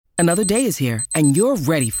Another day is here, and you're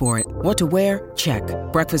ready for it. What to wear? Check.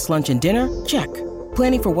 Breakfast, lunch, and dinner? Check.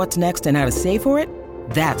 Planning for what's next and how to save for it?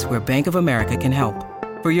 That's where Bank of America can help.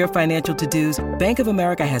 For your financial to-dos, Bank of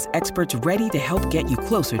America has experts ready to help get you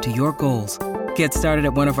closer to your goals. Get started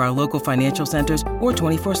at one of our local financial centers or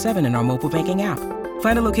 24/7 in our mobile banking app.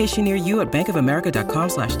 Find a location near you at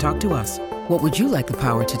bankofamerica.com/talktous. What would you like the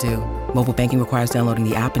power to do? Mobile banking requires downloading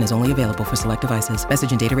the app and is only available for select devices. Message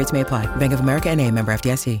and data rates may apply. Bank of America N.A., member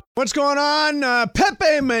FDIC. What's going on?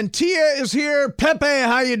 Pepe Mantilla is here. Pepe,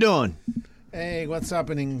 how you doing? Hey, what's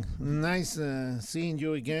happening? Nice seeing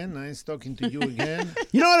you again. Nice talking to you again.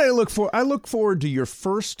 You know what I look for? I look forward to your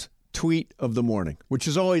first tweet of the morning, which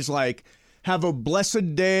is always like, have a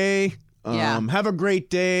blessed day. Have a great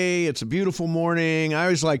day. It's a beautiful morning. I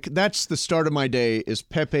always like, that's the start of my day, is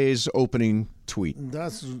Pepe's opening tweet.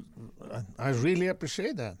 I really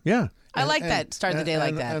appreciate that. Yeah. I like that. Start the day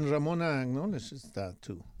like that. And Ramona acknowledges that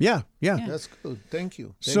too. Yeah. That's good. Thank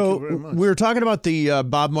you. Thank So you very much. we were talking about the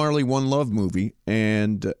Bob Marley One Love movie,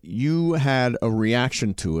 and you had a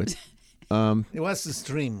reaction to it. It was a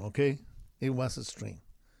stream, okay? It was a stream.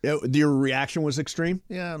 Your reaction was extreme?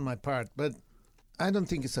 Yeah, on my part. But I don't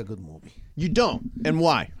think it's a good movie. You don't? And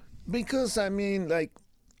why? Because, I mean, like,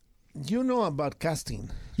 you know about casting.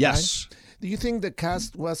 Yes. Right? Do you think the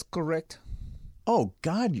cast was correct? Oh,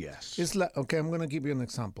 God, yes. It's like, okay, I'm going to give you an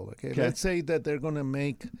example, okay? Let's say that they're going to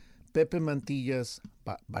make Pepe Mantilla's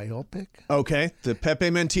biopic. Okay, the Pepe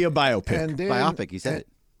Mantilla biopic. And then, biopic, you said it.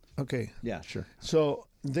 Okay. Yeah, sure. So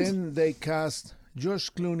then they cast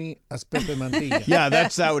George Clooney as Pepe Mantilla. Yeah,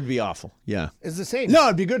 that would be awful. Yeah. It's the same. No,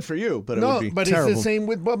 it'd be good for you, but it would be terrible. It's the same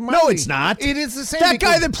with Bob Marley. No, it's not. It is the same. That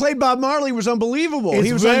guy that played Bob Marley was unbelievable.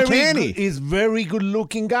 He was very uncanny. He's very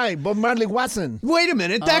good-looking guy. Bob Marley wasn't. Wait a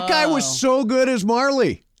minute. That guy was so good as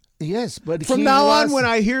Marley. Yes, but From now on, when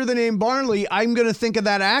I hear the name Marley, I'm going to think of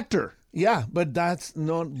that actor. Yeah, but that's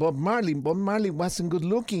not Bob Marley. Bob Marley wasn't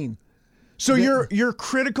good-looking. So you're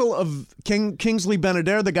critical of Kingsley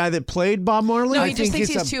Benadir, the guy that played Bob Marley? No, he just thinks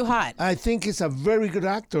he's too hot. I think he's a very good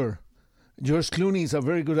actor. George Clooney is a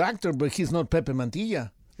very good actor, but he's not Pepe Mantilla,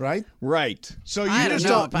 right? Right. So you I just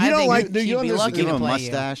don't know, don't. You don't like. he'd be lucky Give to him a play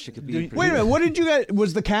mustache. It could be Wait a minute. What did you guys?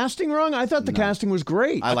 Was the casting wrong? I thought the casting was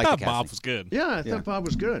great. I like thought the Bob casting. was good. Yeah, I thought Bob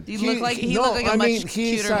was good. He looked like a much he's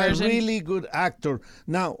cuter a version. really good actor.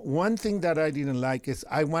 Now, one thing that I didn't like is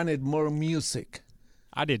I wanted more music.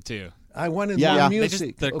 I did too. I wanted Yeah. more They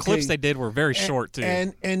music. the clips they did were very short too.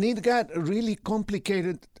 And it got really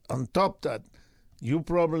complicated on top that you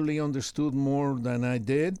probably understood more than I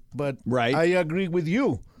did, but Right. I agree with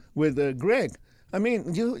you, with Greg. I mean,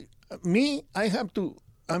 I have to,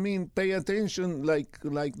 pay attention like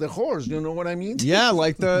the horse, you know what I mean? Yeah,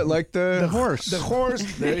 like the horse. The horse,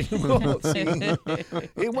 there you go. See?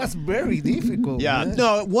 It was very difficult. Yeah. man.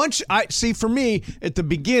 No, for me, at the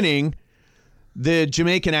beginning, the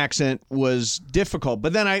Jamaican accent was difficult.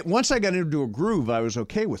 But then once I got into a groove, I was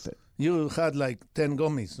okay with it. You had like 10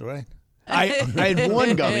 gummies, right? I had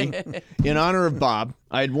one gummy in honor of Bob.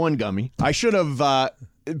 I had one gummy. I should have.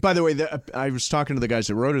 By the way, I was talking to the guys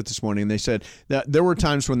that wrote it this morning, and they said that there were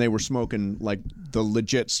times when they were smoking like the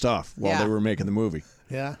legit stuff while they were making the movie.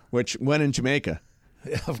 Yeah. Which went in Jamaica.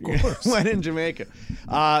 Yeah, of course. Went in Jamaica.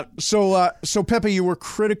 So Pepe, you were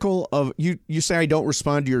critical of you. You say I don't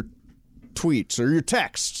respond to your tweets or your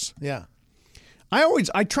texts. Yeah.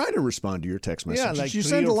 I try to respond to your text messages. Yeah, like you 3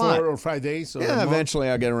 send or a lot. 4 or 5 days. Or a Yeah, month. eventually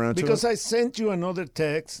I'll get around to it. Because I sent you another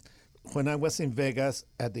text when I was in Vegas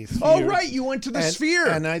at the Sphere. Oh, right. You went to the Sphere.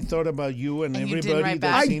 And I thought about you and And you everybody. didn't write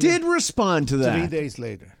that back. I seen did it respond to that. 3 days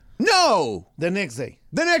later. No. The next day.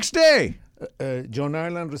 The next day. John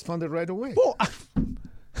Ireland responded right away. Well,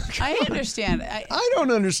 I understand. I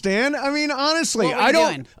don't understand. I mean, honestly, What were you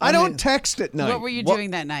doing? I don't text at night. What were you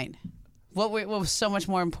doing that night? What was so much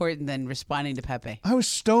more important than responding to Pepe? I was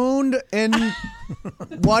stoned and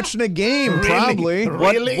watching a game, probably.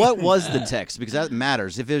 Really? What was the text? Because that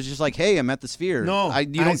matters. If it was just like, "Hey, I'm at the Sphere," No, you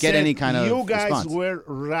don't get said, any kind of You guys response. were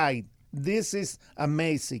right. This is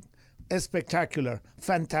amazing, spectacular,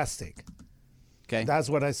 fantastic. Okay. That's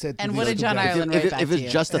what I said. To And these what did two John guys. Ireland if write back if to it's you?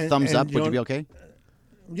 just a And- thumbs and up, would you John- be okay?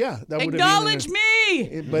 Yeah, that would Acknowledge have me!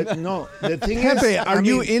 been. But no, the thing Pepe, is, are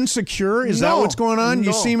you insecure? Is that what's going on?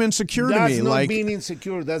 You no. seem insecure to That's me. not Like, being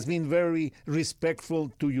insecure. That's being very respectful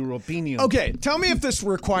to your opinion. okay, tell me if this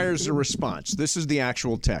requires a response. This is the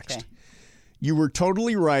actual text. Okay. You were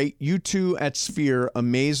totally right. You two at Sphere,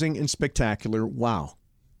 amazing and spectacular. Wow.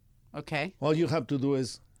 Okay. All you have to do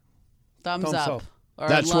is Thumbs Thumbs up. up. Or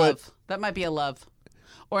That's a love. what- That might be a love.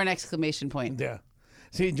 Or an exclamation point. yeah.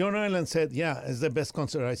 See, John Ireland said, "Yeah, it's the best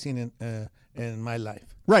concert I've seen in my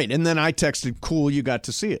life." Right, and then I texted, "Cool, you got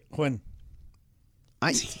to see it." When?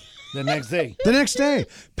 The next day. The next day.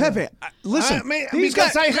 Pepe, listen. These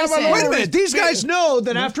guys, I have a lot wait a of minute. These respect. guys know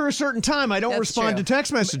that after a certain time, I don't That's respond true. to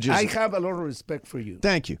text messages. I have a lot of respect for you.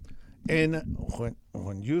 Thank you. And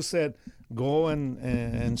when you said go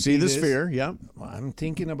and See the sphere, yeah. I'm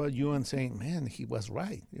thinking about you and saying, man, he was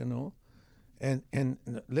right, you know. And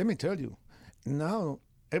let me tell you, now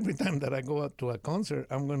every time that I go out to a concert,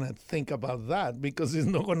 I'm gonna think about that because it's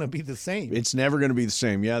not gonna be the same. It's never going to be the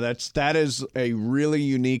same. Yeah, that is a really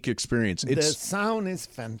unique experience. The sound is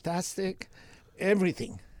fantastic.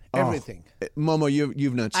 Everything. Momo,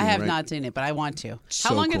 you've not seen it, I have right? not seen it, but I want to. So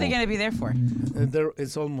How long are they cool. going to be there for?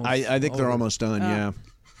 It's almost. I think they're over. almost done. Yeah.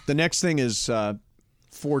 The next thing is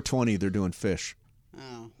 420. They're doing Fish.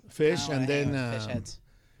 Oh, Fish, I and wanna hang then out with fish heads.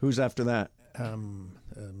 Who's after that?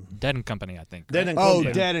 Dead and Company, I think. Dead and Oh,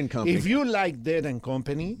 Company. Dead and Company. If you like Dead and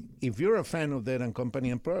Company, if you're a fan of Dead and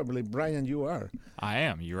Company, and probably Brian, you are, I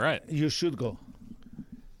am. You're right. you should go.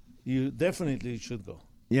 You definitely should go.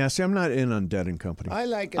 Yeah, see, I'm not in on Dead and Company. I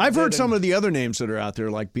like it. I've heard Dead some and- of the other names that are out there,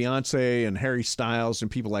 like Beyonce and Harry Styles and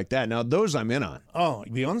people like that. Now, those I'm in on. Oh,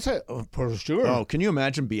 Beyonce, for sure. Oh, can you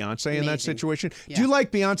imagine Beyonce in that Amazing. situation? Yeah. Do you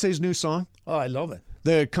like Beyonce's new song? Oh, I love it.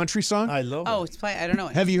 The country song? I love Oh, it. it's play. I don't know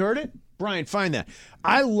it. Have you heard it? Brian, find that.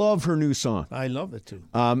 I love her new song. I love it too.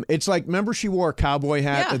 It's like, remember she wore a cowboy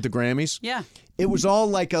hat Yeah. at the Grammys? Yeah. It was all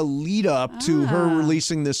like a lead up to her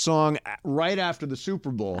releasing this song right after the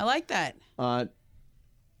Super Bowl. I like that. Uh,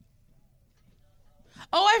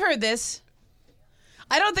 Oh, I've heard this.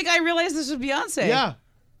 I don't think I realized this was Beyonce. yeah,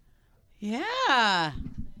 Yeah.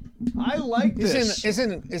 I like this.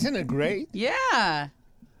 Isn't it great? Yeah.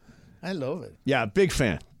 I love it. Yeah, big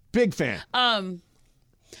fan. Big fan.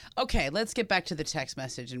 Okay, let's get back to the text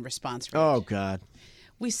message and response rate. Oh, God.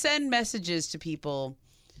 We send messages to people,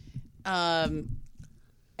 and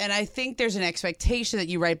I think there's an expectation that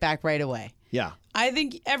you write back right away. Yeah. I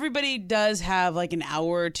think everybody does have like an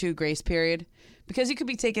hour or two grace period because you could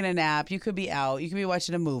be taking a nap, you could be out, you could be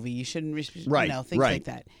watching a movie. You shouldn't, Right, you know, things right. like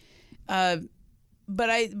that. But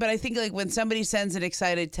I think like when somebody sends an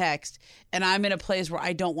excited text and I'm in a place where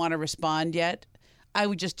I don't want to respond yet, I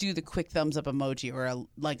would just do the quick thumbs up emoji or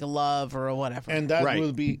a love or a whatever. And that Right.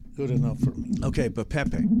 will be good enough for me. Okay, but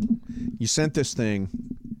Pepe, you sent this thing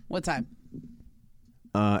What time?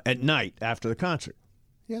 at night after the concert.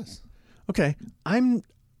 Yes. Okay, I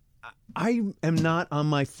am not on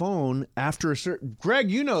my phone after a certain.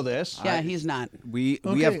 Greg, you know this. Yeah, he's not. We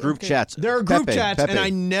Okay, have group okay. chats. There are group Pepe, chats, Pepe. and I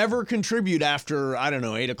never contribute after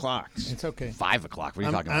 8 o'clock. It's okay. 5 o'clock. What are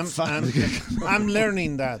you talking about? I'm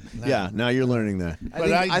learning that. Now. Yeah, now you're learning that.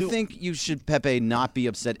 But I do- think you should, Pepe, not be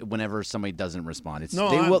upset whenever somebody doesn't respond. It's, No,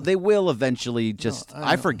 they I'm- will. They will eventually. Just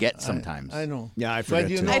I I know. forget sometimes. I know. Yeah, I But forget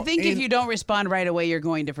you too. know, I think if in- you don't respond right away, you're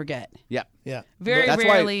going to forget. Yeah. Yeah. Very That's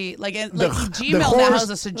why- rarely, Gmail now horse- has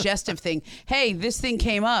a suggestive thing. Hey, this thing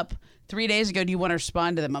came up 3 days ago. Do you want to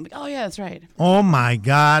respond to them? I'm like, oh yeah, that's right. Oh my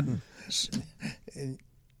God.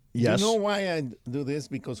 Yes. You know why I do this?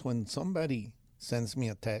 Because when somebody sends me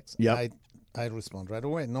a text, Yep. I respond right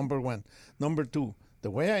away. Number one. Number two,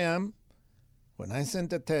 the way I am, when I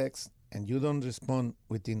send a text and you don't respond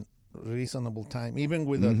within reasonable time, even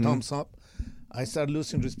with a thumbs up, I start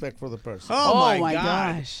losing respect for the person. Oh, my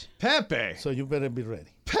God. gosh. Pepe. So you better be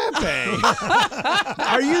ready. Pepe.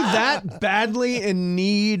 Are you that badly in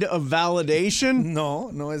need of validation? No,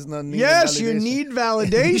 it's not need Yes, of you validation. need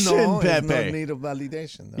validation, no, Pepe. it's not need of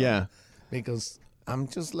validation. No. Yeah. Because I'm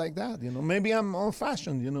just like that, you know. Maybe I'm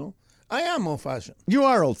old-fashioned, you know. I am old-fashioned. You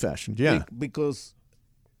are old-fashioned, yeah. Because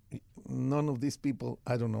none of these people,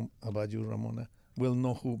 I don't know about you, Ramona, will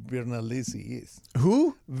know who Virna Lisi is.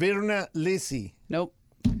 Who? Virna Lisi. Nope.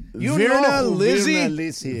 You Virna know who Lizzie? Virna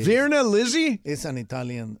Lisi is. Virna Lizzie? Is an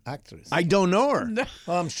Italian actress. I don't know her.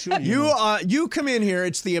 Oh, I'm sure You know. you come in here,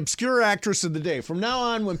 it's the obscure actress of the day. From now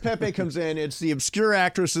on, when Pepe comes in, it's the obscure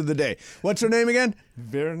actress of the day. What's her name again?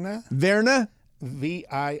 Virna, Verna?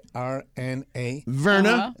 Virna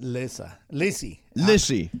Verna? Lisi.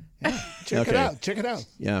 Lissy. Check Okay. it out. Check it out.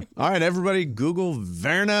 Yeah. All right, everybody, Google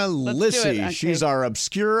Verna do Lissy. it. Okay. She's our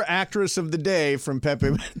obscure actress of the day from Pepe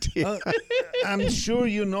Mentia. I'm sure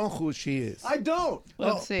you know who she is. I don't.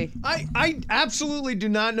 Let's see. I absolutely do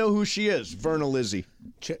not know who she is, Verna Lizzie.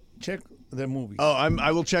 Check the movie. Oh,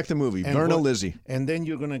 I will check the movie. And Verna what- Lizzie. And then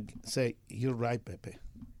you're going to say, you're right, Pepe.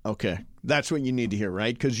 Okay. That's what you need to hear,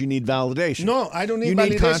 right? Because you need validation. No, I don't need You validation.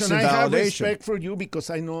 need constant I have validation. respect for you because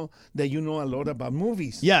I know that you know a lot about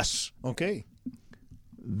movies. Yes. Okay.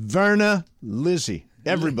 Verna Lizzie.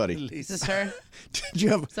 Everybody. Is this her? Did you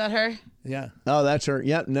have? Is that her? Yeah. Oh, that's her.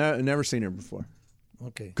 Yeah, no, never seen her before.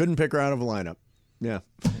 Okay. Couldn't pick her out of a lineup. Yeah.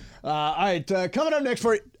 All right, coming up next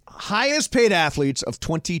for highest paid athletes of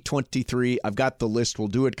 2023. I've got the list. We'll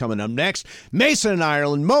do it coming up next. Mason in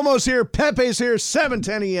Ireland. Momo's here. Pepe's here.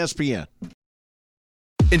 710 ESPN.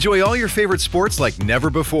 Enjoy all your favorite sports like never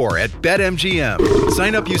before at BetMGM.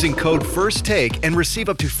 Sign up using code FIRSTTAKE and receive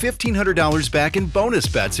up to $1,500 back in bonus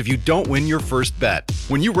bets if you don't win your first bet.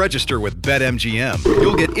 When you register with BetMGM,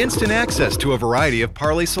 you'll get instant access to a variety of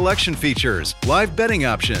parlay selection features, live betting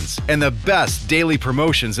options, and the best daily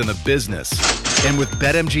promotions in the business. And with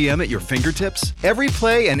BetMGM at your fingertips, every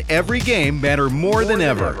play and every game matter more than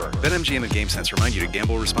ever. BetMGM and GameSense remind you to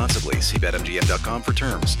gamble responsibly. See BetMGM.com for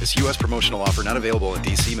terms. This U.S. promotional offer not available in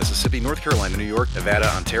D.C., Mississippi, North Carolina, New York, Nevada,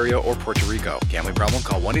 Ontario, or Puerto Rico. Gambling problem?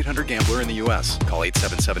 Call 1-800-GAMBLER in the U.S. Call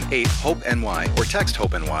 877-8-HOPE-NY or text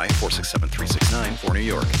HOPE-NY 467-369 for New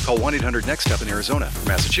York. Call 1-800-NEXT-STEP in Arizona. For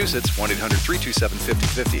Massachusetts,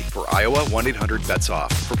 1-800-327-5050. For Iowa,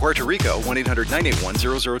 1-800-BETS-OFF. For Puerto Rico,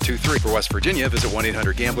 1-800-981-0023. For West Virginia, visit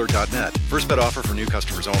 1-800-GAMBLER.net. First bet offer for new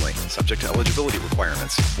customers only. Subject to eligibility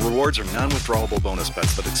requirements. Rewards are non-withdrawable bonus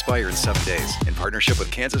bets that expire in 7 days. In partnership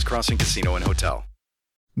with Kansas Crossing Casino and Hotel.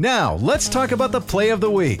 Now, let's talk about the play of the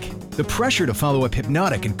week. The pressure to follow up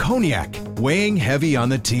Hypnotic and Cognac, weighing heavy on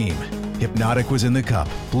the team. Hypnotic was in the cup,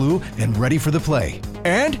 blue, and ready for the play.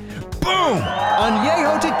 And boom!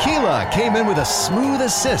 Añejo Tequila came in with a smooth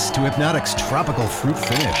assist to Hypnotic's tropical fruit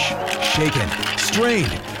finish. Shaken,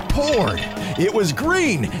 strained, poured. It was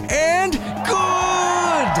green and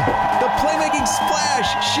good! The playmaking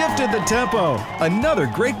splash shifted the tempo. Another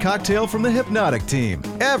great cocktail from the Hypnotic team.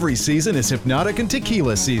 Every season is Hypnotic and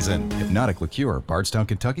Tequila season. Hypnotic Liqueur, Bardstown,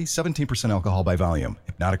 Kentucky, 17% alcohol by volume.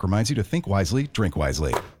 Hypnotic reminds you to think wisely, drink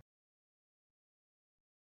wisely.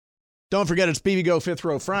 Don't forget, it's BB Go Fifth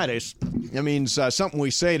Row Fridays. That means something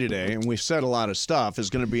we say today, and we've said a lot of stuff, is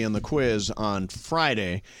going to be in the quiz on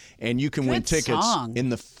Friday. And you can win tickets in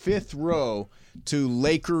the fifth row to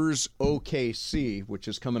Lakers OKC, which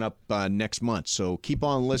is coming up next month. So keep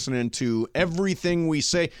on listening to everything we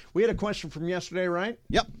say. We had a question from yesterday, right?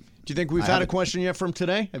 Yep. Do you think we've had a question yet from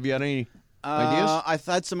today? Have you had any ideas? I've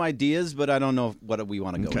had some ideas, but I don't know what we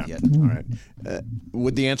want to go with yet. All right.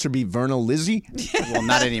 Would the answer be Vernal Lizzie? Well,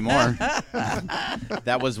 not anymore.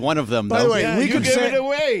 That was one of them, By though. the way, Yeah, we you could gave say it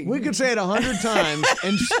away. We could say it 100 times,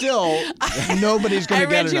 and still nobody's going to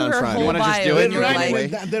get it on Friday. You want to just do it? They're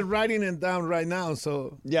writing, Like, they're writing it down right now,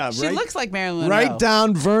 so... Yeah, She looks like Marilyn Monroe. Write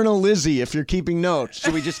down Vernal Lizzie if you're keeping notes.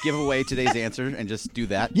 should we just give away today's answer and just do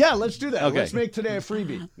that? Yeah, let's do that. Okay. Let's make today a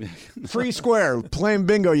freebie. Free square. Playing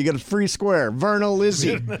bingo, you get a free square. Vernal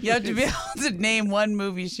Lizzie. You have to be able to name one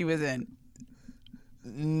movie she was in.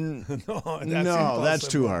 No, that's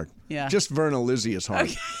too hard. Yeah. Just Vernal Lizzie is hard.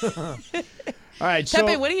 All right, so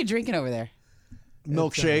Pepe, what are you drinking over there?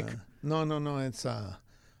 milkshake. No, it's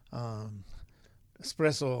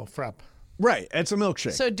espresso frap. Right, it's a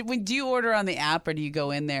milkshake. So do you order on the app or do you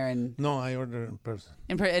go in there and... No, I order in person.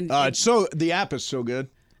 The app is so good.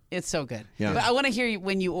 It's so good. Yeah. But I want to hear you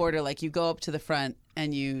when you order, like you go up to the front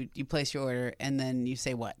and you place your order and then you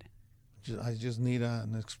say what? I just need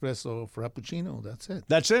an espresso frappuccino. That's it.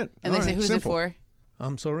 That's it. And All they say, right, who's simple. it for?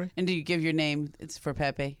 I'm sorry? And do you give your name? It's for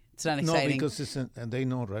Pepe. It's not No, exciting. because and they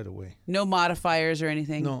know right away. No modifiers or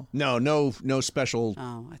anything? No. No special.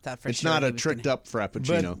 Oh, I thought for It's sure. not he a was tricked gonna- up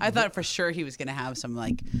frappuccino. I thought for sure he was going to have some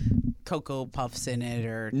like Cocoa Puffs in it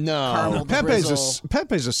or No, caramel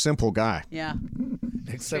Pepe's a simple guy, Yeah.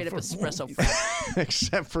 Straight up for espresso movies. frap.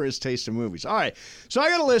 except for his taste in movies. All right, so I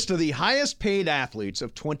got a list of the highest paid athletes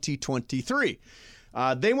of 2023.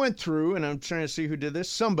 They went through, and I'm trying to see who did this.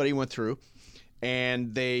 Somebody went through,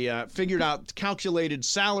 and they figured out calculated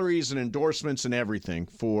salaries and endorsements and everything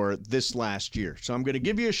for this last year. So I'm going to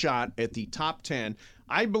give you a shot at the top 10.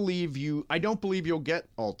 I don't believe you'll get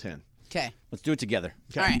all 10. Okay. Let's do it together.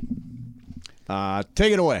 All right.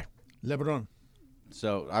 Take it away. LeBron.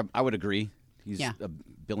 So I would agree. He's Yeah.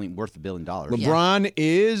 worth $1 billion. LeBron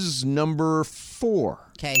is number 4.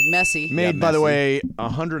 Okay. Messi. Made, by the Messi. way,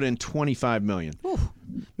 $125 million.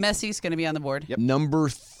 Messi's going to be on the board. Yep. Number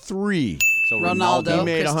 3. So Ronaldo. He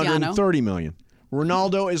made Cristiano. $130 million.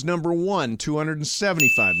 Ronaldo is number 1,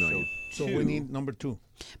 $275 million. So we need number 2.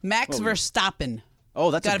 Max Verstappen.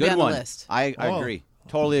 Oh, that's Gotta a be good on the one. list. I Oh. agree.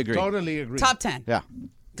 Totally agree. Totally agree. Top 10. Yeah.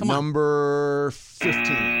 Come on. Number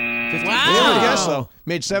 15. Wow. Yes, though.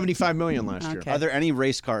 Made $75 million last year. Okay. Are there any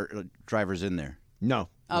race car drivers in there? No.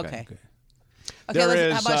 Okay. There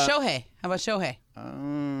How is, about Shohei? How about Shohei?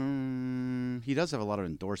 He does have a lot of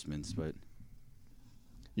endorsements, but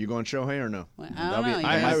You going Shohei or no? Well, I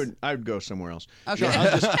don't know. I would go somewhere else. Okay.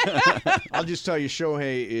 I'll just tell you,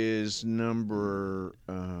 Shohei is number.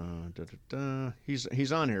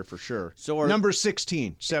 He's on here for sure. So number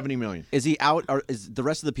 16, $70 million. Is he out? Or is the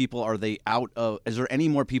rest of the people? Are they out of? Is there any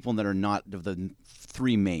more people that are not of the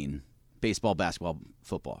three main: baseball, basketball,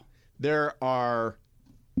 football? There are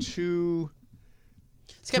two.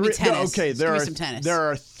 It's gonna be tennis. Okay, there are some tennis. There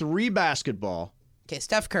are three basketball. Okay,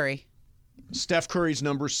 Steph Curry. Steph Curry's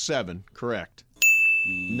number 7, correct.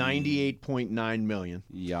 $98.9 million.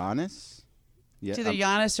 Giannis? Yeah, It's either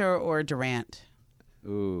Giannis or Durant.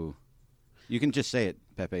 Ooh. You can just say it,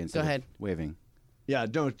 Pepe, instead Go ahead. of waving. Yeah,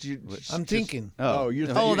 don't you? I'm thinking. That's your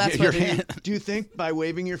what it hand. Do you think by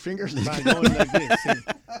waving your fingers? By going like this.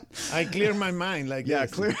 See? I clear my mind like Yeah,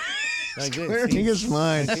 this. clear. Like this. Clearing see? his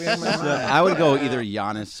mind. I clear my mind. I would go either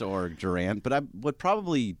Giannis or Durant, but I would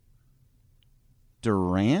probably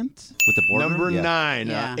Durant with the board Number 9,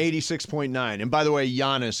 Yeah. 86.9. And by the way,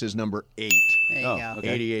 Giannis is number 8, There you go.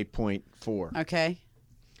 Okay. 88.4. Okay.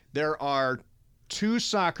 There are 2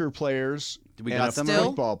 soccer players we and got a them Still?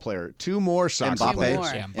 football player. 2 more soccer Mbappe.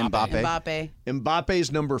 players. Yeah, Mbappe. Mbappe.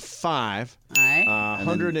 Mbappe's number 5, All right.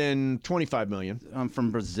 $125 million. I'm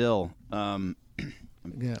from Brazil.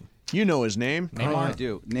 Yeah. You know his name. I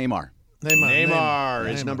do. Neymar. Neymar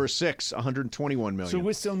is Neymar. number 6, $121 million. So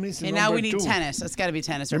we're still missing And now number we need 2. tennis. It's got to be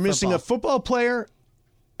tennis or You're missing a football. football player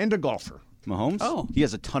and a golfer. Mahomes? Oh. He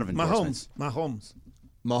has a ton of endorsements. Mahomes.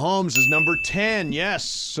 Mahomes is number 10, yes.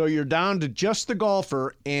 So you're down to just the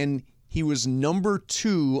golfer, and he was number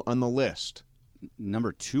 2 on the list.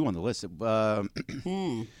 Number 2 on the list.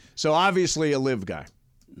 So obviously a live guy.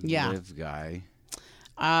 Yeah. Live guy.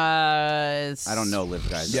 I I don't know live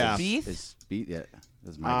guys. Yeah. Spieth? Is Spieth? Yeah.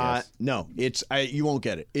 That's my guess. No, you won't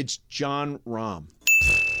get it. It's John Rahm.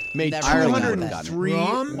 Made Never heard of that. $203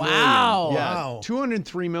 million. Wow. Yeah, Wow.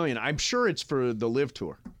 $203 million. I'm sure it's for the Live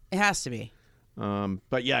Tour. It has to be.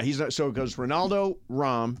 But yeah, he's not. So it goes Ronaldo,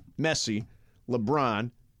 Rahm, Messi, LeBron,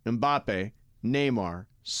 Mbappe, Neymar,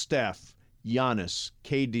 Steph, Giannis,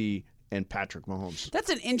 KD, and Patrick Mahomes. That's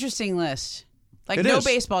an interesting list. Like It no is.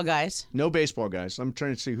 baseball guys. No baseball guys. I'm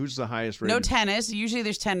trying to see who's the highest rated. No tennis. Usually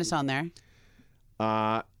there's tennis on there.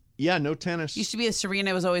 Yeah, no tennis. Used to be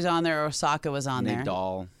Serena was always on there or Osaka was on there.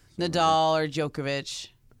 Nadal. Nadal or Djokovic.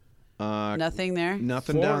 Nothing there.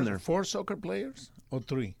 Nothing down there. 4 soccer players or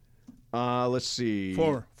 3? Let's see.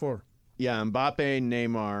 4. Yeah, Mbappe,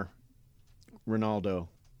 Neymar, Ronaldo,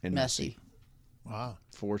 and Messi. Wow.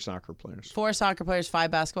 4 soccer players. 4 soccer players,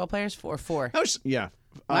 5 basketball players, or 4. Yeah.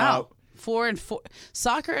 Wow. 4 and 4.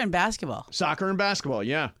 Soccer and basketball. Soccer and basketball,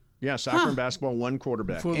 yeah. Yeah, soccer and basketball, 1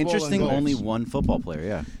 quarterback. Football Interesting, and golf. only 1 football player,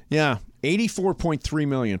 yeah. Yeah, $84.3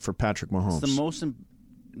 million for Patrick Mahomes. It's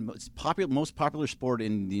the most popular sport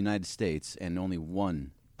in the United States, and only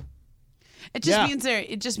 1. It just Yeah. means their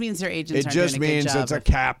agents It aren't just doing a good means job it's a of-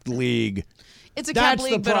 capped league. It's a cap That's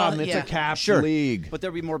league, the but problem. all, It's yeah. a capped Sure. league. But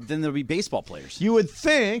there'll be baseball players. You would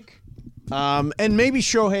think, and maybe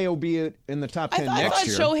Shohei will be in the top 10 I next thought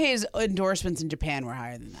year. Shohei's endorsements in Japan were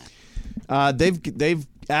higher than that. They've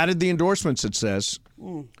added the endorsements, it says,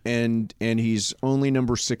 and he's only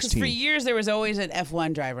number 'Cause for 16. years there was always an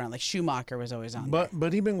F1 driver on, like Schumacher was always on.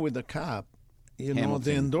 But even with the cap, you know, the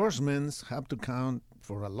Hamilton. endorsements have to count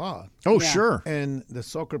for a lot. Oh, Yeah. sure. And the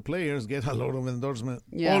soccer players get a lot of endorsement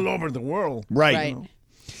Yeah. all over the world. Right. Right.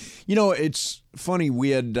 You know, it's funny. We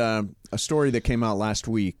had a story that came out last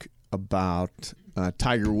week about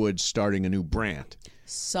Tiger Woods starting a new brand,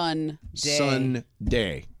 Sun Day. Sun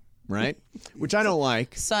Day, right? Which I don't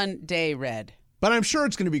like, Sun Day Red. but I'm sure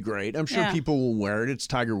it's going to be great. I'm sure Yeah. people will wear it. It's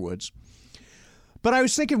Tiger Woods. But I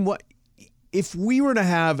was thinking, what if we were to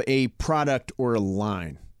have a product or a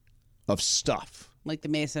line of stuff, Like the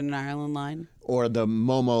Mason and Ireland line. or the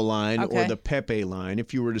Momo line, or Okay. the Pepe line?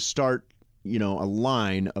 If you were to start, a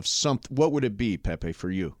line of something, what would it be, Pepe, for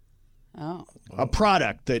you? Oh. A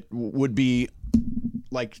product that would be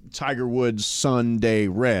like Tiger Woods Sunday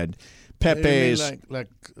Red. You mean Pepe's. like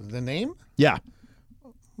the name? Yeah.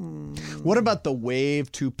 What about the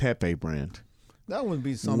Wave to Pepe brand? That would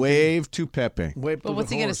be something. Wave to Pepe. Wave But to what's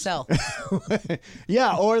the he going to horse. sell?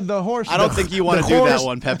 Yeah, or the horse. I don't think you want to do that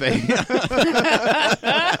one, Pepe.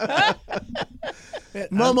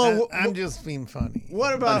 Momo, I'm just being funny.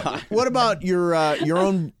 what about your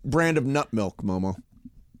own brand of nut milk, Momo?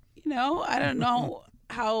 I don't know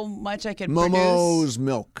how much I could Momo's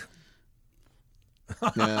milk.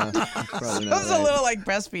 Yeah, probably produce. not. That was a right. little like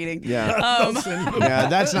breastfeeding. Yeah, yeah,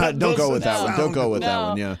 that's not. Don't go with that one. Don't go with that No.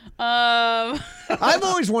 one. Yeah. Um, I've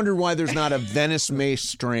always wondered why there's not a Venice Mace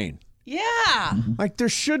strain. yeah. Like there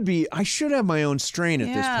should be. I should have my own strain at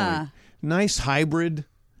this Yeah. point. Nice hybrid.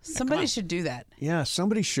 Somebody should do that. Yeah,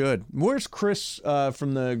 somebody should. Where's Chris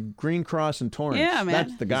from the Green Cross and Torrance? Yeah, man.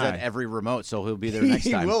 That's the guy. He's at every remote, so he'll be there next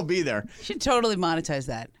time. He will be there. Should totally monetize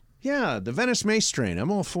that. Yeah, the Venice Mace strain.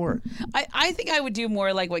 I'm all for it. I think I would do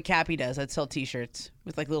more like what Cappy does. I'd sell T-shirts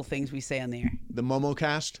with like little things we say on the air. The Momo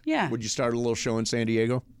cast? Yeah. Would you start a little show in San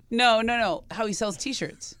Diego? No. How he sells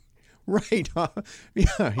T-shirts. Right.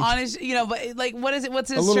 Yeah. On his, but like, what is it? What's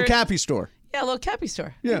his a little shirt? Cappy store. Yeah, a little Cappy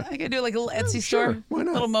store. Yeah. I could do like a little Etsy Sure. store. Why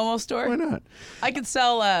not? A little Momo store. Why not? I could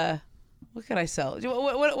sell. What could I sell?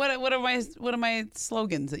 What are my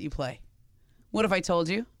slogans that you play? What if I told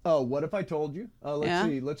you? Oh, what if I told you? Let's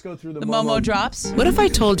see. Let's go through the Momo drops. What if I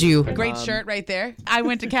told you? Great shirt right there. I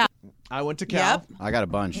went to Cal. I went to Cal. Yep. I got a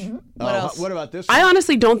bunch. What else? What about this I one?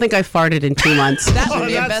 honestly don't think I farted in 2 months. That would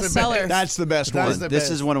be a that's the bestseller. That's the best one. This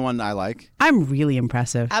is one I like. I'm really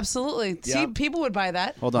impressive. Absolutely. See, Yep. people would buy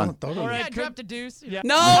that. Hold on. Totally. I dropped a deuce. Yeah.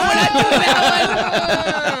 No, we're not doing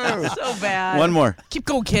that one. So bad. One more. Keep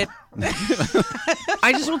going, kid.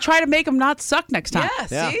 I just will try to make them not suck next time. Yeah,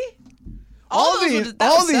 Yeah. see? All those these, would-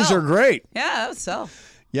 that all would these sell. are great. Yeah, that would sell.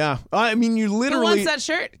 Yeah. I mean, you Who literally, wants that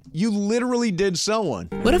shirt? you literally did sell one,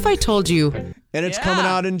 What if I told you? and it's Yeah. coming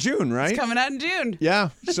out in June, right? It's coming out in June. Yeah.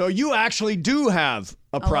 So you actually do have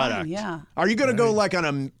a product. yeah. Are you going to go like on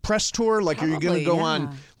a press tour? Like, are you going to Probably, go yeah.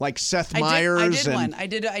 on like Seth I Meyers did and one. I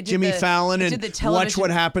did Jimmy the- Fallon I and did the Watch television-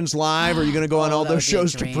 What Happens Live? Are you going to go on all that those would be a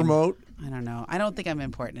shows to dream. promote? I don't know. I don't think I'm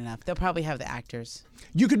important enough. They'll probably have the actors.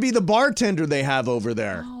 You could be the bartender they have over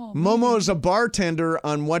there. Momo is a bartender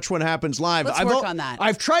on Watch What Happens Live. Let's work on that.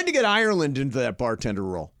 I've tried to get Ireland into that bartender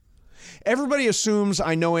role. Everybody assumes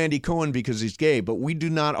I know Andy Cohen because he's gay, but we do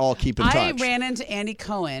not all keep in I touch. ran into Andy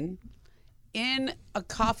Cohen in a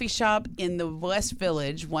coffee shop in the West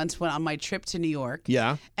Village once when on my trip to New York.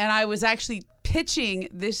 Yeah. And I was actually pitching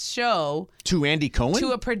this show To Andy Cohen?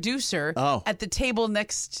 to a producer at the table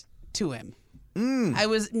next to him. I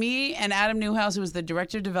was me and Adam Newhouse, who was the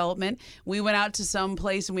director of development. We went out to some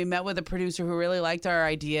place and we met with a producer who really liked our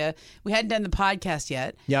idea. We hadn't done the podcast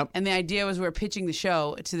yet. Yep. And the idea was we were pitching the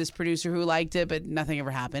show to this producer who liked it, but nothing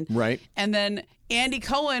ever happened. Right. And then Andy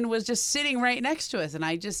Cohen was just sitting right next to us. And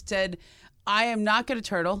I just said, I am not going to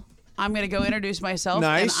turtle. I'm going to go introduce myself.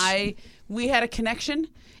 Nice. And we had a connection.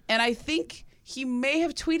 And I think he may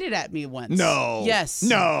have tweeted at me once. No. Yes.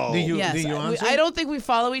 No. Do you Yes, answer? I don't think we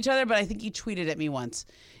follow each other, but I think he tweeted at me once.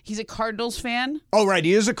 He's a Cardinals fan. Oh, right.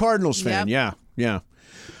 He is a Cardinals fan. Yep. Yeah.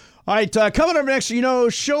 All right. Coming up next,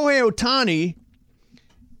 Shohei Ohtani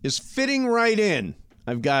is fitting right in.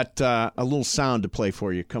 I've got a little sound to play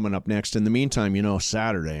for you coming up next. In the meantime,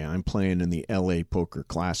 Saturday I'm playing in the LA Poker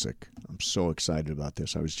Classic. I'm so excited about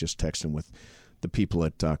this. I was just texting with the people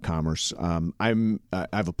at Commerce. I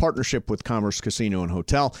have a partnership with Commerce Casino and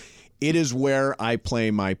Hotel. It is where I play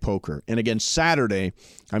my poker. And again, Saturday,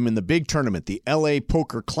 I'm in the big tournament, the LA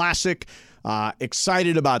Poker Classic.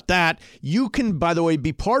 Excited about that. You can, by the way,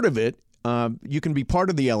 be part of it. You can be part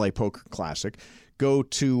of the LA Poker Classic. Go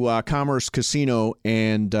to Commerce Casino,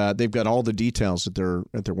 and they've got all the details at their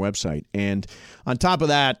website. And on top of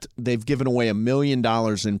that, they've given away $1 million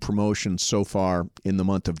in promotions so far in the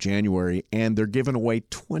month of January, and they're giving away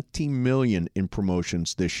 $20 million in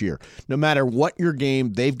promotions this year. No matter what your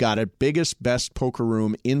game, they've got it. Biggest, best poker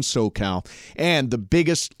room in SoCal, and the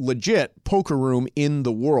biggest legit poker room in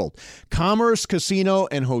the world. Commerce Casino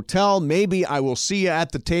and Hotel. Maybe I will see you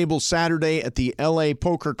at the table Saturday at the LA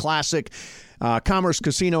Poker Classic. Commerce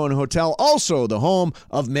Casino and Hotel, also the home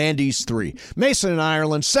of Mandy's 3. Mason and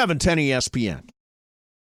Ireland, 710 ESPN.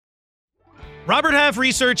 Robert Half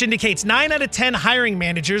research indicates 9 out of 10 hiring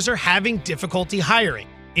managers are having difficulty hiring.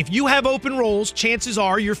 If you have open roles, chances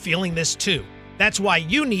are you're feeling this too. That's why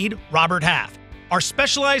you need Robert Half. Our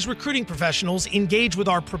specialized recruiting professionals engage with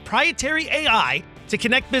our proprietary AI to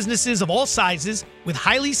connect businesses of all sizes with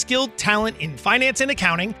highly skilled talent in finance and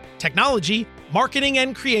accounting, technology, marketing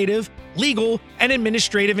and creative, legal, and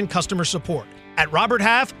administrative and customer support. At Robert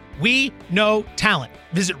Half, we know talent.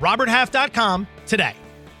 Visit roberthalf.com today.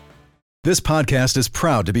 This podcast is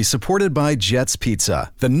proud to be supported by Jets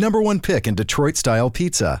Pizza, the #1 pick in Detroit-style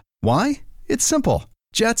pizza. Why? It's simple.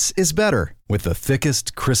 Jets is better. With the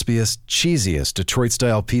thickest, crispiest, cheesiest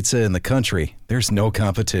Detroit-style pizza in the country, there's no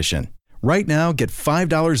competition. Right now, get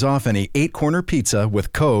 $5 off any 8-corner pizza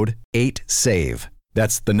with code 8SAVE.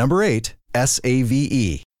 That's the number 8,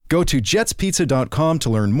 SAVE. Go to jetspizza.com to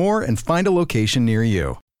learn more and find a location near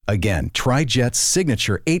you. Again, try Jet's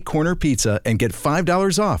signature 8-corner pizza and get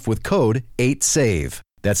 $5 off with code 8SAVE.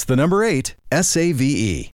 That's the number 8,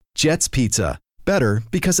 SAVE. Jet's Pizza. Better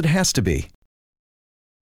because it has to be.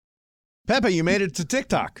 Pepe, you made it to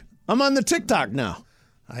TikTok. I'm on the TikTok now.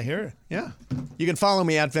 I hear it. Yeah. You can follow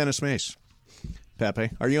me at Venice Mace. Pepe,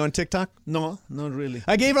 are you on TikTok? No, not really.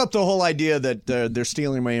 I gave up the whole idea that they're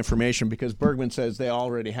stealing my information because Bergman says they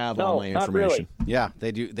already have all my information. Not really. Yeah,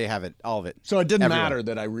 they do. They have it, all of it. So it didn't Everywhere. matter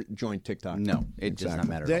that I joined TikTok. No, it does not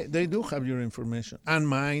matter. at all. They do have your information and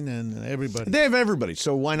mine and everybody. They have everybody,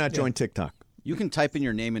 so why not join TikTok? You can type in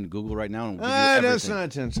your name in Google right now and we'll give you That's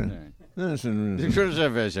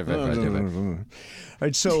everything. All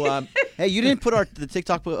right, so Hey, you didn't put the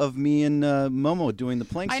TikTok of me and Momo doing the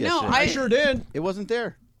planks I know. yesterday. I sure did. It wasn't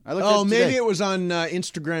there. I looked at Oh, it maybe today. it was on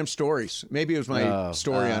Instagram stories. Maybe it was my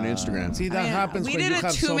story on Instagram. See, that happens we when did you a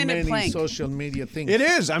have so 2-minute many plank. social media things. It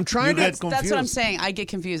is. I'm trying to. That's That's what I'm saying. I get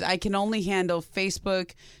confused. I can only handle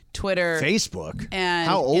Facebook, Twitter, Facebook. and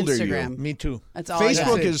How old Instagram. are you? Me too. That's all I got.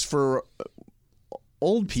 Facebook is for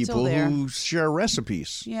old people there. who share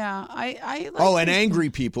recipes. Yeah, I like Oh, and Facebook. angry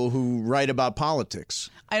people who write about politics.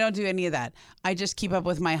 I don't do any of that. I just keep up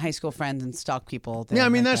with my high school friends and stalk people. Yeah, I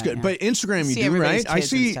mean like that's that, good. yeah. But Instagram, you See do, everybody's right? I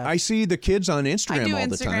kids and see. stuff. I see the kids on I Instagram do all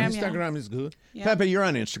the time. Instagram, yeah. Instagram is good. Yeah. Pepe, you're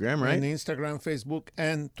on Instagram, right? And Instagram, Facebook,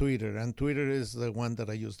 and Twitter. And Twitter is the one that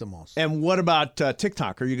I use the most. And what about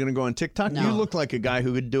TikTok? Are you going to go on TikTok? No. You look like a guy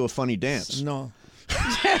who could do a funny dance. No.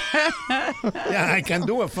 Yeah, I can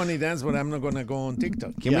do a funny dance, but I'm not going to go on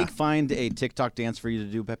TikTok. Can we find a TikTok dance for you to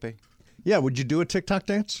do, Pepe? Yeah, would you do a TikTok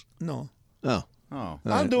dance? No. Oh. Oh,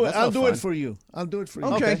 I'll do it. That's I'll no do fun. it for you. I'll do it for you.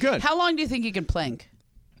 Okay, good. How long do you think you can plank?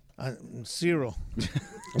 0.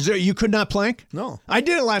 So you could not plank? No. I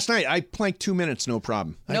did it last night. I planked 2 minutes, no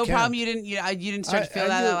problem. No can't. problem. You didn't start to feel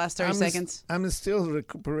that the last 30 seconds. I'm still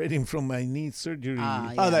recuperating from my knee surgery.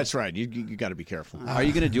 Yeah. Oh, that's right. You got to be careful. Are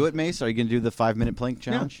you going to do it, Mace? Are you going to do the 5-minute plank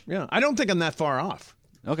challenge? Yeah, I don't think I'm that far off.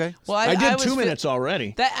 Okay. Well, I did was 2 minutes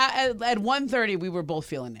already. That at 1:30, we were both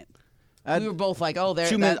feeling it. We were both like, "Oh, there."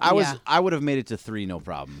 2 minutes. I would have made it to 3, no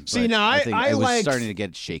problem. See, but now I think I was like- starting to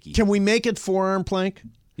get shaky. Can we make it forearm plank?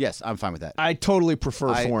 Yes, I'm fine with that. I totally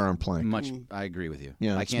prefer forearm plank. I agree with you.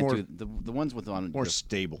 Yeah, I it's can't more- do the ones with on More just-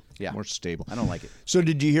 stable. Yeah. More stable. I don't like it. So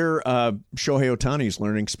did you hear Shohei Ohtani's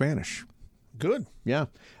learning Spanish? Good. Yeah.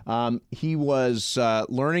 He was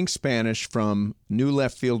learning Spanish from new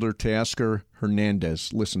left fielder Teoscar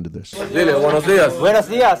Hernandez. Listen to this. Dile, buenos días. Buenos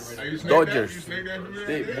días. Dodgers.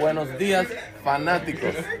 Sí, buenos días,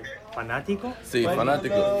 fanáticos. ¿Fanático? Sí,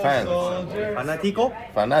 fanáticos. Fans. ¿Fanático?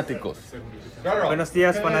 Fanáticos. Buenos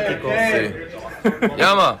días, fanático. Sí.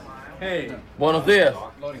 Llama. Hey. Buenos días.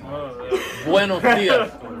 Buenos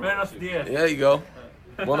días. Buenos días. There you go.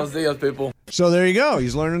 Buenos días, people. So there you go.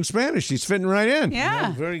 He's learning Spanish. He's fitting right in.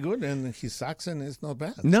 Yeah. Very good. And his accent is not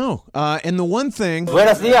bad. No. And the one thing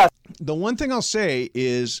Buenos días. the one thing I'll say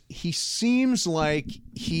is he seems like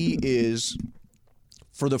he is,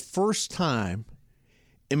 for the first time,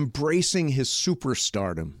 embracing his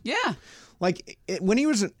superstardom. Yeah. Like when he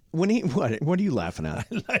what are you laughing at?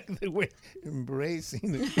 Like the way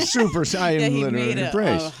embracing it. Super I am He literally made a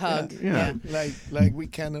embrace. hug. Yeah. Like we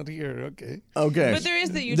cannot hear. Okay. Okay. But there is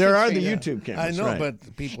the YouTube There are stream. the YouTube cameras. I know, right.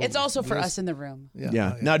 but people. It's also for us in the room.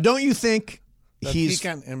 yeah. Now, don't you think that he he's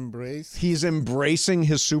can embrace. he's embracing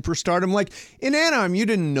his superstardom? Like in Anaheim, you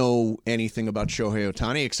didn't know anything about Shohei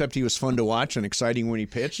Ohtani except he was fun to watch and exciting when he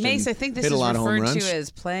pitched. Mace, and I think this hit is a lot of home referred runs. to as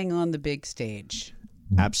playing on the big stage.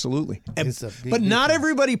 Absolutely. It's a big But not difference.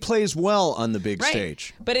 everybody plays well on the big Right.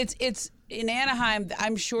 stage. But it's in Anaheim.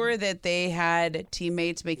 I'm sure that they had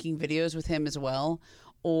teammates making videos with him as well,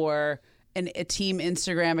 or a team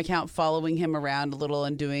Instagram account following him around a little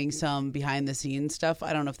and doing some behind the scenes stuff.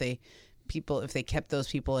 I don't know if they kept those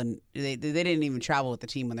people, and they didn't even travel with the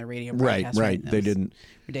team when their radio broadcast. Right. That They was didn't.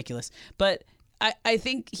 Ridiculous. But I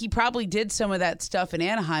think he probably did some of that stuff in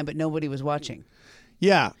Anaheim, but nobody was watching.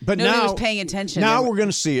 Yeah, but Nobody now was paying attention. Now They were- we're going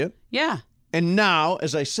to see it. Yeah. And now,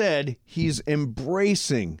 as I said, he's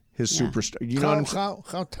embracing his Yeah. superstar. You know what I'm saying?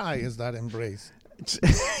 How tight is that embrace?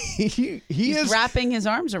 He He's is wrapping his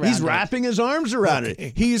arms around. He's it. wrapping his arms around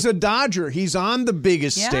it. He's a Dodger. He's on the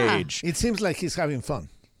biggest Yeah. stage. It seems like he's having fun.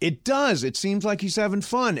 It does. It seems like he's having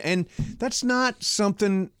fun. And that's not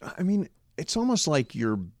something, I mean, it's almost like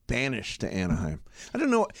you're banished to Anaheim. I don't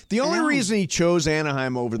know. The only reason he chose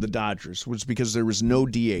Anaheim over the Dodgers was because there was no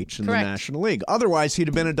DH in the Correct. National League. Otherwise, he'd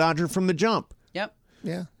have been a Dodger from the jump. Yep.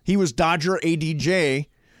 Yeah. He was Dodger ADJ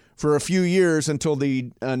for a few years until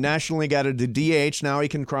the National League added the DH. Now he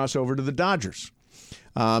can cross over to the Dodgers.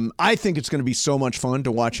 I think it's going to be so much fun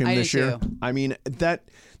to watch him I do this year. too. I mean, that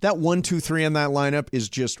 1, 2, 3 on that lineup is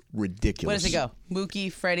just ridiculous. What does it go?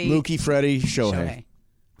 Mookie, Freddie, Mookie, Freddie, Shohei.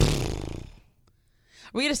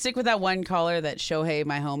 Are we going to stick with that one caller, that Shohei,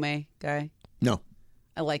 my homie guy? No.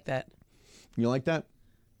 I like that. You like that?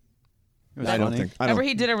 was I don't funny. think. I Remember don't.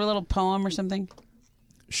 he did a little poem or something?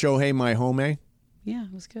 Shohei, my homie. Yeah,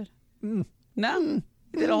 it was good. No? You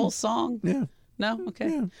did a whole song? Yeah. No?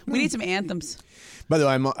 Okay. We need some anthems. By the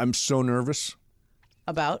way, I'm so nervous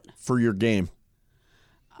About? for your game.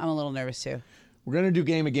 I'm a little nervous too. We're going to do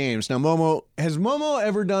Game of Games. Now, has Momo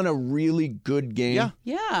ever done a really good game? Yeah.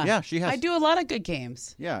 Yeah. Yeah, she has. I do a lot of good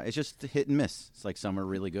games. Yeah, it's just hit and miss. It's like some are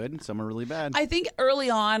really good and some are really bad. I think early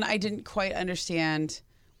on I didn't quite understand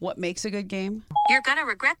what makes a good game. You're gonna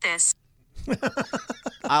regret this.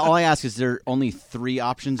 All I ask is there only 3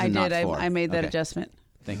 options I and did. not 4? I made that Okay. adjustment.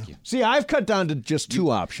 Thank you. See, I've cut down to just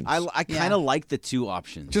 2 options. I kind of like the 2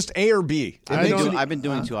 options. Just A or B. I've been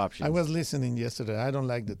doing 2 options. I was listening yesterday. I don't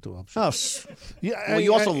like the 2 options. Oh, Yeah, well,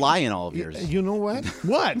 you also lie in all of yours. You know what?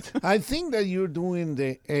 what? I think that you're doing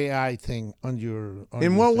the AI thing on your.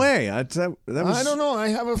 In what way? That was, I don't know. I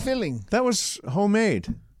have a feeling. That was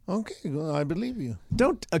homemade. Okay, well, I believe you.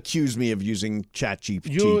 Don't accuse me of using ChatGPT.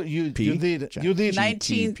 You did. You did.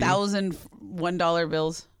 $19,000 $1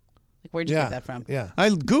 bills. Like, where'd you get that from? Yeah. I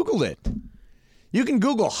Googled it. You can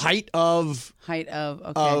Google height of. Okay.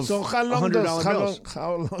 So how long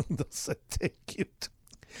 $100 does it take you?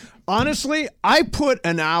 Honestly, I put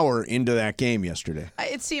an hour into that game yesterday.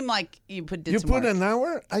 It seemed like you put You some put work. an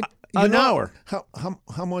hour? An hour.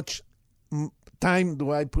 How much time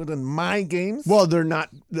do I put in my games? Well, they're not.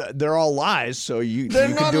 They're all lies, so you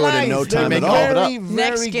can not do lies. it in no They're time at all. very,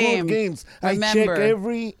 Next very game. good games. Remember. I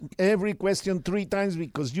check every question 3 times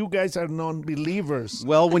because you guys are non-believers.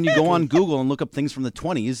 Well, when you go on Google and look up things from the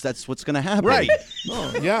 20s, that's what's going to happen. Right.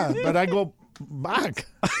 Oh, yeah, but I go back.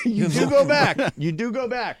 You do go back. You do go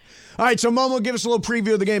back. All right, so Momo, give us a little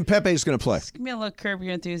preview of the game Pepe's going to play. Give me a little Curb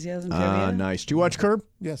Your Enthusiasm trivia. Nice. Do you watch Curb?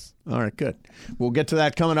 Yes. All right, good. We'll get to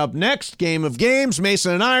that coming up next. Game of Games,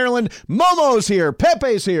 Mason and Ireland. Momo's here.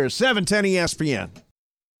 Pepe's here. 710 ESPN.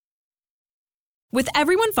 With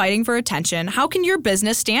everyone fighting for attention, how can your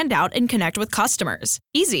business stand out and connect with customers?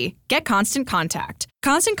 Easy. Get Constant Contact.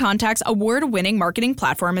 Constant Contact's award-winning marketing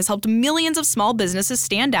platform has helped millions of small businesses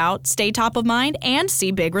stand out, stay top of mind, and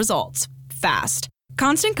see big results. Fast.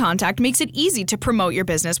 Constant Contact makes it easy to promote your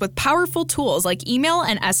business with powerful tools like email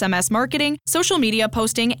and SMS marketing, social media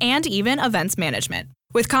posting, and even events management.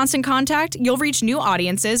 With Constant Contact, you'll reach new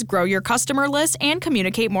audiences, grow your customer list, and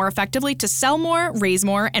communicate more effectively to sell more, raise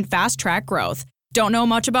more, and fast-track growth. Don't know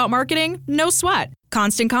much about marketing? No sweat.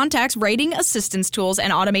 Constant Contact's writing assistance tools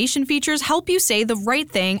and automation features help you say the right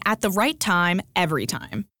thing at the right time, every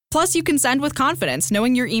time. Plus, you can send with confidence,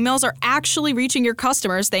 knowing your emails are actually reaching your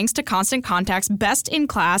customers thanks to Constant Contact's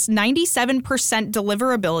best-in-class 97%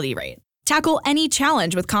 deliverability rate. Tackle any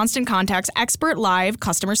challenge with Constant Contact's expert live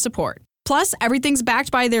customer support. Plus, everything's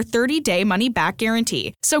backed by their 30-day money-back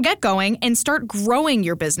guarantee. So get going and start growing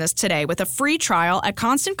your business today with a free trial at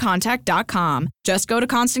ConstantContact.com. Just go to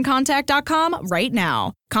ConstantContact.com right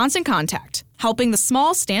now. Constant Contact, helping the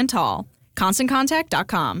small stand tall.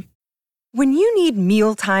 ConstantContact.com. When you need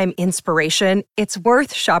mealtime inspiration, it's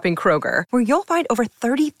worth shopping Kroger, where you'll find over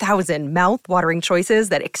 30,000 mouth-watering choices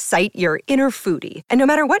that excite your inner foodie. And no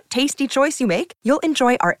matter what tasty choice you make, you'll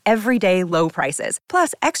enjoy our everyday low prices,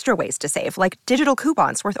 plus extra ways to save, like digital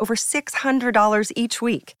coupons worth over $600 each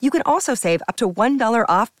week. You can also save up to $1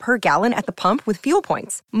 off per gallon at the pump with fuel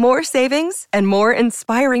points. More savings and more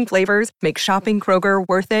inspiring flavors make shopping Kroger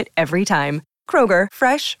worth it every time. Kroger,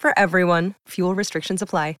 fresh for everyone. Fuel restrictions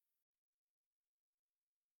apply.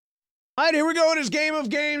 All right, here we go. It is Game of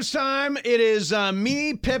Games time. It is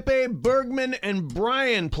me, Pepe, Bergman, and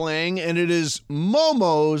Brian playing, and it is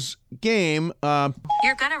Momo's game.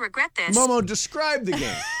 You're gonna regret this. Momo, describe the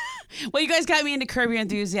game. Well, you guys got me into Curb Your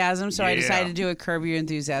Enthusiasm, so I decided to do a Curb Your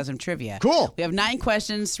Enthusiasm trivia. Cool. We have 9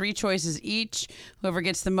 questions, 3 choices each. Whoever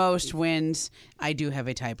gets the most wins. I do have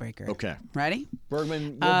a tiebreaker. Okay. Ready?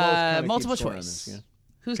 Bergman, we'll both kinda multiple keep score on choice. this, yeah.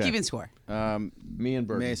 Who's Okay. keeping score? Me and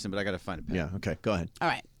Bergman. Mason, but I got to find a pen. Yeah, okay, go ahead. All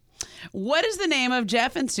right. What is the name of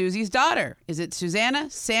Jeff and Susie's daughter? Is it Susanna,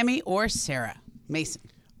 Sammy, or Sarah? Mason.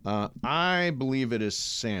 I believe it is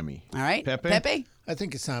Sammy. All right. Pepe? I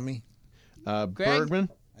think it's Sammy. Bergman?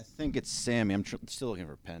 I think it's Sammy. I'm still looking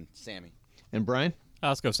for a pen. Sammy. And Brian?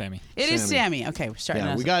 Let's go, Sammy. It is Sammy. Okay, we're starting.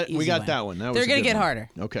 Yeah, on we an got easy that one. That was They're a gonna good get one. harder.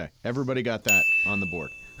 Okay, everybody got that on the board.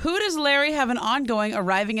 Who does Larry have an ongoing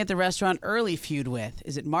arriving at the restaurant early feud with?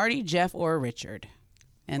 Is it Marty, Jeff, or Richard?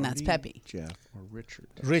 And that's Pepe. Jeff or Richard?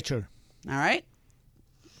 Richard. All right.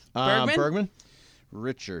 Bergman? Bergman?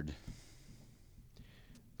 Richard.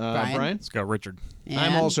 Brian? Let's go, Richard. I'm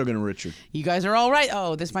And also going to Richard. You guys are all right.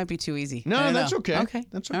 Oh, this might be too easy. No, I don't that's know. okay. Okay.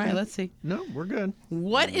 That's All okay. right, let's see. No, we're good.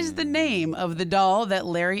 What is the name of the doll that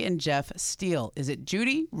Larry and Jeff steal? Is it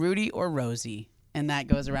Judy, Rudy, or Rosie? And that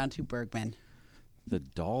goes around to Bergman. The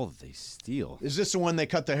doll they steal. Is this the one they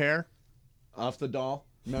cut the hair? off the doll.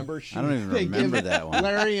 Remember? I don't even remember that one.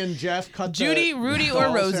 Larry and Jeff cut Judy, Rudy, or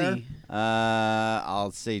doll's Rosie? hair.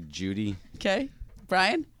 I'll say Judy. Okay.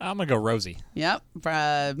 Brian? I'm going to go Rosie. Yep.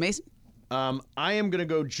 Mason? I am going to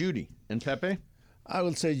go Judy. And Pepe? I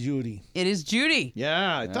will say Judy. It is Judy.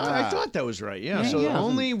 Yeah, I thought that was right. Yeah, so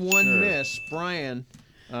only one miss. Brian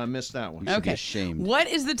missed that one. Okay. Ashamed. What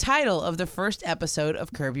is the title of the first episode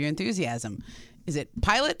of Curb Your Enthusiasm? Is it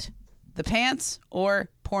Pilot, The Pants, or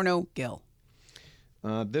Porno Gil?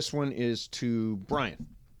 This one is to Brian.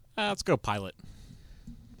 Let's go Pilot.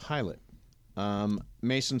 Pilot.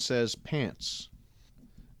 Mason says Pants.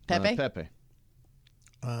 Pepe? Pepe.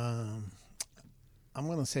 I'm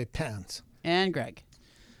going to say Pants. And Greg.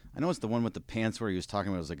 I know it's the one with the pants where he was talking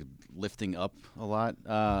about it was like lifting up a lot,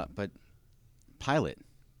 but Pilot.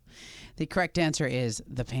 The correct answer is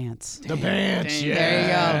The Pants. The Pants. Dang. There you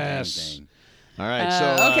go. All right,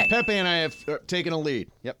 so okay. Pepe and I have taken a lead.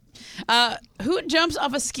 Yep. Who jumps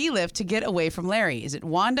off a ski lift to get away from Larry? Is it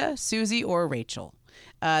Wanda, Susie, or Rachel?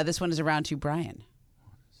 This one is around to Brian.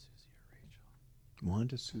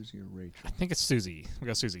 Wanda, Susie, or Rachel? I think it's Susie. We'll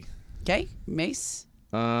go Susie. Okay, Mace.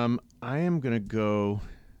 I am going to go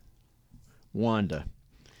Wanda.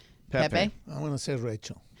 Pepe. I'm going to say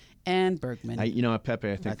Rachel. And Bergman.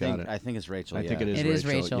 Pepe, I think got it. I think it's Rachel. I think it is It Rachel. is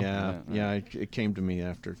Rachel. Yeah, it came to me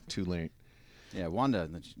after too late. Yeah, Wanda.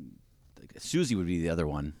 Susie would be the other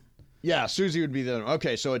one. Yeah, Susie would be the other one.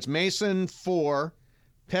 Okay, so it's Mason 4,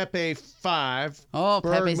 Pepe 5, Pepe's in the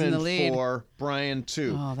Bergman lead. 4, Brian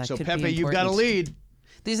 2. Oh, that so could Pepe, be you've got a important. lead.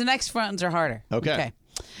 These next ones are harder. Okay.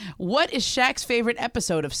 What is Shaq's favorite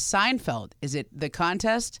episode of Seinfeld? Is it The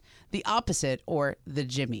Contest, The Opposite, or The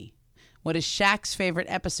Jimmy? What is Shaq's favorite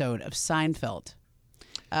episode of Seinfeld?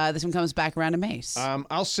 This one comes back around to Mace.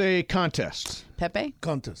 I'll say Contest. Pepe?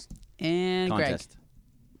 Contest. And Contest.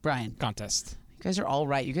 Greg? Brian? Contest. You guys are all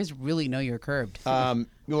right. You guys really know you're curbed.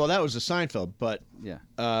 Well, that was a Seinfeld, but Yeah.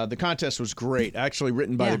 the contest was great. Actually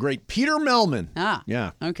written by Yeah. the great Peter Melman.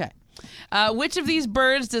 Yeah. Okay. Which of these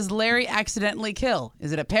birds does Larry accidentally kill?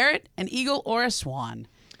 Is it a parrot, an eagle, or a swan?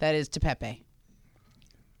 That is to Pepe.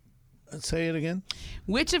 Say it again.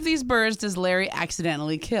 Which of these birds does Larry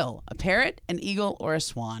accidentally kill? A parrot, an eagle, or a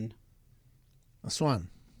swan? A swan.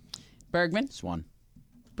 Bergman? Swan.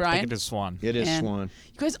 I Brian? think it is Swan. It is And Swan.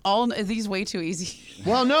 You guys all know, are these way too easy?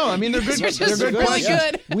 Well, no, I mean they're good. You're just They're good really questions.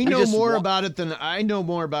 good. We know more about it than I know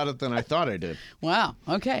more about it than I thought I did. Wow.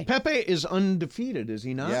 Okay. Pepe is undefeated, is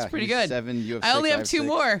he not? Yeah, That's pretty he's good. 7, you have I 6, only have have 2 6.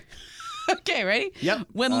 more. Okay, ready? Yep.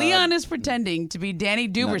 When Leon is pretending to be Danny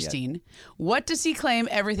yet. Duberstein, what does he claim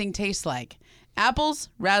everything tastes like? Apples,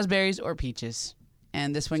 raspberries, or peaches?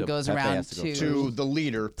 And this one So goes Pepe around has to go To the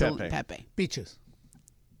leader, Pepe. Pepe. Peaches.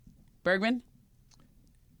 Bergman?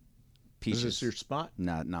 Peaches. Is this your spot?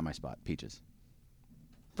 Not my spot. Peaches.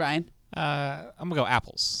 Brian? I'm going to go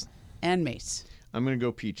apples. And Mace. I'm going to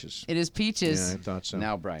go peaches. It is peaches. Yeah, I thought so.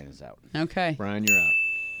 Now Brian is out Okay. Brian, you're out.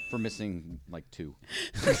 for missing like 2.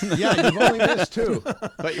 Yeah, you've only missed 2,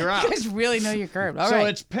 but you're out. You guys really know you're curbed. All so right.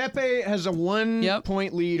 it's Pepe has a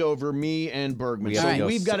 1-point lead over me and Bergman. So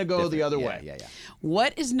we've got to go the other way. Yeah.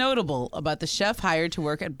 What is notable about the chef hired to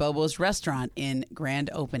work at Bobo's restaurant in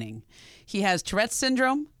grand opening? He has Tourette's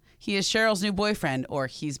syndrome, he is Cheryl's new boyfriend, or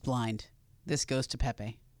he's blind. This goes to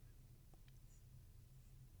Pepe.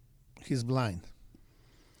 He's blind.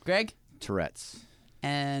 Greg? Tourette's.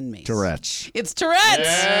 And Mace. Tourette's. It's Tourette's.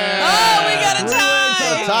 Oh, we got a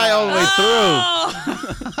tie. A tie all the way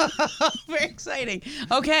Oh. Very exciting.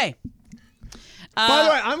 Okay. By the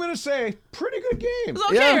way, I'm going to say, pretty good game. It was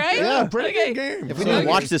okay, right? Yeah, pretty Okay. good game. If we didn't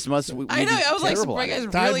watch this much, we I know. I was like, terrible you at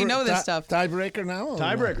it. guys really know this stuff. Tiebreaker now? or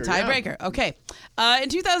Tiebreaker. what? Tiebreaker. Okay. In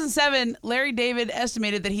 2007, Larry David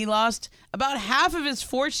estimated that he lost about half of his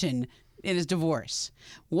fortune in his divorce.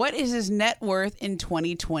 What is his net worth in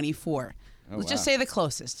 2024? Let's just say the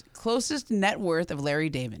closest net worth of Larry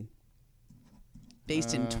David,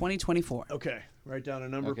 based in 2024. Okay, write down a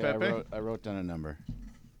number, Okay, Pepe. I wrote down a number.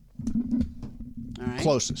 All right.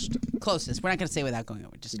 Closest. Closest. We're not going to say without going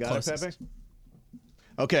over. Just You got closest. it, Pepe?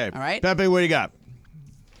 Okay. All right. Pepe, what do you got?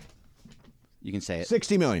 You can say it.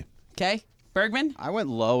 60 million. Okay. Bergman? I went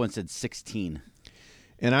low and said 16.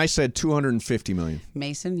 And I said 250 million.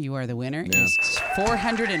 Mason, you are the winner. It's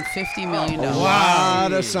 $450 million. A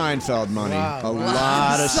lot of Seinfeld money. Wow. A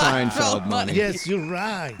lot of Seinfeld Seinfeld money. Yes, you're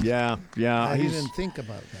right. Yeah. I He's- didn't think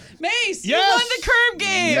about that. Mace, Yes! you won the curb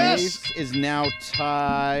game. Mace is now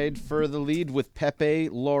tied for the lead with Pepe,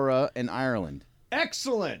 Laura, and Ireland.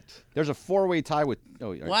 Excellent. There's a 4-way tie with.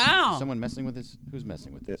 Oh, Wow. Is someone messing with this? Who's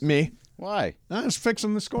messing with this? Me. Why? I was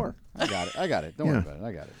fixing the score. I got it. Don't worry about it.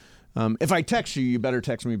 I got it. If I text you, you better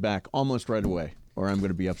text me back almost right away. or I'm going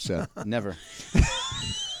to be upset. Never.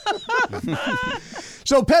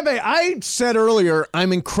 So, Pepe, I said earlier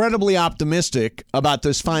I'm incredibly optimistic about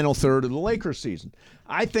this final third of the Lakers season.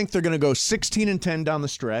 I think they're going to go 16-10 down the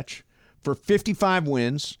stretch for 55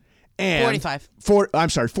 wins. And 45.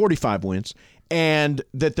 45 wins. And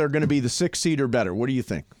that they're going to be the 6th seed or better. What do you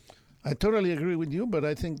think? I totally agree with you, but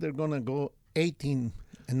I think they're going to go 18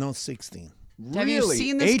 and not 16. Have you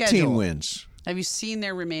seen the 18 schedule? wins. Have you seen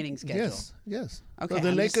their remaining schedule? Yes. Okay. So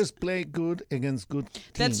the Lakers play good against good teams.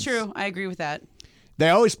 That's true. I agree with that. They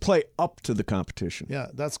always play up to the competition. Yeah,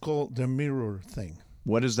 that's called the mirror thing.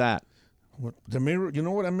 What is that? The mirror. You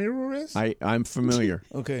know what a mirror is? I'm familiar.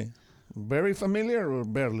 Okay. Very familiar or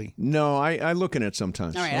barely? No, I look in it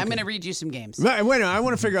sometimes. All right, I'm going to read you some games. Wait a minute, I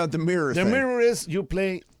want to figure out the mirror thing. The mirror is you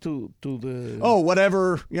play to the... Oh,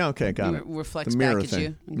 whatever. Yeah, okay, got it. Reflects the mirror back at thing.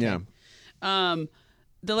 you. Okay. Yeah.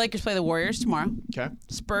 The Lakers play the Warriors tomorrow. Okay.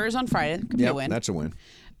 Spurs on Friday. Could be a win. That's a win.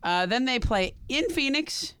 Then they play in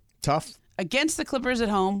Phoenix. Tough. Against the Clippers at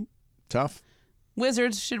home. Tough.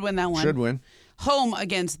 Wizards should win that one. Should win. Home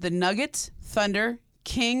against the Nuggets, Thunder,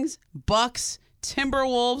 Kings, Bucks,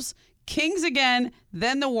 Timberwolves, Kings again,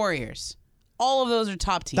 then the Warriors. All of those are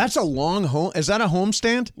top teams. That's a long home. Is that a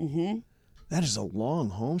homestand? Mm-hmm. That is a long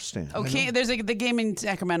homestand. Okay, there's the game in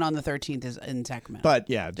Sacramento on the 13th is in Sacramento. But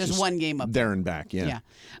yeah, there's just one game up there and back. Yeah.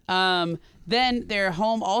 Then they're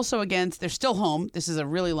home also against. They're still home. This is a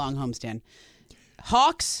really long homestand.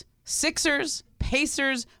 Hawks, Sixers,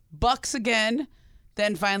 Pacers, Bucks again.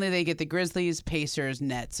 Then finally they get the Grizzlies, Pacers,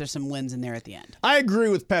 Nets. There's some wins in there at the end. I agree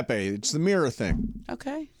with Pepe. It's the mirror thing.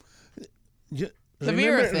 Okay.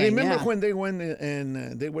 Remember when they went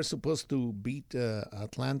and they were supposed to beat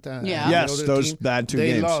Atlanta? Yeah. And Yes, the other those team? bad two they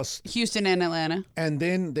games. lost. Houston and Atlanta. And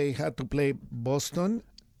then they had to play Boston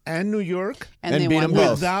and New York And And they beat won them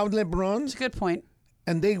both. without LeBron, That's a good point.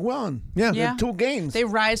 and they won. Yeah. Yeah. The 2 games. They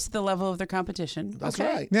rise to the level of their competition. That's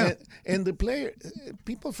Okay. right. Yeah. And the player,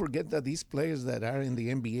 people forget that these players that are in the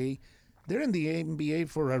NBA, they're in the NBA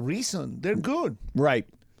for a reason. They're good. Right.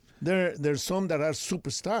 There's some that are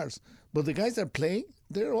superstars, but the guys that play,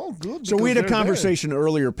 they're all good. So we had a because they're conversation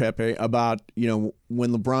earlier, Pepe, about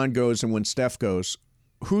when LeBron goes and when Steph goes.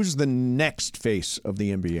 Who's the next face of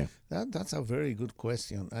the NBA? there. That's a very good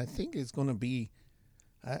question. I think it's going to be.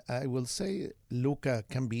 I will say Luka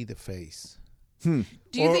can be the face. Do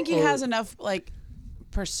you Or- think he or- has enough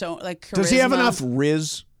persona, like charisma? Does he have enough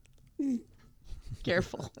Riz?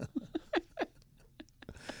 Careful.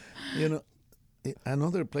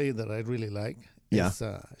 Another player that I really like is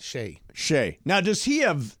Shea. Shea. Now, does he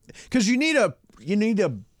have? Because you need a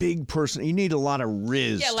big person. You need a lot of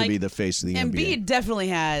Riz to be the face of the NBA. Embiid definitely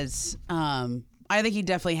has. I think he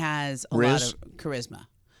definitely has a lot Riz? of charisma.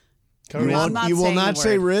 Charisma. I'm not You will saying not the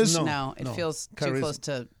say word. Riz? No, it No. feels too Charisma. close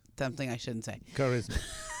to something I shouldn't say. Charisma.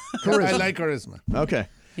 I like charisma. Okay.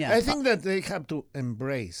 Yeah. I think that they have to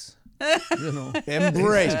embrace.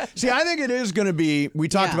 Embrace. See, I think it is going to be. We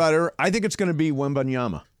talked Yeah. about it. I think it's going to be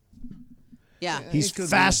Wembanyama. Yeah. He's It could be.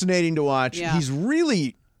 fascinating to watch. Yeah. He's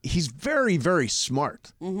very, very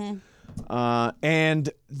smart. Mm-hmm. And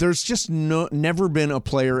there's just never been a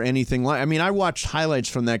player anything like. I mean, I watched highlights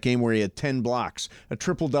from that game where he had 10 blocks, a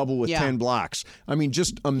triple double with 10 blocks. I mean,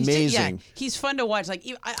 just amazing. He's fun to watch. Like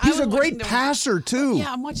I He's was a great watching passer too.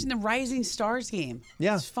 Yeah, I'm watching the Rising Stars game.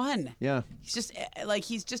 Yeah. It's fun. Yeah.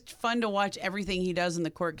 He's just fun to watch everything he does in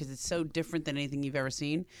the court because it's so different than anything you've ever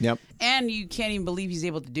seen. Yep. And you can't even believe he's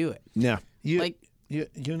able to do it. Yeah.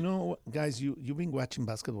 You know, guys, you've been watching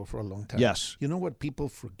basketball for a long time. Yes. You know what people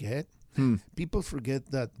forget? People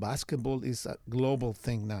forget that basketball is a global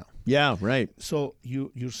thing now. Yeah, right. So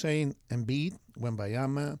you're saying Embiid,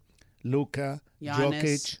 Wembanyama, Luka, Giannis.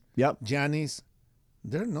 Jokic, Yep. Giannis,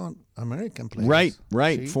 they're not American players.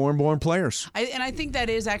 Right. See? Foreign-born players. I think that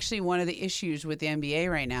is actually one of the issues with the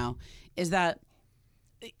NBA right now is that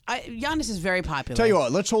Giannis is very popular. Tell you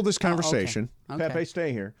what, let's hold this conversation. Okay. Pepe,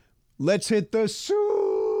 stay here. Let's hit the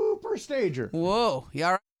super stager. Whoa. You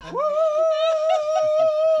all right?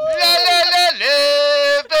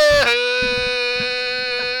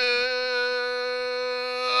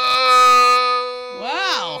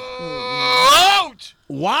 Wow.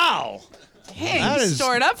 Wow. Dang,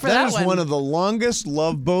 stored up for that That is one. one of the longest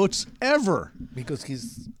love boats ever. Because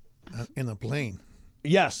he's in a plane.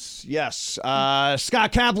 Yes.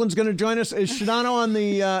 Scott Kaplan's going to join us. Is Shadano on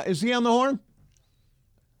the? Is he on the horn?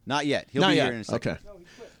 Not yet. He'll Not be yet. here in a second. Okay.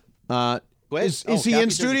 Go ahead. Is Oh, he Cappy in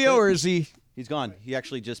just studio quit. or is he? He's gone. He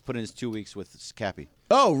actually just put in his 2 weeks with Cappy.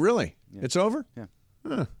 Oh, really? It's over? Yeah.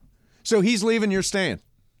 Huh. So he's leaving. You're staying.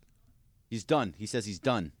 He's done. He says he's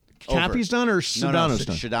done. Cappy's done or Sedano's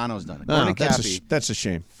done? Sedano's done. Oh, According to Cappy, that's a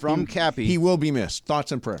shame. From Cappy. He will be missed.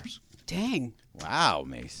 Thoughts and prayers. Dang. Wow,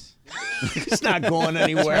 Mace. He's not going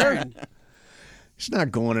anywhere. It's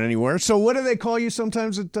not going anywhere. So what do they call you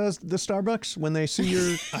sometimes at the Starbucks when they see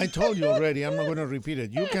your... I told you already. I'm not going to repeat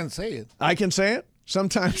it. You can say it. I can say it?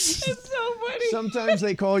 Sometimes. It's so funny. Sometimes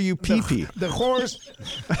they call you Pee-Pee. The horse...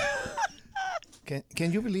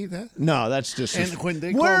 Can you believe that? No, that's just... And when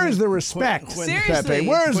they where call is me- the respect, Seriously. Pepe?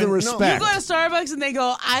 Where is the No. respect? You go to Starbucks and they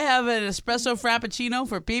go, I have an espresso frappuccino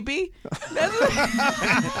for pee-pee.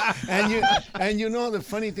 And you know the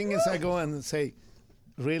funny thing is I go and say,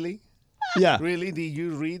 really? Yeah. Really? Did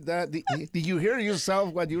you read that? Did you hear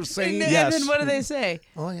yourself what you're saying? And then what do they say?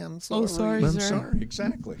 Oh, yeah, I'm sorry. Oh, sorry, I'm sir. sorry.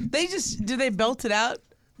 Exactly. Do they belt it out?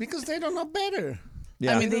 Because they don't know better.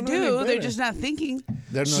 Yeah. I mean, they don't know any do. They're better. just not thinking.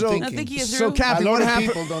 They're not So- thinking. Not thinking it So, through. Cappy, A lot what of happened?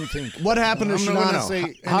 people don't think. What happened to I'm not going to Sedano?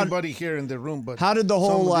 say anybody here in the room, but How did the some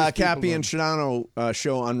whole of these people Cappy don't. and Sedano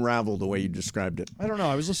show unravel the way you described it? I don't know.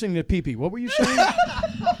 I was listening to Pee-Pee. What were you saying?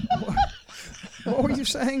 What were you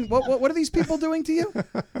saying? What are these people doing to you?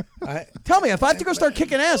 Tell me. If I have to go start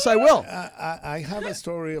kicking ass, I will. I have a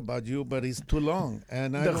story about you, but it's too long,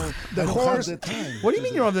 and I The don't horse. have the time. What do you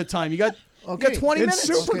mean you don't have the time? You got 20 It's minutes.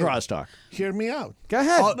 super Okay. crosstalk. Hear me out. Go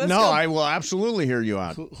ahead. I will absolutely hear you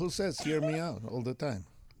out. Who says hear me out all the time?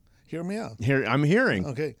 Hear me out. I'm hearing.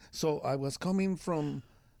 Okay, so I was coming from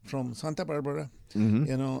Santa Barbara, Mm-hmm.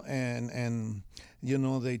 you know, and you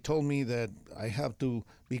know they told me that I have to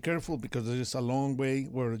be careful because there is a long way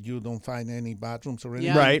where you don't find any bathrooms or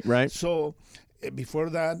anything. Yeah. Right. So before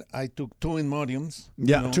that, I took 2 Imodiums.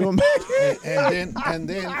 Yeah, you know, 2 and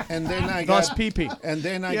then I Thus got pee-pee. and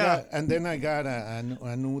then I got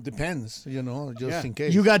a new Depends, you know, just in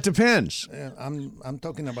case. You got Depends. I'm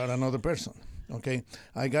talking about another person. Okay,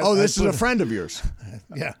 I got. Oh, this is a friend of yours.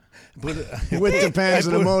 Yeah, With Depends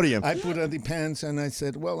and Imodium. I put a Depends and I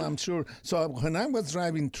said, well, I'm sure. So when I was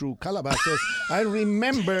driving through Calabasas, I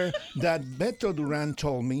remember that Beto Duran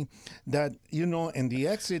told me that, you know, in the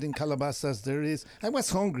exit in Calabasas I was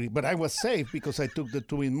hungry, but I was safe because I took the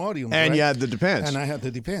 2 Imodium. And right? you had the Depends. And I had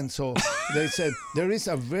the Depends. So they said, there is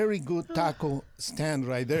a very good taco stand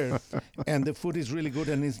right there, and the food is really good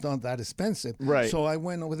and it's not that expensive. Right. So I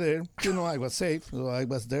went over there. You know, I was safe, so I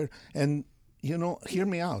was there. And you know, hear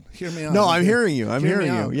me out. Hear me out. No, I'm hearing you. I'm Hear me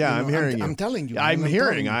hearing you. out, Yeah, know, I'm hearing you. I'm telling you. I'm telling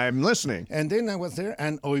hearing. you. I'm listening. And then I was there,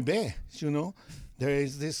 and Oibe, you know, there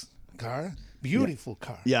is this car, beautiful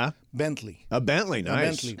car. Yeah. Bentley. A Bentley, A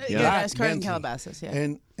nice. Bentley. Yeah, Black nice car in Bentley. Calabasas, yeah.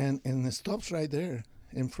 And it stops right there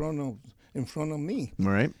in front of me.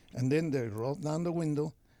 All right. And then they roll down the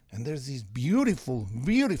window, and there's this beautiful,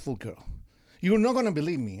 beautiful girl. You're not going to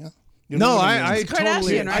believe me, huh? You're No, not gonna I believe me.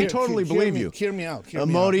 totally, I totally believe you. Hear me out. Hear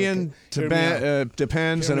me out, Imodium, okay? Hear me out.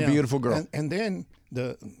 Depends, Hear and a me out. beautiful girl. And then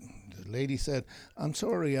the lady said, I'm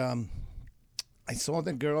sorry, I saw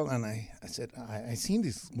the girl, and I said, I seen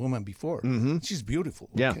this woman before. Mm-hmm. She's beautiful.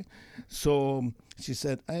 Yeah. Okay? So she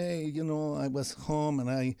said, hey, you know, I was home, and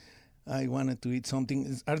I wanted to eat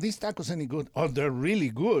something. Are these tacos any good? Oh, they're really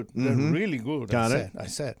good. They're really good. Got it. I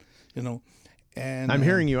said, you know. And I'm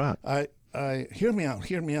hearing you out. I hear me out,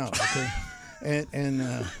 okay? and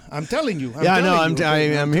I'm telling you.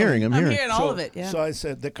 I'm hearing. I'm hearing all of it, yeah. So I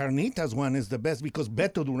said, the carnitas one is the best because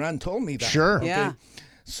Beto Duran told me that. Sure. Okay? Yeah.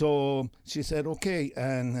 So she said, okay.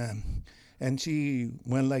 And she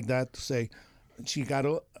went like that to say, she got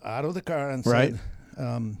out of the car and Right.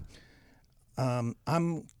 said,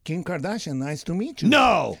 I'm Kim Kardashian. Nice to meet you.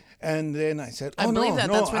 No. And then I said, I oh, believe no, that.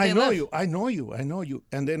 no, That's where I they know live. you. I know you.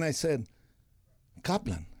 And then I said,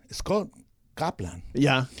 Kaplan. It's called Kaplan.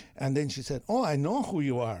 Yeah. And then she said, oh, I know who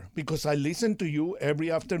you are because I listen to you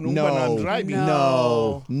every afternoon No. when I'm driving.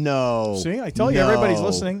 No. See, I tell you, everybody's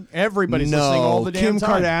listening. Everybody's listening all the damn Kim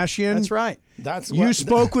time. Kardashian. That's right. That's You what,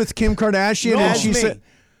 spoke with Kim Kardashian, No, and she me. said,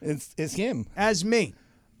 It's him. As me.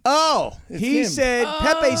 "Oh, He him. said,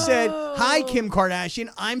 Pepe said, hi, Kim Kardashian.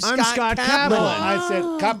 I'm Scott Kaplan." I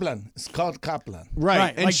said Kaplan. It's called Kaplan.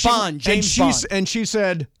 right." Right, like Bond, James Bond. And she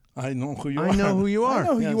said, I know who you are. "I know who you I are."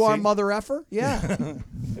 know who Yeah, you are, see? mother effer. Yeah.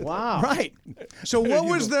 Wow. Right. So what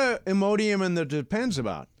was the Imodium and the Depends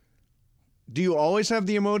about? Do you always have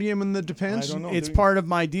the Imodium and the Depends? I don't know. It's part of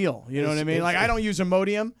my deal. You know what I mean? it's- Like, I don't use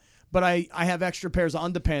Imodium, but I have extra pairs of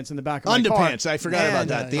underpants in the back of my car. Underpants. I forgot about And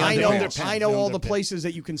that. The I know, underpants. I know all the Underpants. places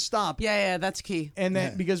that you can stop. Yeah, that's key. And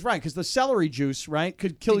then, because the celery juice, right,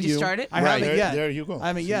 could kill Did you start it? I Right. haven't yet. There you go. I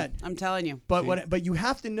haven't yet. I'm telling you. But you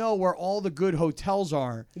have to know where all the good hotels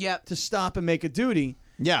are Yep. to stop and make a duty.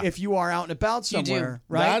 Yeah. If you are out and about You do. somewhere,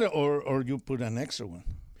 right? That or you put an extra one.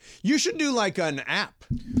 You should do like an app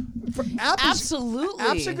Absolutely.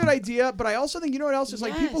 App's a good idea, but I also think, you know what else is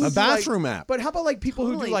like people who A do, bathroom app. But how about like people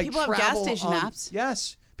who do like People have travel gas station on, apps.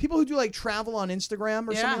 Yes. People who do like travel on Instagram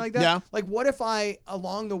or Yeah. something like that. Yeah. Like what if I,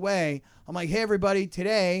 along the way, I'm like, hey everybody,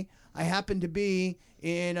 today I happen to be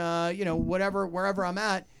in wherever I'm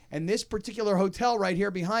at, and this particular hotel right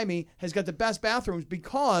here behind me has got the best bathrooms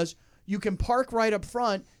because you can park right up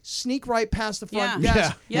front, sneak right past the front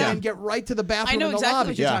desk, and get right to the bathroom I know in the exactly lobby.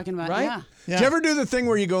 what you're talking about. Right? Yeah. Do you ever do the thing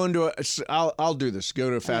where you go into I'll do this. Go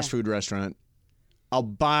to a fast food restaurant. I'll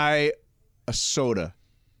buy a soda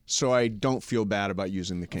so I don't feel bad about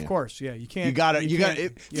using the can. Of course, yeah. You can't. You got to.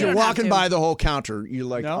 If you're walking by the whole counter, you're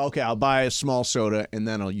like, okay, I'll buy a small soda and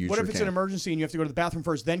then I'll use. What your if it's can. an emergency and you have to go to the bathroom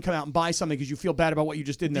first, then come out and buy something because you feel bad about what you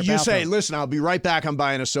just did in their You bathroom? say, listen, I'll be right back. I'm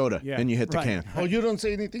buying a soda, Yeah, and you hit the right. can. Oh, you don't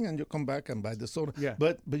say anything and you come back and buy the soda. Yeah.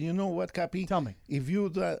 But you know what, Cappy? Tell me. If you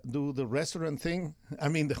do the restaurant thing,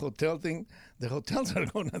 the hotel thing, the hotels are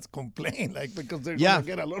going to complain, because they're going to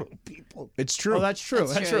get a lot of people. It's true. Oh, that's true.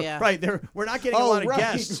 That's true. Yeah. Right. We're not getting a lot of right.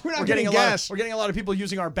 guests. We're not getting getting guests. We're getting a lot of people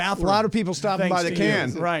using our A bathroom. lot of people stopping by the Thanks to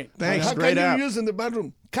can. you. Right. Thanks. How Great can app. you use in the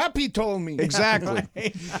bedroom? Cappy told me. Exactly.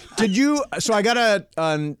 Did you? So I got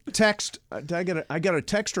a text. I got a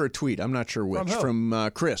text or a tweet. I'm not sure which. From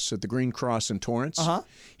Chris at the Green Cross in Torrance.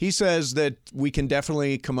 He says that we can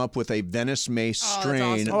definitely come up with a Venice Mace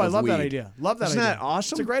strain. Oh, I of love that weed. idea. Love that Isn't idea. that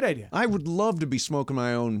awesome? It's a great idea. I would love to be smoking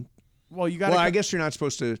my own. Well, you got. Well, I guess you're not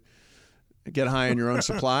supposed to get high on your own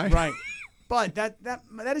supply. Right. But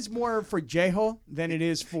that is more for Jeho than it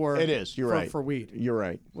is for. It is. You're right. For weed. You're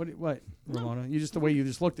right. What, Ramona? You just the way you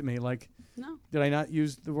just looked at me like. No. Did I not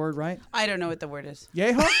use the word right? I don't know what the word is.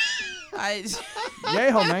 Yeho?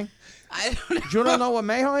 Yeho, man. I don't know. You don't know what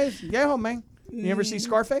Mejo is? Yeho, man. You ever see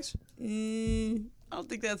Scarface? I don't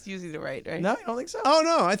think that's using the right. No, you don't think so? Oh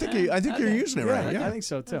no, I think you're using it right. Yeah, I think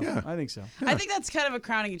so too. Yeah. I think so. I think that's kind of a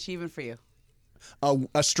crowning achievement for you.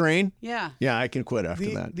 A strain. Yeah. Yeah, I can quit after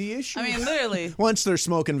that. The issue. I mean, literally. Once they're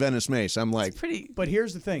smoking Venice Mace, I'm like, Pretty. But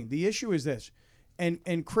here's the thing. The issue is this,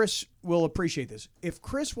 and Chris will appreciate this. If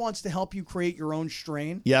Chris wants to help you create your own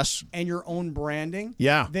strain, yes, and your own branding,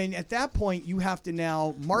 yeah, then at that point you have to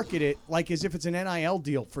now market it like as if it's an NIL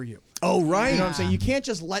deal for you. Oh, right. You know what I'm saying? You can't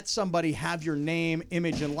just let somebody have your name,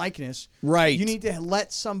 image, and likeness. Right. You need to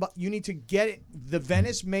let somebody. You need to get it, the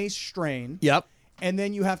Venice Mace strain. Yep. And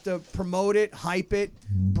then you have to promote it, hype it,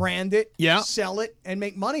 brand it, sell it, and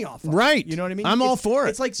make money off of it. Right. You know what I mean? I'm all for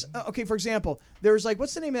it. It's like, okay, for example, there's like,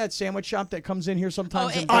 what's the name of that sandwich shop that comes in here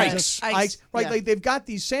sometimes? Oh, Ike's. Ike's. Right. Yeah. Like they've got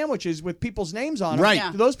these sandwiches with people's names on them. Right.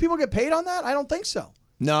 Yeah. Do those people get paid on that? I don't think so.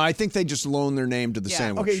 No, I think they just loan their name to the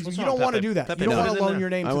sandwich. Okay, you don't want to do that. Pepe, you don't put want it to in loan there. your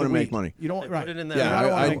name I to wanna the make weed. money. You don't, right. Put it in there. Yeah,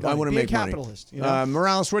 I don't I want to Be make a capitalist. money. You know?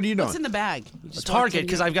 Morales, what are you doing? What's in the bag? You just Target, want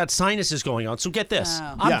because to- I've got sinuses going on. So get this.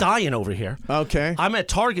 Oh. I'm Yeah. dying over here. Okay. I'm at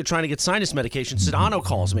Target trying to get sinus medication. Sedano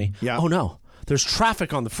calls me. Yeah. Oh, no. There's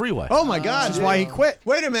traffic on the freeway. Oh my God! That's why he quit.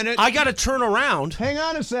 Wait a minute. I got to turn around. Hang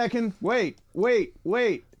on a second. Wait.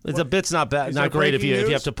 The bit's not bad, Is not there great if breaking you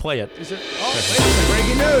news? have to play it. Is it?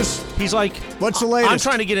 Breaking news. He's like, What's the latest? I'm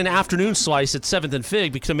trying to get an afternoon slice at 7th and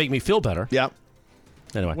Fig to make me feel better. Yep.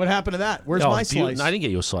 Anyway. What happened to that? Where's Oh, my slice? I didn't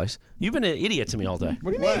get you a slice. You've been an idiot to me all day.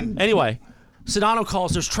 What do you mean? Anyway, Sedano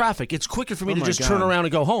calls, there's traffic. It's quicker for me Oh to my just God. turn around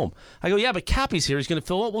and go home. I go, yeah, but Cappy's here. He's going to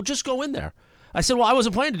fill up. Well, just go in there. I said, well, I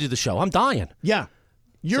wasn't planning to do the show. I'm dying. Yeah.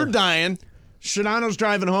 You're dying. Shadano's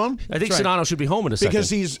driving home. I think Sedano should be home in a second. Because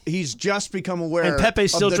he's just become aware. And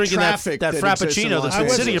Pepe's still of the drinking that traffic Frappuccino that's been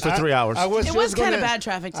sitting here for 3 hours. It was kind of bad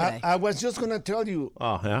traffic today. I was just going to tell you.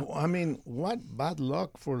 Oh, yeah? I mean, what bad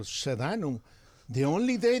luck for Sedano. The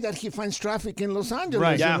only day that he finds traffic in Los Angeles.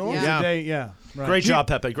 Right. You know? Yeah. Right. Great job,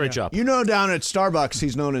 Pepe. Great job. You know, down at Starbucks,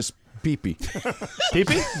 he's known as Pee-Pee.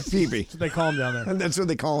 Pee-Pee? Pee-Pee. That's what they call him down there. And that's what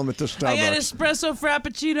they call him at the Starbucks. I got espresso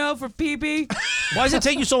frappuccino for PB. Why does it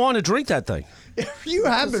take you so long to drink that thing? You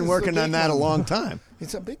have been working on that a long time.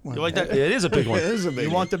 It's a big one. You like that? It is a big one. It is a big You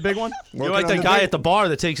one. want the big one? You're like that guy at the bar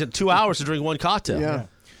that takes it 2 hours to drink one cocktail. Yeah.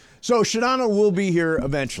 So Shadano will be here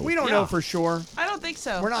eventually. We don't know for sure. I don't think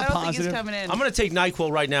so. We're not I don't positive. think he's coming in. I'm going to take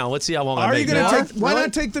NyQuil right now. Let's see how long I Are make you going it. to take? Why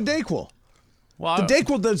not take the Dayquil? Well, The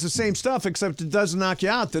Dayquil does the same stuff, except it doesn't knock you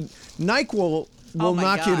out. The NyQuil will Oh my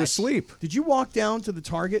knock you to gosh. sleep. Did you walk down to the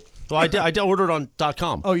Target? well, I did order it on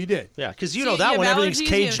 .com. Oh, you did? Yeah, because you So know you that have one, everything's allergies,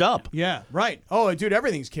 caged you- up. Yeah, right. Oh, dude,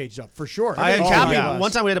 everything's caged up for sure. I had Everything's Cappy. caged up.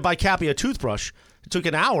 One time we had to buy Cappy a toothbrush. It took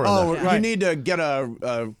an hour. Oh, in there. you need to get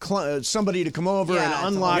somebody to come over Yeah, and it's a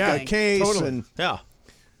unlock whole a thing. case. Totally. And Yeah.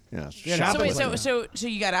 yeah, Yeah, shop So it wait, like that. so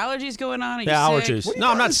you got allergies going on? Are you Yeah, sick? allergies. What do you No,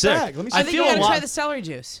 got I'm in not this sick. bag? Let me see. I think feel you a gotta lot. try the celery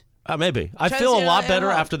juice. Maybe. I Tries feel a to- lot yeah, better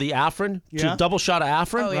well. after the Afrin, Yeah. double shot of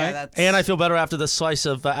Afrin. Oh, yeah, that's- And I feel better after the slice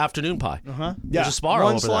of afternoon pie. Uh-huh. There's a Sbarro One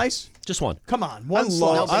over there. slice? Just one. Come on, I one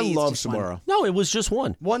slice. love just one. Sbarro. No, it was just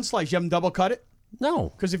one. One slice. You haven't double cut it? No.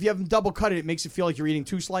 Because if you haven't double cut it, it makes it feel like you're eating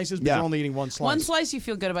 2 slices, but Yeah. you're only eating 1 slice. One slice, you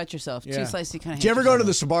feel good about yourself. Yeah. 2 slices, you kind of. Do you ever go to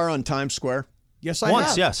the Sbarro on Times Square? Yes, I Once,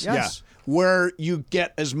 have. yes. Yeah. Where you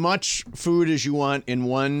get as much food as you want in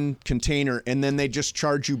one container, and then they just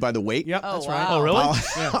charge you by the weight. Yep, Oh, that's wow. right. Oh,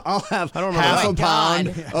 really? I'll have remember half that. a pound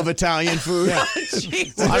Oh, God. of Italian food.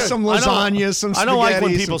 Jesus. Some lasagna, some I don't like when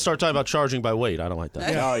spaghetti, people some- start talking about charging by weight. I don't like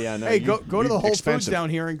that. Oh, yeah, no. Hey, go to the Whole Foods expensive. down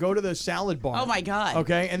here and go to the salad bar. Oh, my God.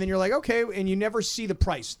 Okay, and then you're like, okay, and you never see the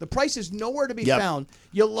price. The price is nowhere to be Yep. found.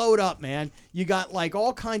 You load up, man. You got like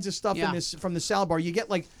all kinds of stuff Yeah. in this from the salad bar. You get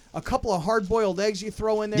like a couple of hard-boiled eggs you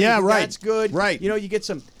throw in there. Yeah, You think right. That's good. Right. You know, you get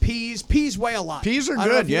some peas. Peas weigh a lot. Peas are I don't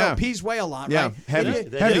know good, if you know, yeah. peas weigh a lot, Yeah, right? heavy-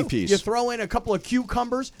 You- heavy you- peas. You throw in a couple of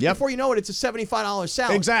cucumbers. Yep. Before you know it, it's a $75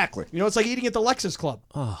 salad. Exactly. You know, it's like eating at the Lexus Club.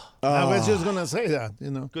 I was just gonna say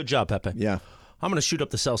that. Good job, Pepe. Yeah. I'm going to shoot up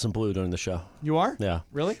the Selsun Blue during the show. You are? Yeah.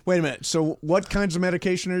 Really? Wait a minute. So, what kinds of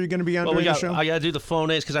medication are you going to be on Well, during the show? I got to do the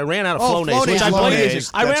Flonase because I ran out of Oh, Flonase, which I blame. Flonase.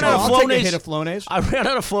 I ran That's out of right. I'll take a Flonase. hit of Flonase. I ran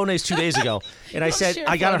out of Flonase 2 days ago, and I said share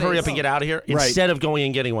I got to hurry up Flonase. and get out of here Right. instead of going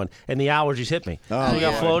and getting one. And the allergies hit me. Oh, So we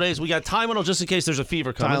got yeah. Flonase. We got Tylenol just in case there's a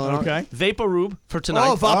fever coming. Tylenol. Okay. Vaporub for tonight.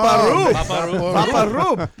 Oh, Vaporub.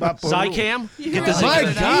 Vaporub. Vaporub. Zycam. Get the My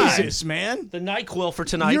Zycam. God. Jesus, man. The NyQuil for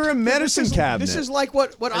tonight. You're a medicine cabinet. This is like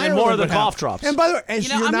what and then Ireland more of the would have. cough drops. And by the way, as You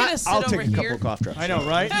know, you're I'm not, gonna sit I'll take over a couple here. of cough drops. I know,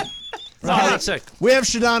 right? No, I'm not sick. We have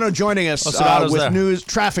Shadano joining us Shadano's with there.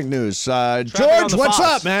 traffic news. on George, the what's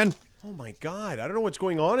fives. up, man? Oh my God! I don't know what's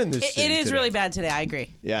going on in this. It city is today. really bad today. I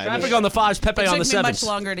agree. Yeah, Traffic on the 5s, Pepe It on took the me much 7s.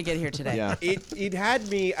 longer to get here today. Yeah. It had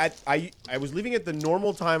me at I was leaving at the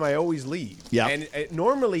normal time I always leave. Yeah. And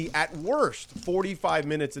normally at worst 45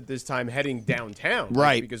 minutes at this time heading downtown.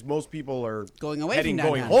 Right. Because most people are Going away heading from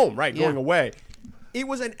going downtown. home. Right. Yeah. Going away. It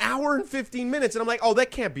was an hour and 15 minutes, and I'm like, oh,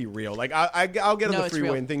 that can't be real. Like I'll get on No, the it's freeway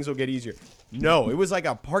real. and things will get easier. No, it was like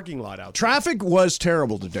a parking lot out there. Traffic was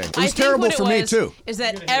terrible today. It I was think terrible what it for me, was too. Is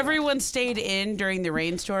that everyone stayed in during the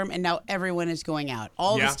rainstorm, and now everyone is going out.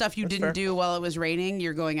 All Yeah, the stuff you that's didn't fair. do while it was raining,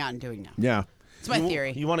 you're going out and doing now. Yeah. It's my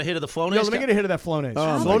theory. You want a hit of the Flonase? Yo, let me get a hit of that Flonase.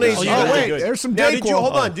 Flonase. Oh, you got wait, good. there's some Now, did you Dayquil.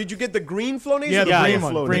 hold on? Did you get the green Flonase? Yeah, or the the green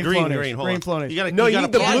blue one. Flonase? Green Green, Flonase. green, hold Green on. Flonase. You gotta, No, you gotta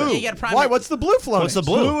need the prime it. blue. You got to prime Why? it. What's the blue Flonase? What's the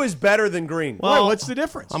blue? Blue is better than green. Why? What's the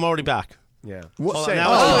difference? I'm already back. Yeah. What- Hold on, Say- now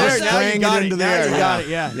Oh, it's- there, now spraying you got it into the now air. you got it.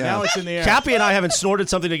 Yeah. Yeah. Now it's in the air. Cappy and I haven't snorted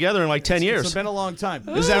something together in like 10 It's years. been a long time.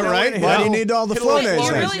 Is that right? Why do you need all the Hit a little Flonase?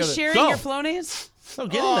 You're then? really sharing Go. your Flonase? So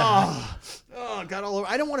get in there. Oh, got all over.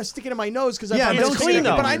 I don't want to stick it in my nose because Yeah, I'm don't clean stick it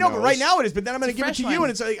though. in But I your know, but right nose. now it is. But then I'm going to give it fresh to you, one.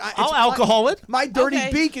 and it's like I'll alcohol it. my dirty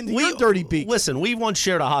Okay. beak into your dirty beak. Listen, we once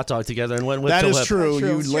shared a hot dog together and went with That to is lip. true. True.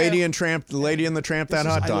 You It's lady true. and tramp, the lady and the tramp that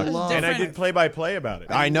This is- hot dog. I love, And I Different. did play-by-play about it.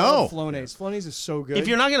 I know. Flonase. Flonase is so good. If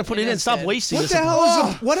you're not going to put it in, That's stop good. wasting What this. the hell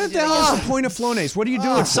is the, what the hell is the point of Flonase? What are you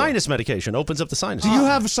doing? It's sinus medication. Opens up the sinus. Do you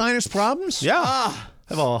have sinus problems? Yeah.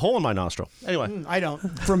 I have a hole in my nostril. Anyway, I don't.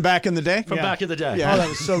 From back in the day? from back in the day. Yeah. Oh, that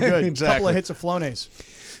was so good. Exactly. Couple of hits of Flonase.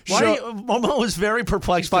 Why are you, Momo was very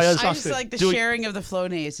perplexed by us. I just like the doing- sharing of the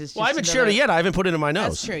Flonase. Is just Well, I haven't another- shared it yet. I haven't put it in my nose.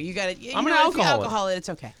 That's true. You got it. I'm an If you alcoholic. alcohol it, it's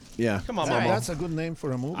okay. Yeah. Come on, all Momo. right. That's a good name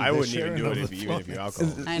for a movie. I The wouldn't even Sharing do of it the even if you Flonase.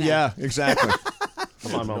 alcohol. I know. Yeah, exactly.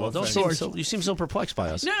 Come on, Momo. Don't seem so. You seem so perplexed by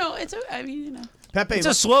us. No, it's. I mean, you know. Pepe. It's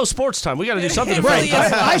a slow sports time. We got to do something It to really break.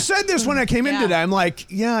 is. I said this when I came in Yeah. today. I'm like,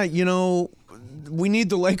 yeah, you know, we need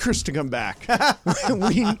the Lakers to come back.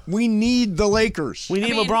 we need the Lakers. We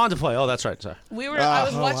need I mean- LeBron to play. Oh, that's right. Sorry. We were. I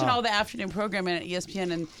was oh, watching wow. all the afternoon programming at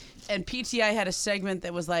ESPN, and PTI had a segment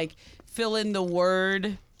that was like fill in the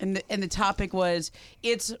word, and the topic was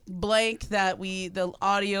it's blank that the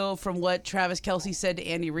audio from what Travis Kelce said to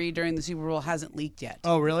Andy Reid during the Super Bowl hasn't leaked yet.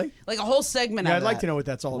 Oh, really? Like a whole segment. Yeah, out I'd of like that. to know what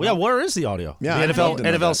that's all about. Yeah, where is the audio? Yeah, the I'd love to know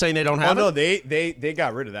NFL that. saying they don't Oh have no, it. they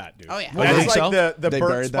got rid of that, dude. Oh, yeah. Oh, you think That's like so? the They Burt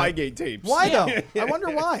buried that? Spygate tapes. Why though? I wonder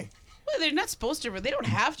why. Well, they're not supposed to. They don't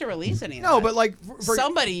have to release any. Of No, that. but like for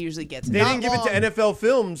somebody usually gets it. They didn't give it long. to NFL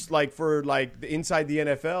Films like for like the Inside the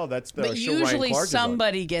NFL. That's the But show Ryan usually Clark is on.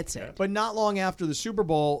 somebody gets it. But not long after the Super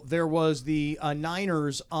Bowl, there was the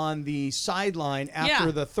Niners on the sideline after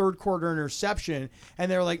Yeah. the third quarter interception,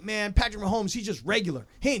 and they were like, "Man, Patrick Mahomes, he's just regular.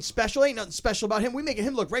 He ain't special. Ain't nothing special about him. We making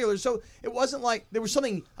him look regular." So it wasn't like there was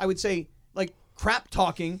something I would say like crap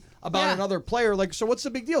talking about another player. Like, so what's the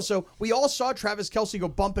big deal? So we all saw Travis Kelce go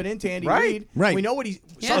bumping into Andy Right. Reid. Right. We know what he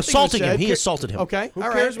assaulting him. He assaulted him. Okay. Who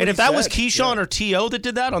All cares right. And if that was Keyshawn or T.O. that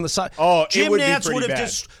did that on the side, Jim Nantz would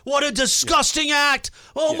have what a disgusting act.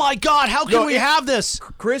 Oh, my God. How can we have this?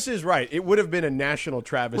 Chris is right. It would have been a national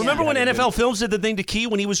travesty. Remember when NFL Films did the thing to Key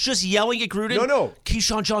when he was just yelling at Gruden? No.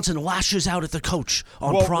 Keyshawn Johnson lashes out at the coach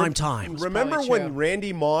on prime time. Remember when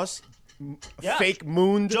Randy Moss fake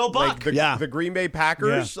mooned Joe Buck. the Green Bay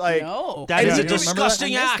Packers? Like, That is a You remember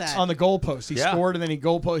disgusting that? act. On the goalpost. He scored, and then he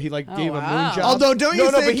gave a moon job. Although, don't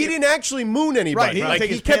you think... but he didn't actually moon anybody. Right, he didn't like, take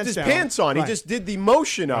he his kept pants his down. pants on. Right. He just did the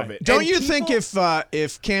motion of it. Don't And you people- think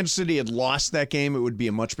if Kansas City had lost that game, it would be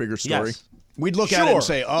a much bigger story? Yes. We'd look at it and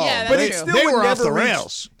say, oh, Yeah, but they, it still they would were off never the reach-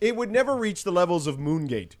 rails. It would never reach the levels of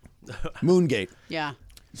Moongate. Moongate. Yeah.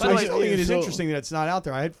 So I think it is so- interesting that it's not out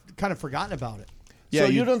there. I had kind of forgotten about it. Yeah, so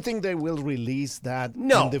you don't think they will release that?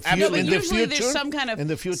 No, in the, No, but in the usually future? there's some kind of in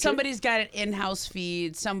the future. somebody's got an in-house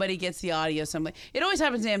feed. Somebody gets the audio. Somebody. It always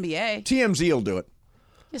happens in the NBA. TMZ will do it.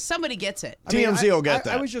 Yeah, somebody gets it. TMZ will get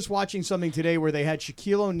that. I was just watching something today where they had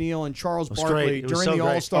Shaquille O'Neal and Charles was Barkley great. It was during so the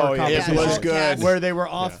great. All-Star Oh, yeah, competition. it was good. Where they were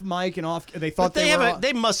off mic and off. They thought But they were. haven't.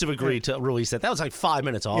 They must have agreed to release that. That was like 5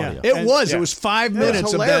 minutes audio. It And- was. yeah. It was 5 It was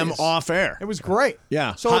minutes of them hilarious. off air. It was great.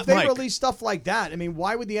 Yeah. So Hot if they mic. release stuff like that, I mean,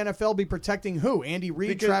 why would the NFL be protecting who? Andy Reid,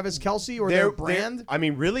 Because Travis Kelce, or their brand? I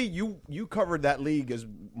mean, really, you covered that league as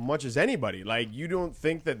much as anybody. Like, you don't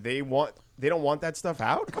think that they don't want that stuff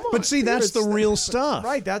out? Come on. But see, that's the real stuff.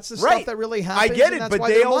 Right. That's the stuff that really I happens. get and it, that's but why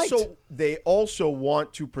they they're also liked. they also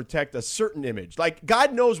want to protect a certain image. Like,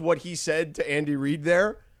 God knows what he said to Andy Reid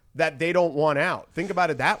there that they don't want out. Think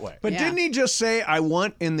about it that way. But didn't he just say, I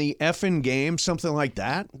want in the effing game, something like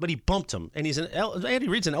that? But he bumped him, and Andy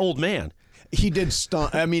Reid's an old man. He did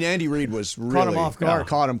stunt. I mean, Andy Reid was really Caught him off guard.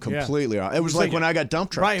 Caught him completely off. It was like when I got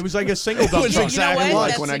dump truck. Right. It was like a single dump It was truck. exactly You know what? like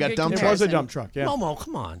That's when a I got good dump It truck. was a dump truck, yeah. Momo,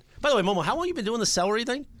 come on. By the way, Momo, how long you been doing the celery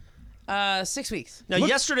thing? 6 weeks. Now,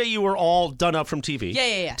 yesterday you were all done up from TV.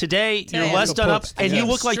 Yeah. Today Today you're less I'm done up, post. and Yeah. you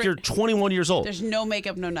look like you're 21 years old. There's no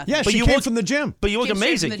makeup, no nothing. Yeah, But she you came look- from the gym. But you look Came straight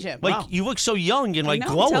amazing. from the gym. Like Wow. you look so young and like I know,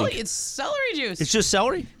 I'm glowing. telling you, it's celery juice. It's just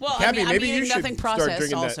celery. Well, Cappy, I mean, I'm maybe you eating should nothing start processed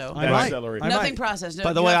drinking also. that might. celery. I Nothing might. processed. No,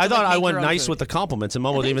 By the you way, have I to, thought like, I make went your own nice food. with the compliments, and Momo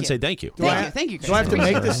didn't Thank even you. say thank you. Thank you. Do I have to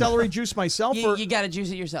make the celery juice myself? Or You got to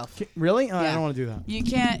juice it yourself. really? I Yeah. don't want to do that. You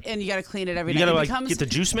can't, and you got to clean it every You night. gotta It like becomes, get the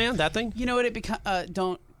juice man, that thing. You know what it becomes?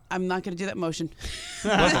 Don't. I'm not going to do that motion.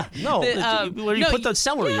 No, where you put the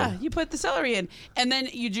celery yeah, in. you put the celery in, and then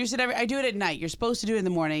you juice it I do it at night. You're supposed to do it in the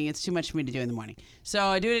morning. It's too much for me to do in the morning. So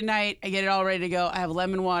I do it at night. I get it all ready to go. I have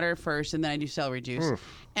lemon water first, and then I do celery juice.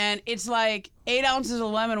 And it's like 8 ounces of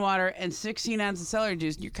lemon water and 16 ounces of celery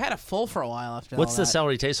juice. You're kind of full for a while after What's all the that.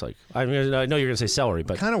 celery taste like? I mean, I know you're gonna say celery,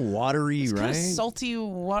 but Kind of watery, It's right? kind of salty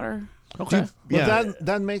water. okay. But Yeah.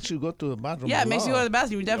 that makes you go to the bathroom. Yeah, a it makes you go lot. to the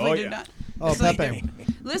bathroom. You definitely do not. Oh, It's like- Pepe.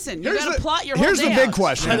 Listen, you Here's got to the- plot your whole here's the day big out.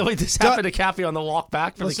 question. By the way, this happened to Cappy on the walk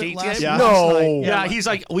back from Listen, the Kate last- game. Yeah. last night- Yeah, he's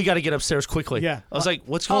like, we got to get upstairs quickly. Yeah. I was like,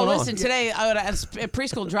 what's Oh, going on? listen, today I would at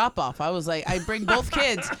preschool drop off. I was like, I bring both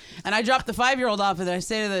kids, and I drop the 5-year-old off, and then I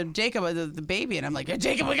say to the Jacob, the baby, and I'm like, hey,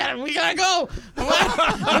 Jacob, we gotta go. We gotta go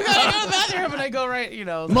to the bathroom, and I go right,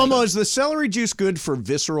 Momo, is the celery juice good for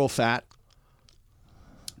visceral fat?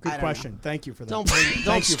 Good question. Thank you for that. Don't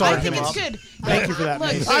I start think him it's up. good. Thank you for that,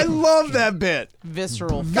 Look, Mason. I love that bit.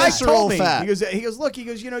 visceral Guy fat. Visceral told me. fat. He goes, look,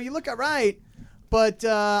 you look all right, but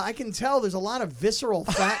I can tell there's a lot of visceral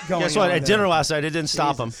fat going on. Guess what? At there. dinner last night, it didn't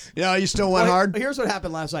stop him. Yeah, you still went Well, hard? Here's what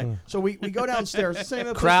happened last night. So we go downstairs. Same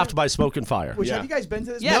at the Craft by Smoke and Fire. Which Yeah. have you guys been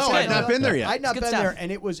to this? Yeah, place? it's No, I've good. not been there yet. I'd not It's been good there, stuff.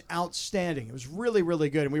 and it was outstanding. It was really, really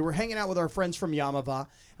good. And we were hanging out with our friends from Yamava,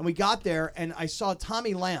 and we got there, and I saw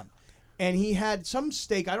Tommy Lamb, and he had some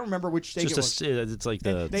steak. I don't remember which steak Just it was. it's like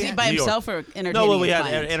the. They- Is he by New York. himself or entertaining? No, well, we his had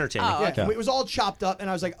clients? entertaining. Oh, Yeah, okay. it was all chopped up, and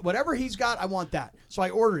I was like, whatever he's got, I want that. So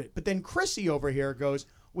I ordered it. But then Chrissy over here goes,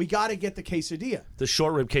 we got to get the quesadilla, The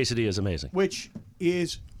short rib quesadilla is amazing. which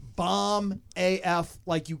is bomb AF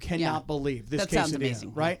like you cannot Yeah. believe. This That quesadilla, sounds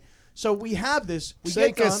amazing. right? So we have this. We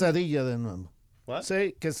Say get done. quesadilla then, Mom. What?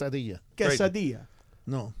 Say quesadilla. Quesadilla.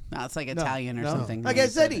 No. No, it's like No, Italian or no. something. A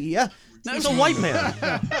quesadilla. No, He's a white man.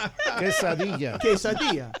 Quesadilla.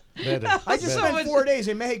 Quesadilla. Better. I just better. spent 4 days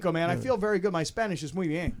in Mexico, man. I feel very good. My Spanish is muy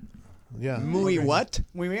bien. Yeah. Muy what?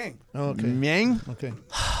 Muy bien. Okay. Yang? Okay.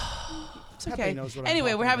 It's okay. knows what I'm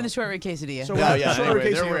Anyway, we're talking having the short rib quesadilla. So Yeah, we're- yeah, short anyway,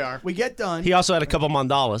 rib there quesadilla. we are. We get done. He also had a couple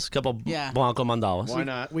mandalas, a couple Yeah. Blanco mandalas. Why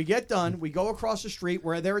not? We get done. We go across the street.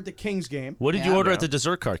 We're there at the Kings game. What did you Yeah. order at the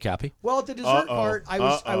dessert cart, Cappy? Well, at the dessert part, I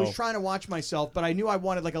was trying to watch myself, but I knew I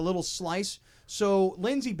wanted like a little slice. So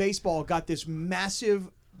Lindsay Baseball got this massive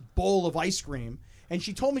bowl of ice cream, And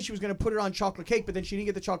she told me she was going to put it on chocolate cake, but then she didn't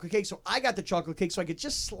get the chocolate cake, so I got the chocolate cake so I could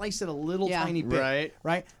just slice it a little tiny bit.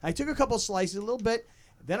 Right. I took a couple of slices, a little bit.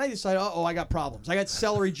 Then I decided, I got problems. I got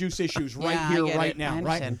celery juice issues right now.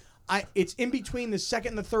 Right. It's in between the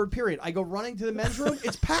second and the third period. I go running to the men's room.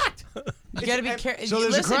 It's packed. You got to be careful. So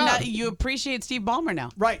there's a crowd. You appreciate Steve Ballmer now.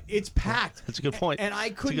 Right. It's packed. That's a good point. And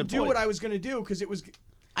I couldn't do what I was going to do because it was.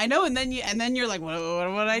 I know, and then you're like, what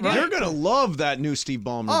I do? You're gonna love that new Steve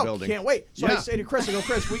Ballmer building. Can't wait. So I say to Chris,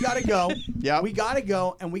 Chris, we gotta go. We gotta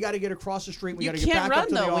go, and we gotta get across the street. We gotta get back up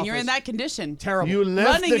to the office. You can't run though when you're in that condition. Terrible. You left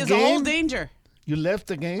Running the is game? a whole danger. You left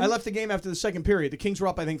the game? I left the game after the second period. The Kings were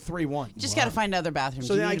up, I think, 3-1. You just got to find other bathrooms.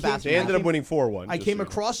 So then They ended up winning 4-1. I came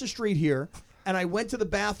across the street here, and I went to the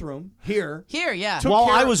bathroom here. Yeah. While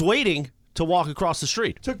I was waiting to walk across the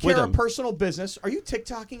street. Took care of personal business. Are you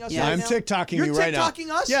TikToking us right now? I'm TikToking you right now. You're TikToking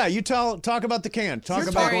us? Yeah, you talk about the can. Talk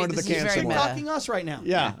about going to the can somewhere. You're TikToking us right now.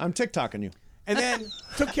 Yeah, I'm TikToking you. And then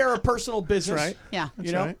took care of personal business. That's right. Yeah.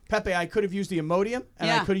 You know, Pepe, I could have used the Imodium, and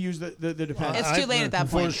I could have used the Depends. It's too late at that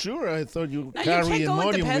point. For sure, I thought you No, carry you can't go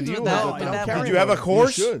with Imodium Depends with you. with that. all the With time. that Did you have a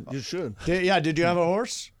horse? You should. Did you have a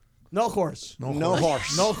horse? No horse. No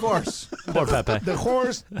horse. No horse. Poor Pepe. The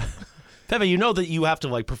horse. Pepe, you know that you have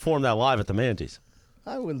to perform that live at the Mandy's.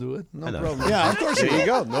 I will do it. No know. problem. Yeah, of course. There you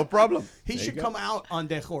go. No problem. He should come out on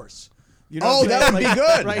the horse. You That would be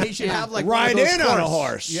good. Right? He should have ride one of those in on a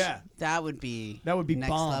horse. Yeah. That would be next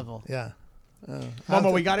bomb. level. Yeah.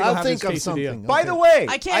 Mama, we got to go I'll have think this of quesadilla. something. By the way,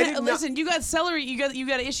 I can't listen. You got celery. You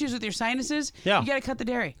got issues with your sinuses. Yeah. You got to cut the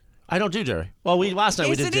dairy. I don't do dairy. Well, last night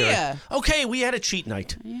we did dairy. Quesadilla. Okay, we had a cheat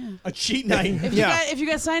night. Yeah. A cheat night. If you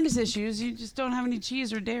got sinus issues, you just don't have any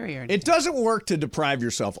cheese or dairy or anything. It doesn't work to deprive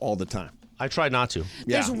yourself all the time. I tried not to.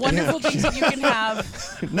 There's wonderful things that you can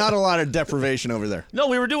have. Not a lot of deprivation over there. No,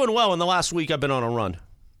 we were doing well in the last week. I've been on a run.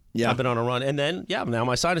 Yeah. I've been on a run. And then, now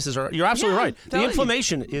my sinuses are... You're absolutely right. The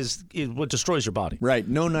inflammation is what destroys your body. Right.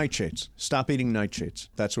 No nightshades. Stop eating nightshades.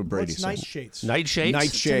 That's what Brady What's said. nightshades? Nightshades?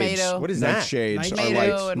 Nightshades. Tomato. What is that? Nightshades Tomato are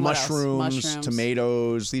like and what else? mushrooms,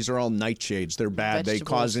 tomatoes. These are all nightshades. They're bad. They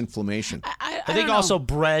Vegetables. cause inflammation. I I think don't also know.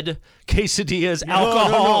 bread, quesadillas,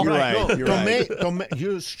 alcohol. You're right. You're right.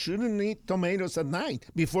 You shouldn't eat tomatoes at night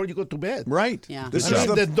before you go to bed. Right. Yeah. This I is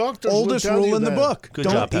mean, the the doctors will oldest tell rule you in the that. book. Good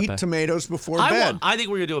Don't job, eat Pepe. tomatoes before bed. I think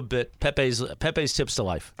we're going to do a bit. Pepe's tips to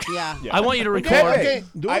life. Yeah. I want you to record. Pepe,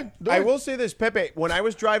 do I it. will say this, Pepe. When I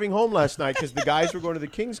was driving home last night, because the guys were going to the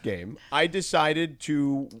Kings game, I decided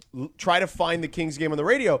to try to find the Kings game on the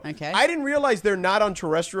radio. Okay. I didn't realize they're not on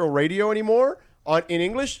terrestrial radio anymore in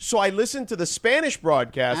English, so I listened to the Spanish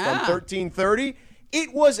broadcast on 1330.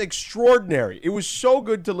 It was extraordinary. It was so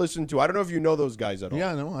good to listen to. I don't know if you know those guys at all.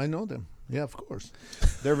 Yeah, no, I know them. Yeah, of course.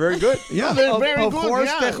 They're very good. Yeah. They're very Of good. course,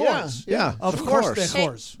 yeah, the horse. Yeah, Of course, the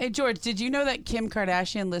horse. Hey, George, did you know that Kim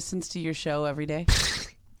Kardashian listens to your show every day?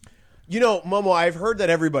 You know, Momo, I've heard that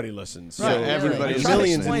everybody listens. Right, So everybody there's listens.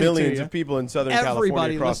 millions and Explain it to millions you. of people in Southern Everybody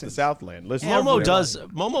California across listens. the Southland listen.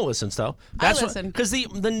 Momo listens though. I listen. Because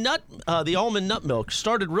the almond nut milk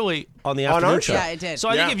started really on the On afternoon our show. show. Yeah, it did. So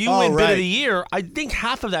I think Yeah. if you Oh, win bit right. of the year, I think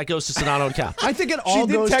half of that goes to Sonato and Cap. I think it She all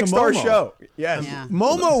did goes to text Momo. our show. Yes. Yeah.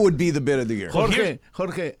 Momo would be the bit of the year. Jorge,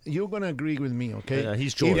 you're going to agree with me, okay? Yeah,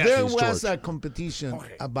 he's George. If there He's was George. a competition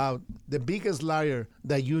about the biggest liar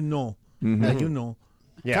that you know,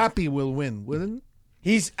 Yeah. Cappy will win, wouldn't?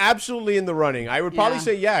 He's absolutely in the running. I would probably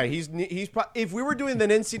say, yeah, he's if we were doing the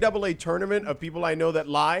NCAA tournament of people I know that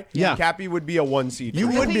lie, Yeah. Cappy would be a 1 seed. You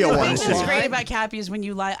would be a The one thing seed. that's great about Cappy is when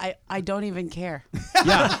you lie, I don't even care.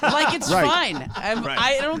 Yeah. Like, it's Right. fine.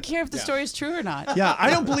 I don't care if the story is true or not. Yeah,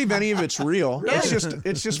 I don't believe any of it's real. Yeah.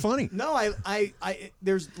 It's just funny. No, I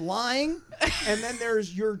there's lying, and then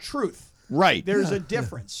there's your truth. Right. There's a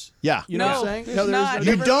difference. Yeah. You know what I'm No, saying? there's there's not. a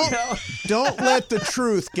You difference. don't let the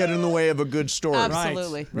truth get in the way of a good story.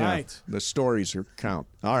 Absolutely. Yeah. Right. The stories count.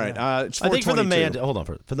 All right. It's I think for the 422. hold on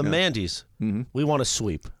for the Mandy's, we want to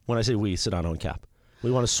sweep. When I say we, Sonato and Cap,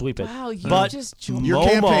 we want to sweep it. Wow, you but just joined. You're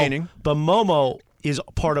campaigning. But Momo is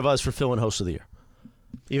part of us for fill-in host of the year,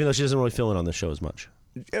 even though she doesn't really fill in on the show as much.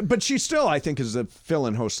 But she still, I think, is the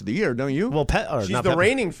fill-in host of the year, don't you? Well, She's not the Pep-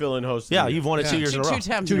 reigning fill-in host. of the Yeah, year. you've won it 2 years in a row. 2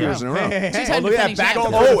 times 2 years in a row. Two-time Oh, look at defending that.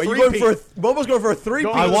 champion. Are you going for Momo's going for a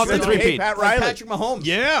three-peat. I want the Okay, three-peat. Pat Like Riley. Patrick Mahomes.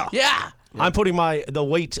 Yeah. Yeah. I'm putting the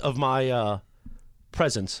weight of my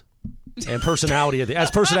presence and personality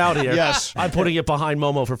as personality. Yes. I'm putting it behind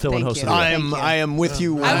Momo for fill-in Thank host you. of the year. I am with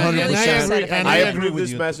you I would really 100%. share that if I I did. approve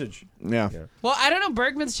this message. Yeah. Well, I don't know.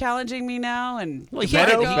 Bergman's challenging me now, and Well, he had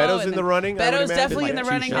to go, Beto's and in the running, I would Beto's imagine. definitely in the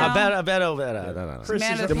running now. Beto. Chris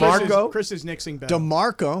Man is, of the Chris is- DeMarco? Chris is nixing better.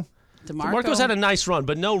 DeMarco. DeMarco's had a nice run,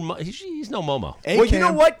 but he's no Momo. Well, you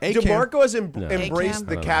know what? A-Cam. DeMarco has No. embraced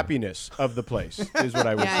the A-Cam? cappiness of the place, is what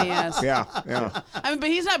I would Yeah, say. he has. Yeah. I mean, but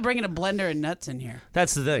he's not bringing a blender and nuts in here.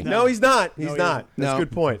 That's the thing. No, he's not. He's not. That's a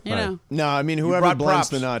good point. You know. No, I mean, You whoever brought blends props.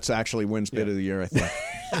 the nuts actually wins bit of the year, I think.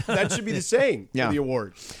 That should be the saying Yeah. for the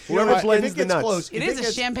award. You know Whoever what? blends If it the gets nuts. close, It is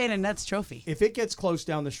a champagne and nuts trophy. If it gets close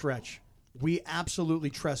down the stretch, we absolutely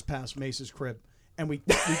trespass Mace's crib. And we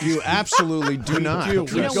You absolutely do not. We know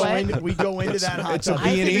go what? into that hot It's a tub.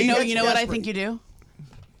 B&E. You know what I think you do?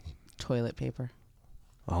 Toilet paper.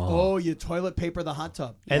 Oh, you toilet paper the hot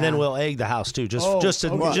tub. And then we'll egg the house too, just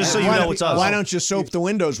so you Why know it's us. Why don't you soap the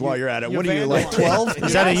windows while you're at it? You What are you, like vandalize. 12?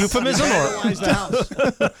 Is that a euphemism or? Vandalize the house.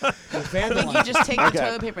 You I think vandalize. you just take the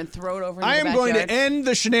toilet paper and throw it over. I into am the going to backyard. end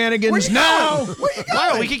the shenanigans now.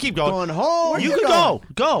 Why we can keep going. Going home. You can go.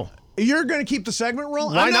 Go. You're going to keep the segment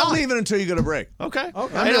rolling? Why I'm not not? leaving until you go to break. Okay.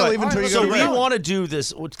 I'm not leaving until you go So to we break. want to do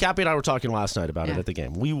this. Cappy and I were talking last night about it at the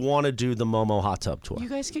game. We want to do the Momo hot tub tour. You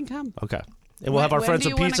guys can come. Okay. And we'll have our When friends do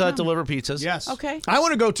at you wanna Pizza Hut come? deliver pizzas. Yes. Okay. I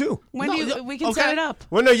want to go too. When do you, we can set it up.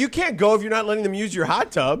 Well, no, you can't go if you're not letting them use your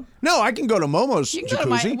hot tub. No, I can go to Momo's You can go to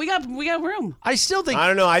jacuzzi. my. We got room. I still think. I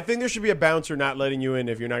don't know. I think there should be a bouncer not letting you in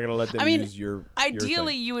if you're not going to let them I mean, use your.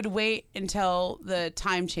 ideally, you would wait until the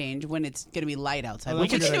time change when it's going to be light outside. Oh, We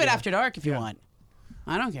that's a can good do it idea. after dark if you want.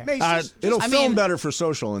 I don't care. Mace, It'll I film mean- better for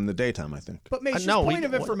social in the daytime, I think. But Mace, no, point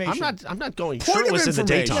of information. I'm not going Point of shirtless in the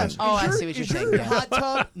information. daytime. Yes. Oh, I see what you're is saying. your Yeah. hot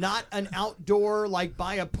tub not an outdoor, like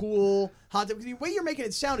by a pool hot tub? The way you're making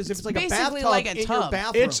it sound is if it's like a basically bathtub like a in your tub.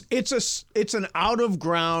 bathroom. It's an out of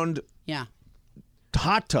ground Yeah.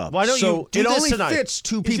 hot tub. Why don't so you do it this only tonight? fits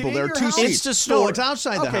two Is it people. in There are your two house? seats. Insta No, story. it's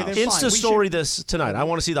outside the Okay, house. then fine. Insta We story should- this tonight. I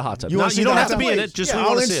want to see the hot tub. You No, wanna see you the don't hot have to tub? be in Please. it. Just Yeah, we I'll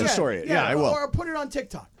want to see Insta it. story it. Yeah, I will. Or put it on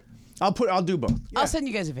TikTok. I'll do both. I'll send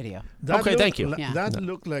you guys a video. Okay, thank you. Yeah. That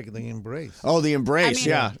looked like the embrace. Oh, the I embrace, mean,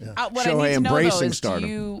 yeah. what I Shohei need to know though embracing is, do Stardom.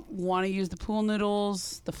 you want to use the pool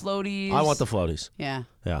noodles, the floaties? I want the floaties. Yeah.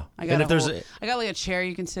 Yeah. I got And a if there's whole- I got like a chair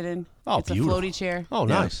you can sit in. Oh, it's beautiful. a floaty chair. Oh,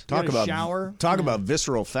 Yeah. nice. Talk You got a about shower. Talk about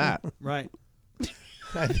visceral fat. Right.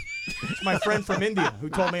 It's my friend from India who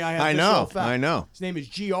told me I have I visceral know, fat. I know. His name is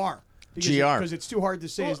GR. GR. Because it's too hard to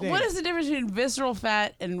say his name. What is the difference between visceral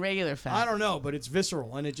fat and regular fat? I don't know, but it's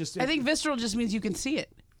visceral, and it just. I think visceral just means you can see it.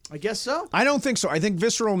 I guess so. I don't think so. I think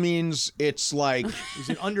visceral means it's like Is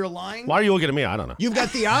it underlying? Why are you looking at me? I don't know. you've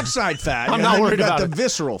got the outside fat. I'm and not then worried you've got about the it.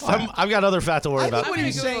 visceral fat. I've got other fat to worry I about. think what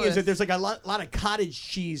he's gonna saying Google is that it. there's like a lot of cottage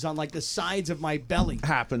cheese on like the sides of my belly.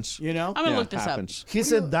 Happens. You know? I'm gonna look this happens. He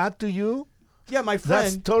said that to you? Yeah, my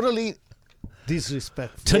That's friend. totally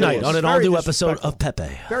disrespectful. Tonight on an Very all-new episode of Pepe.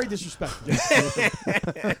 Very disrespectful.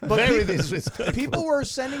 But Very people, disrespectful. people were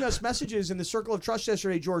sending us messages in the Circle of Trust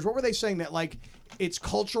yesterday, George. What were they saying? That like it's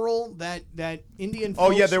cultural that Indian folks...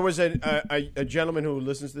 Oh yeah, there was a gentleman who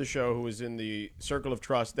listens to the show who is in the Circle of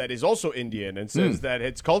Trust that is also Indian and says that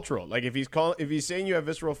it's cultural. Like if he's saying you have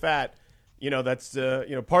visceral fat, that's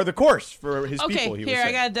part of the course for his people. He was Here I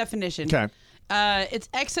saying. got a definition. Okay. It's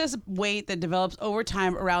excess weight that develops over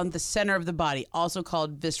time around the center of the body, also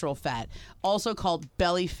called visceral fat, also called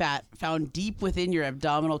belly fat, found deep within your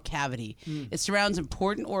abdominal cavity. It surrounds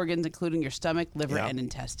important organs, including your stomach, liver, and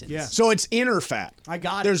intestines. Yeah. So it's inner fat. I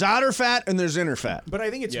got it. There's outer fat and there's inner fat. But I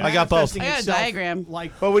think it's Yeah. I got both. manifesting I got a itself diagram.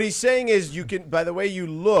 Like But what he's saying is, you can, by the way you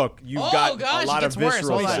look, you've got gosh, a lot it of gets worse.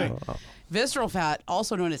 visceral Hold fat. on. Visceral fat,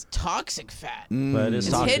 also known as toxic fat. But it is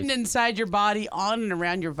It's toxic. hidden inside your body, on and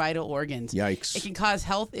around your vital organs. Yikes. It can cause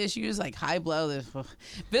health issues like high blood.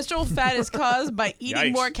 Visceral fat is caused by eating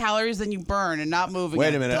Yikes. more calories than you burn and not moving. Wait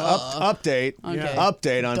a them. minute. Duh. Update. Okay.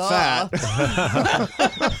 Update on Duh. fat.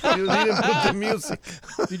 You didn't put the music.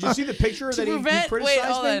 did you see the picture To that he prevent, criticized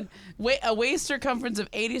hold me? on. A waist circumference of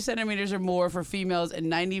 80 centimeters or more for females and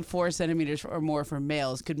 94 centimeters or more for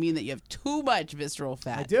males could mean that you have too much visceral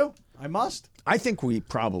fat. I do. I must. I think we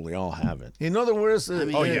probably all have it. In other words,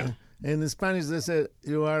 mean- in Spanish they say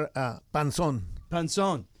you are panzón.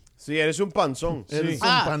 Panzón. Sí, eres un panzón. Eres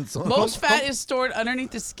un panzón. Most fat is stored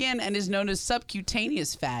underneath the skin and is known as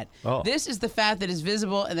subcutaneous fat. Oh. This is the fat that is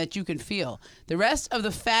visible and that you can feel. The rest of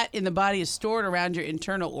the fat in the body is stored around your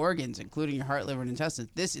internal organs, including your heart, liver, and intestines.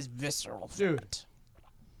 This is visceral fat. Dude.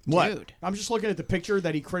 What? Dude. I'm just looking at the picture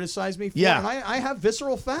that he criticized me for. Yeah. And I have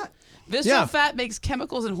visceral fat. Visceral Yeah. fat makes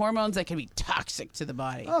chemicals and hormones that can be toxic to the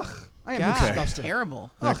body. Ugh. I am God, disgusting. terrible.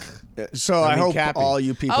 So I hope Cappy. all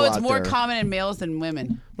you people Oh, it's out more there. common in males than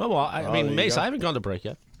women. Well, I there mean, you Mace, go. I haven't gone to break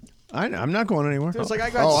yet. I'm not going anywhere. It's like I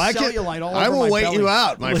got I can- cellulite all I over will my wait belly. you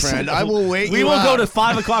out, my friend. I will wait We you will out. go to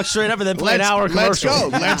 5 o'clock straight up and then play an hour Let's commercial.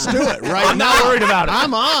 go. Let's do it right I'm now. not worried about it.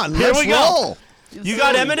 I'm on. Here Let's we go. roll. You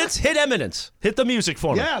got eminence? Hit eminence. Hit the music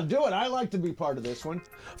for me. Yeah, do it. I like to be part of this one.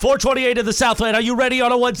 428 of the Southland. Are you ready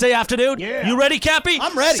on a Wednesday afternoon? Yeah. You ready, Cappy?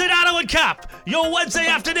 I'm ready. Sedano and Cap, your Wednesday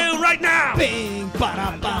afternoon right now. Bing,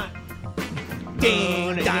 ba-da-ba.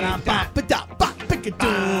 Ding, da-da-ba, ba-da-ba,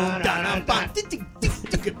 pick-a-doom, da-da-ba,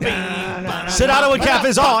 Sedano and Cap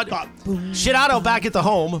is on. Sedano back at the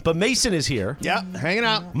home, but Mason is here. Yeah, hanging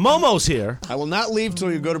out. Momo's here. I will not leave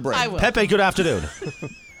till you go to break. I will. Pepe, good afternoon.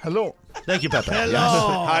 Hello. Thank you, Pepe.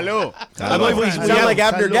 Hello. I believe we Sound have, like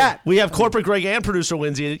Abner Gatt. we have corporate Greg and producer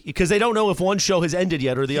Lindsay because they don't know if one show has ended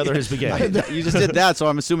yet or the other has begun. You just did that, so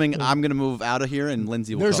I'm assuming I'm going to move out of here and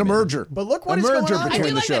Lindsay will There's a come in. merger. But look what a is going merger on. between I do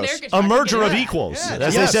the like that shows. air guitar. A merger of Yeah. equals, Yeah.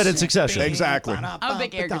 as Yes. they said in Succession. Exactly. I'm a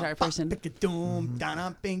big air guitar person. I'm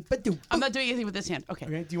not doing anything with this hand. Okay.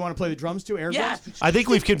 Okay. Do you want to play the drums too? Air Yeah. drums? I think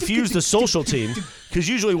we've confused the social team because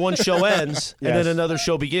usually one show ends and then another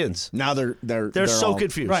show begins. Now they're so all-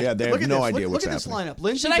 confused. Right. Yeah, they Look have at no this. idea Look what's at this happening. lineup.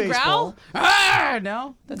 Lindsay Should I baseball. growl? Ah,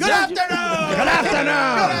 no. That's Good afternoon. Good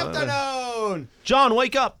afternoon. Good afternoon. John,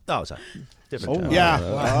 wake up. Oh, sorry. Different time. Yeah.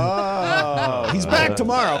 Oh. He's back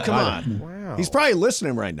tomorrow. Come on. Wow. He's probably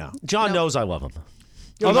listening right now. John knows I love him.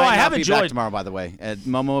 He Although might I not have be back enjoyed. tomorrow, by the way.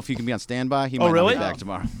 Momo, if you can be on standby, he Oh, might really? not be back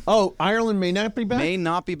tomorrow. Oh, Ireland may not be back? May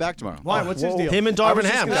not be back tomorrow. Why? What's his deal? Him and I Darvin was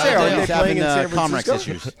just Ham. gonna say, are they He's playing having in San Comrex Francisco?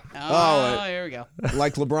 issues. Oh, here we go.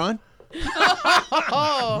 Like LeBron?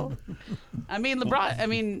 Oh. I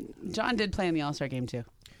mean, John did play in the All-Star game, too.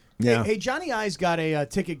 Yeah. Hey, Johnny I's got a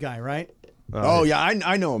ticket guy, right? Oh, yeah,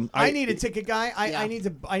 I know him. I need a ticket guy. Yeah.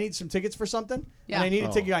 I need some tickets for something. Yeah. And I need a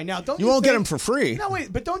ticket guy. Now, don't You you won't get think- him for free. No,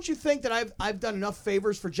 wait, but don't you think that I've done enough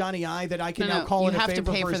favors for Johnny I that I can No, now call you in a have to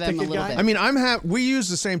favor pay for for his them a ticket little guy? bit. I mean, we use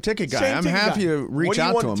the same ticket guy. Same I'm ticket happy guy. to reach What do you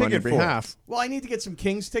out want to a him on your ticket for? behalf. Well, I need to get some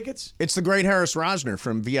Kings tickets. It's the great Harris Rosner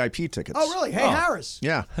from VIP Tickets. Oh, really? Hey, Harris.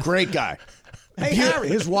 Yeah, great guy. Hey, Harris.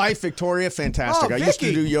 His wife, Victoria, fantastic. Oh, I used to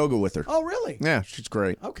Vicky. do yoga with her. Oh, really? Yeah, she's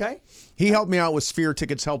great. Okay. He helped me out with Sphere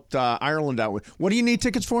tickets, helped Ireland out with. What do you need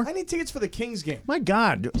tickets for? I need tickets for the Kings game. My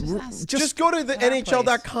God. Just go to the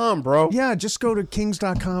NHL.com, bro. Yeah, just go to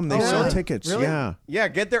kings.com. They sell really? tickets. Really? Yeah. Yeah,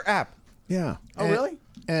 get their app. Yeah. Oh, really?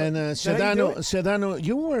 And that how you do Sedano,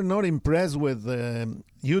 you were not impressed with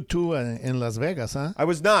you two in Las Vegas, huh? I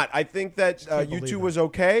was not. I think that believe U2 it. was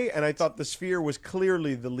okay, and I thought the Sphere was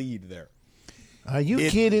clearly the lead there. Are you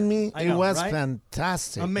kidding me? I It know, was right?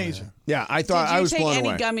 fantastic. Amazing. man. Yeah, I thought Did I you was take blown any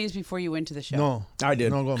away. gummies before you went to the show? No. I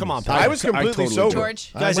did. No, Come on, I Pat. was completely totally sober. did.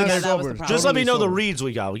 George? Guys, I and was then- that was the sober. problem. just let me know the Totally reads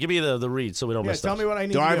we got. Give me the reads so we don't Yeah, miss tell stuff. me what I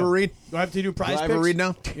need Do to I have do. a read? Do I have to do prize Do I have a picks? read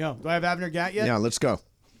now? Yeah. Do I have Abner Gatt yet? Yeah, let's go.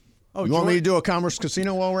 Oh, You want me to George- do a Commerce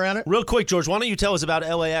Casino while we're at it? Real quick, George, why don't you tell us about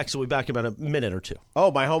LAX? We'll be back in about a minute or two.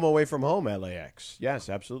 Oh, my home away from home, LAX. Yes,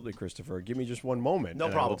 absolutely, Christopher. Give me just one moment. No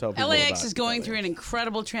and I will problem. tell people LAX about is going through an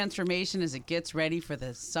incredible transformation as it gets ready for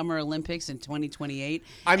the Summer Olympics in 2028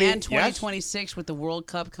 I mean, and 2026 with the World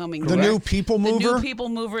Cup coming. The new People The Mover? new People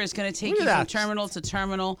Mover is going to take Look you at from that. terminal to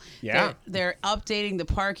terminal. Yeah. They're updating the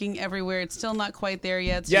parking everywhere. It's still not quite there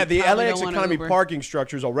yet. So Yeah, you the probably LAX don't wanna economy Uber. parking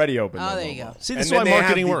structure is already open. Oh, though, there you Momo. go. See, this And is why then they have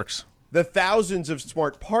marketing the- works. The thousands of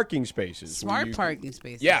smart parking spaces. Smart where you- parking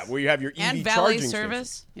spaces. Yeah, where you have your EV and valet charging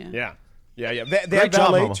service. stations. Yeah. Yeah. They Great have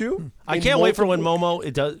job, valet Momo. too. I In can't wait for when multiple- Momo.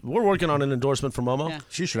 It does. We're working on an endorsement for Momo. Yeah.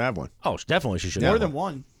 She should have one. Oh, definitely she should. More have than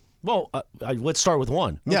one. one. Well, let's start with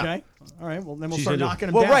one. Yeah. Okay. All right. Well, then we'll She's start gonna do- knocking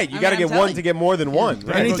them Well, down. right. You got to I'm get one telling to get more than one.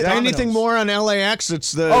 Right? Anything, Domino's. anything more on LAX?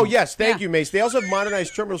 It's the. Oh, yes. Thank Yeah. you, Mace. They also have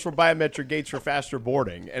modernized terminals for biometric gates for faster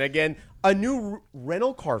boarding. And again, a new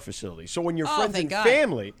rental car facility. So when your Oh, friends thank and God.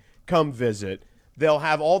 family come visit, they'll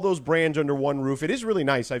have all those brands under one roof. It is really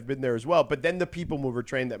nice. I've been there as well. But then the People Mover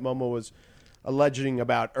train that Momo was alleging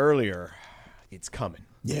about earlier, it's coming.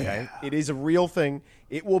 Yeah. Okay? It is a real thing.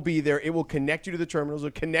 It will be there. It will connect you to the terminals.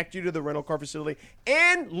 It'll connect you to the rental car facility.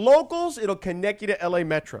 And locals, it'll connect you to LA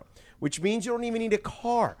Metro, which means you don't even need a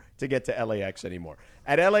car to get to LAX anymore.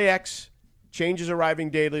 At LAX, changes arriving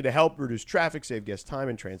daily to help reduce traffic, save guest time,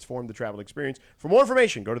 and transform the travel experience. For more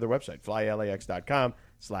information, go to their website,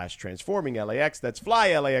 flylax.com/transforminglAX. That's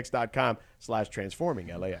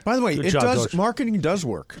flylax.com/transforminglAX. By the way, Good it job, does. George. Marketing does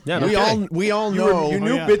work. Yeah, no we kidding. all You know.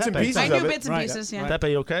 knew yeah. bits and Pepe. pieces I of knew it. bits and pieces, yeah.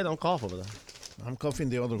 Pepe, you okay? Don't cough over there. I'm coughing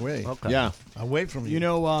the other way. Okay. Yeah. Away from you. You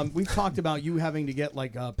know, we've talked about you having to get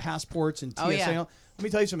like passports and TSA. Oh, yeah. Let me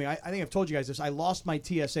tell you something. I think I've told you guys this. I lost my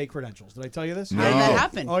TSA credentials. Did I tell you this? How did that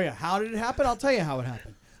happen? Oh, yeah. How did it happen? I'll tell you how it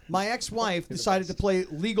happened. my ex-wife decided to play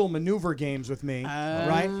legal maneuver games with me,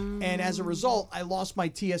 right? And as a result, I lost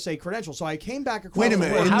my TSA credential. So I came back across. Wait a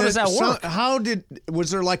minute. How does that work?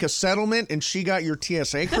 Was there like a settlement and she got your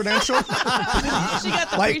TSA credential? She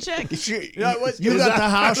got the pre-check. You got the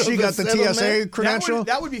house, she got the TSA credential?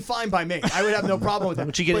 That would be fine by me. I would have no problem with that.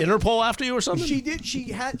 Would she get Interpol after you or something? She did.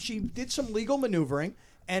 She did some legal maneuvering,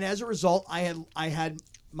 and as a result, I had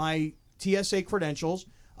my TSA credentials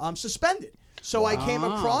suspended. So I came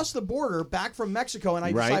across the border back from Mexico, and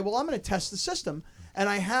I decided, well, I'm going to test the system. And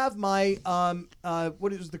I have my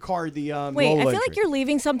what is the card? The wait, I feel like you're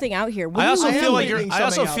leaving something out here. I also feel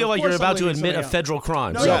like you're about to admit a federal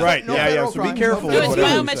crime. No, right? No federal crime. So be careful. No, it's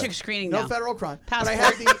biometric screening now. No federal crime. Passport. But I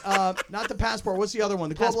have the not the passport. What's the other one?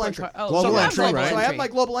 The global entry. Global entry, right? So I have my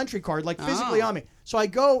global entry card, like physically on me. So I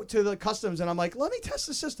go to the customs and I'm like, let me test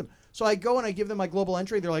the system. So I go and I give them my global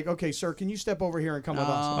entry. They're like, okay, sir, can you step over here and come with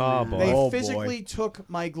us? Oh, boy. They physically took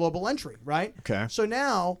my global entry, right? Okay. So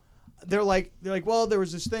now they're like, well, there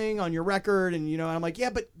was this thing on your record, and and I'm like, yeah,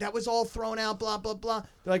 but that was all thrown out, blah blah blah.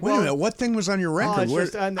 They're like, wait a minute, what thing was on your record?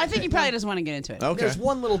 I think he probably doesn't want to get into it. Okay. There's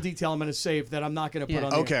one little detail I'm going to save that I'm not going to put on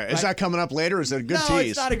there. Okay, right? Is that coming up later? Or is it a good tease? No,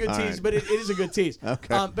 it's not a good tease, but it is a good tease.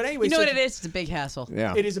 Okay. But anyway, you know what it is? It's a big hassle.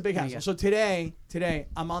 Yeah. It is a big hassle. So today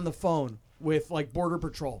I'm on the phone with like Border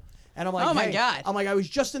Patrol. And I'm like, oh my God. I'm like, I was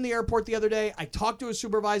just in the airport the other day. I talked to a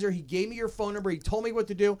supervisor. He gave me your phone number. He told me what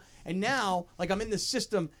to do. And now, like, I'm in the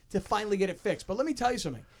system to finally get it fixed. But let me tell you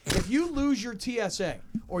something. If you lose your TSA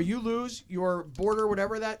or you lose your border,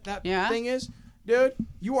 whatever that thing is, dude,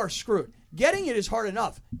 you are screwed. Getting it is hard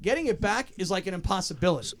enough. Getting it back is like an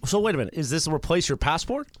impossibility. So wait a minute. Is this to replace your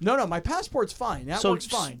passport? No. My passport's fine. That works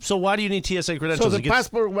fine. So why do you need TSA credentials? So the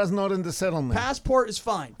passport was not in the settlement. Passport is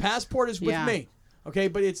fine. Passport is with me. Okay,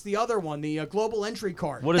 but it's the other one, the global entry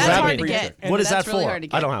card. What does that mean? What is that really for? Hard to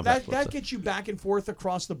get. I don't have that. That gets you back and forth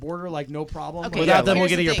across the border like no problem. Okay, without them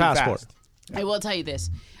here's getting the your thing. passport. I will tell you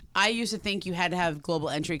this. I used to think you had to have global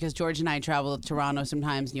entry because George and I travel to Toronto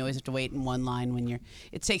sometimes, and you always have to wait in one line when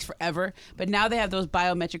it takes forever. But now they have those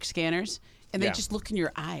biometric scanners, and they just look in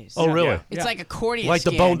your eyes. Oh, really? It's like accordion Like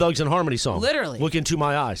scan. the Bone Thugs and Harmony song. Literally. Look into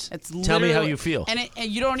my eyes. Tell me how you feel. And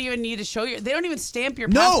you don't even need to show they don't even stamp your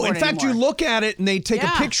passport No, in fact, anymore. you look at it and they take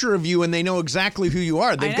a picture of you and they know exactly who you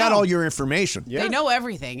are. They've got all your information. They know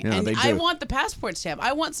everything. Yeah, and they I do. want the passport stamp.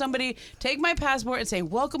 I want somebody take my passport and say,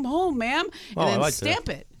 welcome home, ma'am, and I then like stamp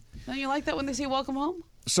it. Don't you like that when they say welcome home?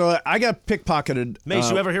 So I got pickpocketed.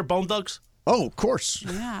 Mace, you ever hear Bone Thugs? Oh, of course.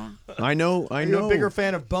 Yeah. I know. Are you a bigger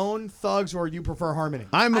fan of Bone, Thugs, or you prefer Harmony?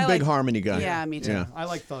 I'm a big Harmony guy. Yeah, me too. Yeah. I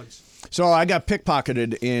like Thugs. So I got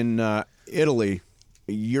pickpocketed in Italy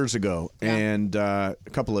years ago, and a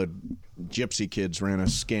couple of gypsy kids ran a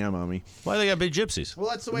scam on me. Why they got big gypsies? Well,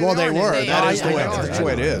 that's the way Well, they were. are. That is the way. That's the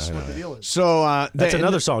way it is. That's what the deal is. So That's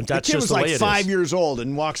another song. That's the kid just was the like way it 5 is. years old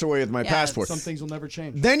and walks away with my passport. Some things will never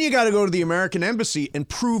change. Then you got to go to the American embassy and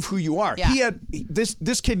prove who you are. Yeah. He had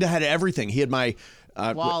this kid had everything. He had my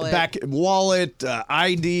wallet,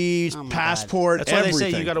 ID, passport. That's why everything.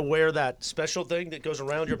 they say you got to wear that special thing that goes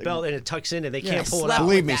around your belt and it tucks in and they can't pull it out.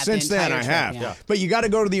 Believe me, since then I have. But you got to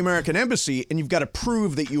go to the American embassy and you've got to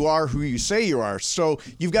prove that you are who you say you are. So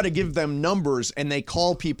you've got to give them numbers and they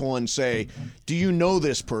call people and say, "Do you know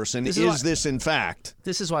this person? Is this in fact?"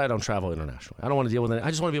 This is why I don't travel internationally. I don't want to deal with it. I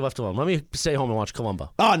just want to be left alone. Let me stay home and watch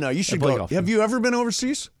Columbo. Oh no, you should go. Golf. Have you ever been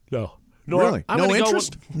overseas? No. Really? No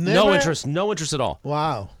interest? No interest. No interest at all.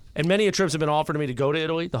 Wow. And many trips have been offered to me to go to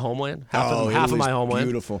Italy, the homeland, half of my homeland.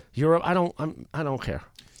 Beautiful. Europe, I don't care.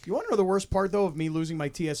 You want to know the worst part though of me losing my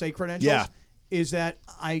TSA credentials? Yeah. Is that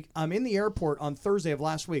I'm in the airport on Thursday of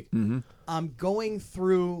last week. Mm-hmm. I'm going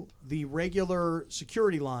through the regular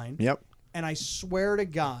security line. Yep. And I swear to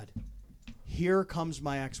God, here comes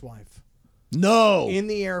my ex-wife. No. In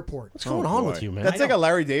the airport. What's going on with you, man? That's like a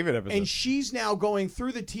Larry David episode. And she's now going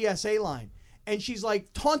through the TSA line, and she's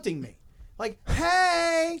like taunting me, like,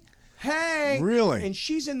 "Hey, hey!" Really? And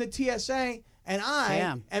she's in the TSA, and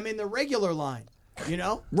I am in the regular line. You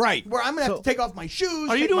know, right? Where I'm gonna have to take off my shoes.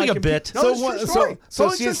 Are you doing a bit? No, it's a true story. So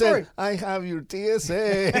It's a she true said, story. "I have your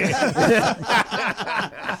TSA."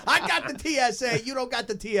 I got the TSA. You don't got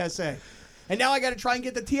the TSA. And now I got to try and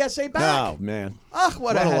get the TSA back. Oh man! Ugh,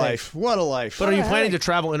 what a headache. life! What a life! But are you planning to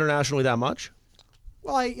travel internationally that much?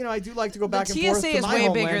 Well, I do like to go back and TSA forth to is my way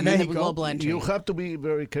homeland, bigger than the Mexico. global entry. You have to be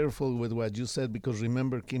very careful with what you said because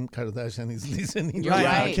remember, Kim Kardashian is listening. You're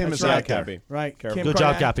right. Kim That's is right. out there. Cappy. Right. Careful. Good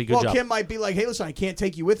job, Cappy. Good well, job. Kim might be like, "Hey, listen, I can't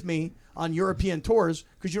take you with me on European tours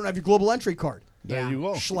because you don't have your global entry card." There you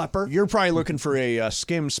go. Schlepper. You're probably looking for a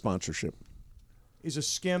Skim sponsorship. Is a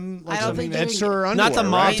skim? I don't think it's her underwear. Not the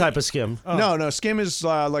mom right? type of skim. No, Skim is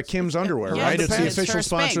like Kim's underwear, Yeah, right? It's the it's official her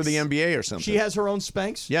sponsor of the Spanx. NBA or something. She has her own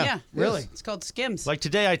Spanx. Yeah. Really? It's called Skims. Like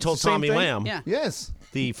today, I told It's the same Tommy thing? Lamb, Yeah. Yes.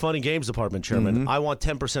 the Fun and Games Department chairman, I want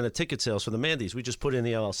 10% of ticket sales for the Mandy's. We just put in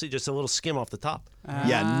the LLC, just a little skim off the top.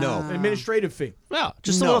 Yeah, no. Administrative fee. Yeah,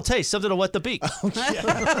 just a No. little taste, something to wet the beak.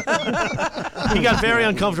 He got very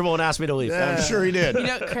uncomfortable and asked me to leave. I'm sure he did. You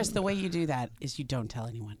know, Chris, the way you do that is you don't tell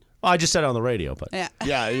anyone. I just said it on the radio, but Yeah.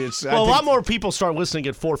 Yeah, it's. well, a lot more people start listening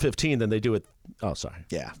at 4:15 than they do at. Oh, sorry.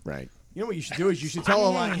 Yeah, right. You know what you should do is you should tell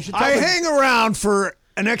a lot. You should tell I them- hang around for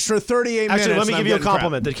an extra 38 minutes. Actually, let me and give I'm you a getting crap.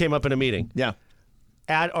 compliment that came up in a meeting. Yeah.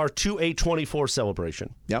 At our 2/8/24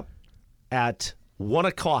 celebration, Yep. at 1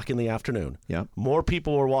 o'clock in the afternoon, Yep. more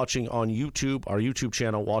people were watching on YouTube, our YouTube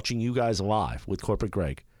channel, watching you guys live with Corporate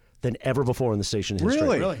Greg than ever before in the station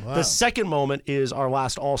history. Really? The second moment is our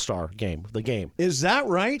last All-Star game, the game. Is that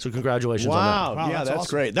right? So congratulations Wow. on that. Yeah, that's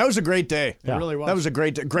awesome. great. That was a great day. Yeah. It really was. That was a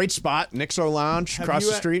great spot. Nixo Lounge across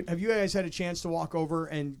the street. Have you guys had a chance to walk over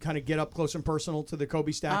and kind of get up close and personal to the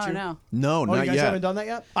Kobe statue? Oh, no. No, Oh, not you guys yet. haven't done that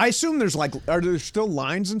yet? I assume there's are there still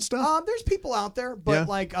lines and stuff? There's people out there, but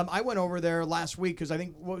Yeah. I went over there last week because I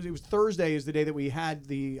think it was Thursday is the day that we had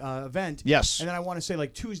the event. Yes. And then I want to say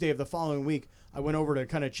like Tuesday of the following week, I went over to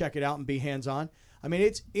kind of check it out and be hands-on. I mean,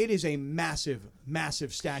 it is a massive,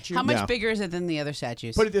 massive statue. How much Yeah. bigger is it than the other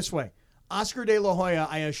statues? Put it this way. Oscar de la Hoya,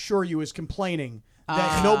 I assure you, is complaining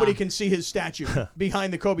that nobody can see his statue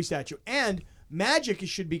behind the Kobe statue. And Magic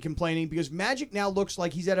should be complaining because Magic now looks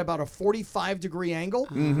like he's at about a 45-degree angle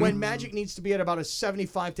when Magic needs to be at about a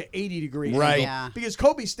 75 to 80-degree Right. angle. Yeah. Because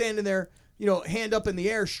Kobe's standing there, hand up in the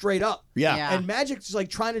air straight up. Yeah. Yeah. And Magic's like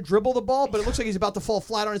trying to dribble the ball, but it looks like he's about to fall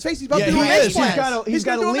flat on his face. He's about Yeah, to do he a is. mace plant. He's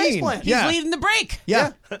gonna gotta do a mace lean. plant. Yeah. He's leading the break.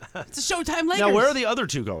 Yeah. It's a Showtime Lakers. Now, where are the other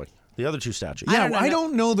two going? The other two statues? Yeah, I I don't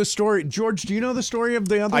don't know the story. George, do you know the story of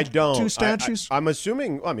the other I don't. two statues? I'm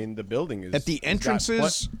assuming. I mean, the building is At the has got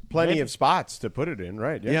entrances? plenty of spots to put it in,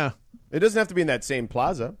 right? Yeah. It doesn't have to be in that same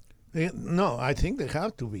plaza. No, I think they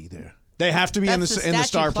have to be there. They have to be in That's the Statue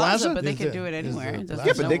Star Plaza? but they Is could the- do it is anywhere. the It doesn't- plaza. Yeah,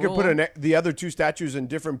 there's but no they could put rule. the other two statues in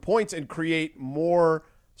different points and create more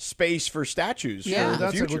space for statues Yeah. for the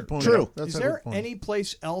That's a future. good point. True. That's Is a there good point. any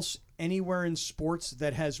place else anywhere in sports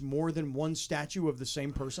that has more than one statue of the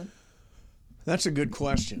same person? That's a good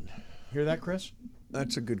question. Hear that, Chris?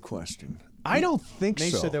 That's a good question. I don't think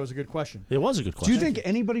Nate so. said that was a good question. It was a good Do question. you think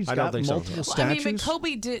anybody's I don't got think so. multiple Well, I statues? mean,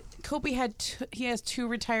 but Kobe he has 2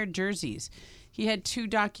 retired jerseys. He had 2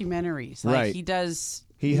 documentaries. Like, Right. He does.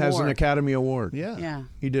 He has more. an Academy Award. Yeah. Yeah.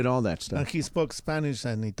 He did all that And stuff. he spoke Spanish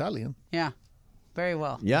and Italian. Yeah. Very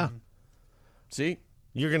well. Yeah. See,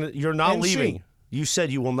 You're not NC. leaving. You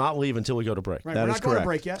said you will not leave until we go to break. Right, That we're is not going to correct.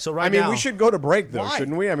 break yet. So right I mean, now, we should go to break though, Why?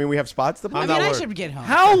 shouldn't we? I mean, we have spots to I play. mean, not I worried. should get home.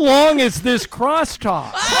 How long is this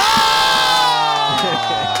crosstalk?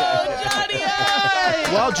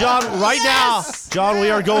 Well, John, right now, John, we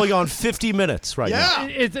are going on 50 minutes right now.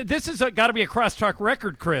 This is got to be a crosstalk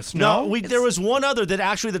record, Chris. No, there was one other that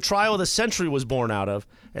actually the trial of the century was born out of,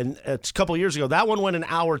 and a couple of years ago. That one went an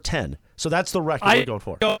hour 10. So that's the record we're going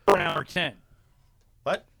for. Go for an hour 10.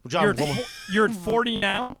 What? John, You're at 40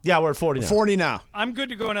 now? yeah, we're at 40 now. 40 now. I'm good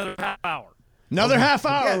to go another half hour. Another half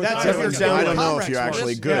hour. Yeah, that's if it. you're Yeah, I don't know Comrex if you're actually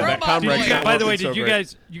works. good. Yeah, that Did you Comrex guys- by the way, isn't so did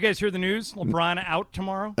great. you guys hear the news? LeBron out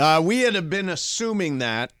tomorrow? We had been assuming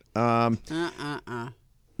that. That's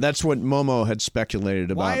what Momo had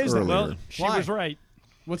speculated about Why is that? earlier. Well, she Why? was right.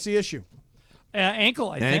 What's the issue?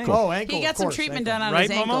 Ankle, I think. Ankle. Oh, ankle. He got of some course, treatment ankle. done on Right,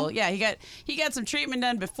 his ankle. Momo? Yeah, he got some treatment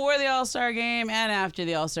done before the All-Star game and after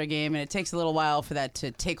the All-Star game, and it takes a little while for that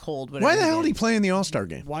to take hold. Why the hell did he play in the All-Star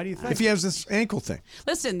game? Why do you think? If he has this ankle thing.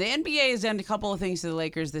 Listen, the NBA has done a couple of things to the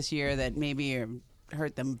Lakers this year that maybe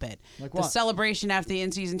hurt them a bit. Like the what? celebration after the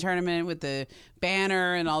in-season tournament with the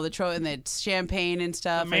banner and all the and the champagne and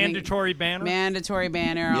stuff. The mandatory banner? Mandatory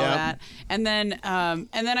banner, all Yep. that. And then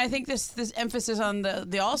I think this emphasis on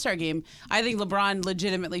the All-Star game, I think LeBron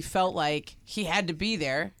legitimately felt like he had to be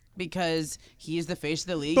there because he is the face of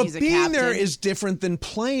the league. But He's a being captain. there is different than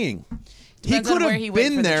playing. He Depends on could where have he went for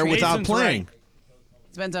been the there treatment. without Jason's playing.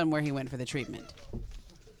 right. Depends on where he went for the treatment.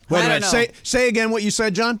 Wait I a don't minute. know. Say again what you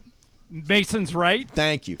said, John. Mason's right.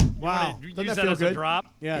 Thank you. Wow. Use Doesn't that that feel as a good? drop.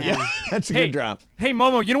 Yeah. Yeah, that's a Hey, good drop. Hey,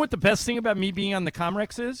 Momo, you know what the best thing about me being on the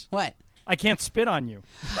Comrex is? What? I can't spit on you.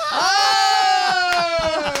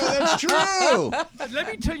 Oh, that's true. Let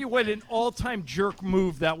me tell you what an all-time jerk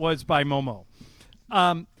move that was by Momo.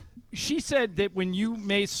 She said that when you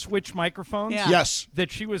may switch microphones, Yeah. Yes. that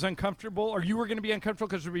she was uncomfortable, or you were going to be uncomfortable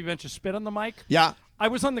because there would be a bunch of spit on the mic. Yeah. I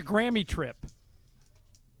was on the Grammy trip,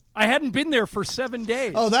 I hadn't been there for 7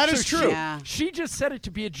 days. Oh, that is true. She just said it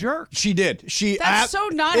to be a jerk. She did. That's so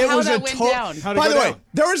not how that went down. By the way,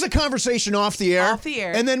 there was a conversation off the air. Off the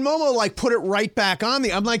air. And then Momo put it right back on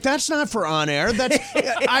the. I'm like, that's not for on air. That's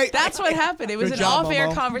That's what happened. It was Good an job, off-air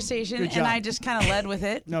Momo. conversation, Good and job. I just kind of led with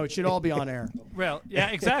it. No, it should all be on air. Well, yeah,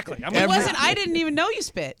 exactly. It wasn't. I didn't even know you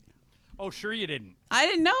spit. Oh, sure you didn't. I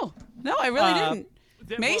didn't know. No, I really didn't.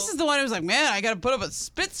 Mace is the one who was like, man, I got to put up a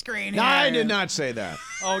spit screen here. I did not say that.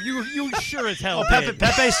 Oh, you sure as hell did.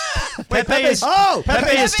 Pepe is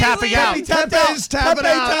tapping out. Pepe's tapping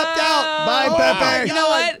out. tapped out. Bye, Pepe. You know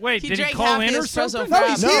what? Wait, he did he drank call half in the or espresso something? No, from-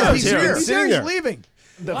 he's here. He's here. He's Sitting here. there. He's leaving.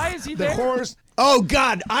 Why is he The there? horse. Oh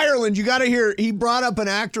God, Ireland! You got to hear. He brought up an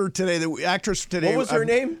actress today. What was her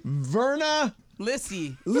name? Verna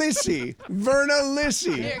Lissy. Verna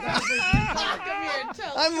Lissy. Here, come here.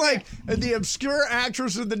 Tell I'm like the obscure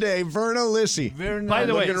actress of the day, Verna Lissy. By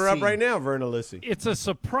the way, Looking her up right now, Verna Lissy. it's a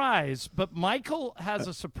surprise, but Michael has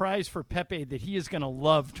a surprise for Pepe that he is going to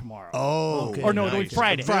love tomorrow. Oh, or no, nice.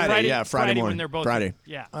 Friday. Friday morning. when they're both Friday.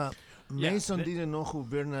 Yeah. Mason didn't know who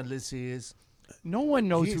Verna Lissy is. No one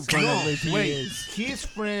knows who Verna Lissy wait, is. his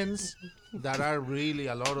friends that are really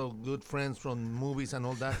a lot of good friends from movies and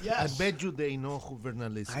all that. Yes. I bet you they know who Verna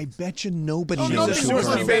Lissy is. I bet you nobody She's knows a who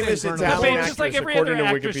seriously Verna famous Pepe, Italian just like actress, every other according to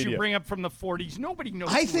actress you Wikipedia. bring up from the 40s, nobody knows.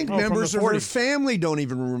 I who- think from the members of her 40s. family don't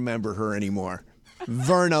even remember her anymore.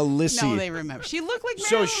 Verna Lissy. No, they remember. She looked like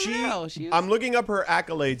So Marilyn Monroe. She was- I'm looking up her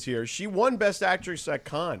accolades here. She won Best Actress at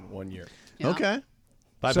Cannes one year. Yeah. Okay.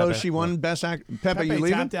 Bye, So Pepe. she won Best Act. Pepe, you Pepe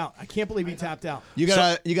leaving? tapped out. I can't believe he tapped out. You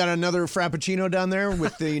got another Frappuccino down there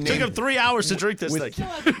with the name. Took him 3 hours to drink this with- thing.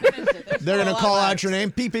 They're going to call out your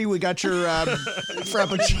name. Pee-Pee, we got your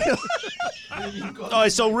Frappuccino. All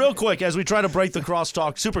right, so real quick, as we try to break the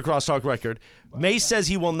super crosstalk record, Mace says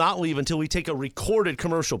he will not leave until we take a recorded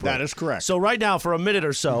commercial break. That is correct. So right now, for a minute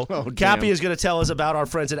or so, Cappy is going to tell us about our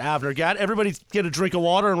friends at Avner Gat. Everybody get a drink of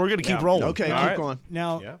water, and we're going to keep rolling. Okay, All keep right? going.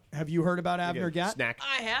 Now, Yeah. have you heard about Avner Gat? Snack.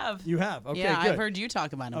 I have. You have. Okay, yeah, good. I've heard you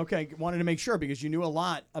talk about him. Okay, wanted to make sure because you knew a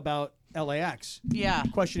lot about LAX. Yeah. The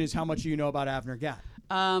question is, how much do you know about Avner Gat?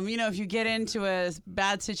 If you get into a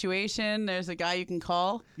bad situation, there's a guy you can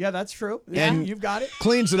call. Yeah, that's true. And you've got it.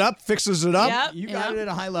 Cleans it up, fixes it up. Yep. You got it at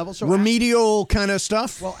a high level. So Remedial kind of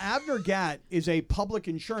stuff. Well, Avner Gat is a public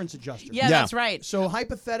insurance adjuster. Yeah, that's right. So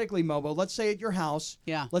hypothetically, Mobo, let's say at your house.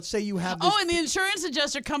 Yeah. Let's say you have. This Oh, and the insurance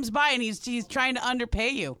adjuster comes by and he's trying to underpay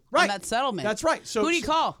you right. on that settlement. That's right. So who do you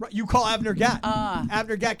call? Right, you call Avner Gat.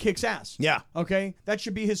 Avner Gat kicks ass. Yeah. Okay, that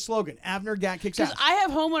should be his slogan. Avner Gat kicks ass. Because I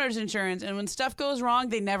have homeowners insurance, and when stuff goes wrong,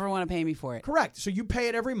 they never want to pay me for it. Correct. So you pay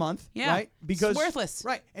it every month. Yeah. Right. Because it's worthless.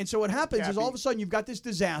 Right. And so what happens is all of a sudden you've got this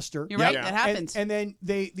disaster. You're right. That happens. And then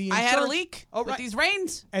the insurance, I had a leak with these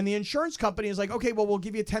rains. And the insurance company is like, okay, well, we'll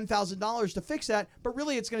give you $10,000 to fix that, but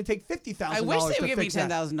really it's going to take $50,000. I wish they would give me fix that.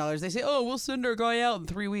 $10,000. They say, oh, we'll send our guy out in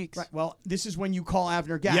 3 weeks. Right. Well, this is when you call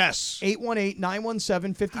Avner Gat. Yes.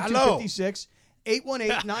 818-917-5256.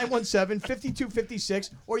 818-917-5256,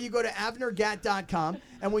 or you go to avnergat.com.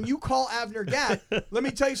 And when you call Avner Gat, let me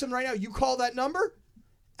tell you something right now. You call that number,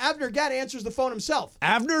 Avner Gat answers the phone himself.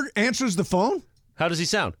 Avner answers the phone? How does he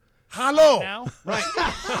sound? Hello. Right.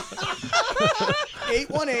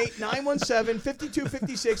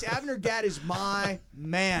 818-917-5256. Avner Gat is my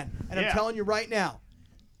man. And I'm telling you right now,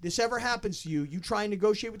 this ever happens to you, you try and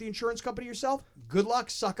negotiate with the insurance company yourself, good luck,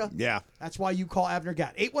 sucker. Yeah. That's why you call Avner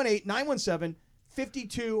Gat.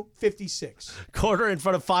 818-917-5256. Quarter in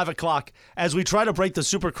front of 5 o'clock as we try to break the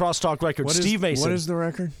super crosstalk record. Steve Mason. What is the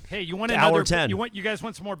record? Hey, you want Hour another? 10. You guys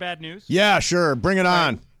want some more bad news? Yeah, sure. Bring it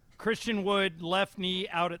on. Christian Wood, left knee,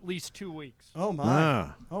 out at least 2 weeks. Oh, my.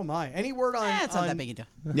 Ah. Oh, my. Any word on... It's not that big a deal.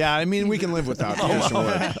 Yeah, I mean, we can live without Christian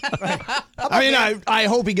Wood. I mean, I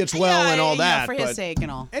hope he gets well and all that. For his but sake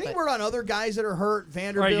and all. Any word on other guys that are hurt?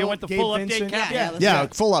 Vanderbilt, All right, you want the Gabe full Vincent? update, Cap? Yeah,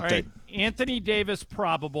 full All update. right, Anthony Davis,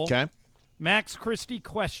 probable. Okay. Max Christie,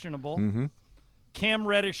 questionable. Mm-hmm. Cam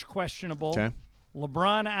Reddish, questionable. Okay.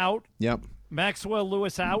 LeBron, out. Yep. Maxwell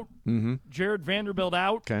Lewis, out. Mm-hmm. Jared Vanderbilt,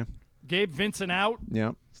 out. Okay. Gabe Vincent, out.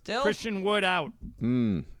 Yep. Still? Christian Wood, out.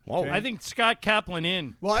 Mm. Whoa. I think Scott Kaplan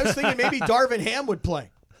in. Well, I was thinking maybe Darvin Ham would play.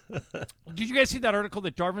 Did you guys see that article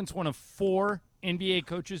that Darvin's one of 4 NBA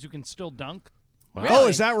coaches who can still dunk? Wow. Oh,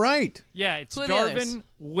 is that right? Yeah, it's Who are the others? Darvin,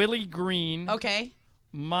 Willie Green, Okay.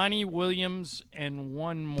 Monty Williams, and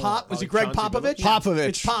one more. Pop? Was it Greg Popovich? Popovich.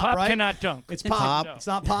 It's Pop, Pop right? cannot dunk. It's Pop. No. It's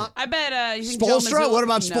not Pop. I bet you think Joe Spoelstra? Mazzulla- What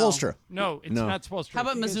about No. Spoelstra? No, it's No. not supposed to. How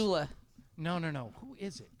about Missoula? No. Who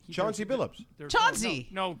is it? Chauncey Billups. There's Chauncey.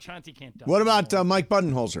 No, Chauncey can't dunk. What about Mike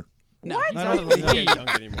Budenholzer? No. What? He's I out don't of the think he league. can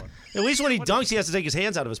dunk anymore. At least when he dunks, he has to take his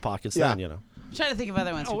hands out of his pockets. Yeah. Then, you know. I'm trying to think of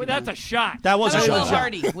other ones. Oh, we could that's do. a shot. That was How a about shot. Will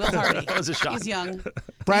Hardy. Will Hardy. That was a shot. He's young.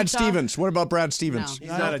 Brad Utah? Stevens. What about Brad Stevens? No.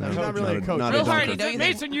 He's not a He's not coach. really a coach. Not a Will dunker. Hardy, don't you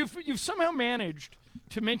think? Mason, you've somehow managed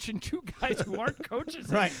to mention two guys who aren't coaches.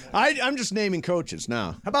 Right. I'm just naming coaches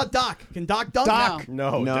now. How about Doc? Can Doc dunk? Doc.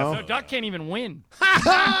 No. No, Doc can't even win.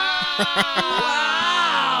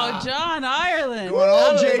 Wow, John Ireland. Going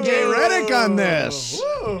all J.J. Redick on this.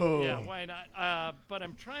 Yeah, why not? But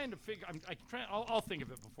I'm trying to figure. I'll think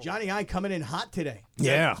of it before. Johnny I coming in hot today.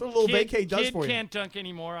 Yeah. That's what a little vacay does Kid for you. can't dunk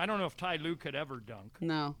anymore. I don't know if Ty Lue could ever dunk.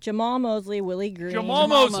 No. Jamal Mosley, Willie Green. Jamal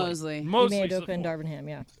Mosley. Ime Udoka, and Darvin Ham,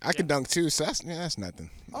 yeah. I could dunk too, so that's nothing.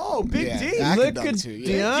 Oh, Big Yeah, D. I Look could dunk at too.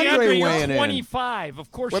 Yeah. DeAndre you're weighing in. 25.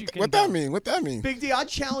 Of course you can What that dunk. mean? What that mean? Big D, I'd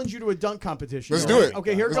challenge you to a dunk competition. Let's do it.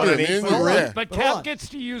 Okay, here Let's goes. do it. Me and you, Hold on. yeah. But Hold Cap on. gets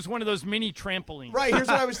to use one of those mini trampolines. Right, here's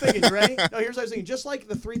what I was thinking. You ready? No, here's what I was thinking. Just like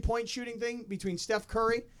the three-point shooting thing between Steph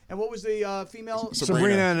Curry and what was the female?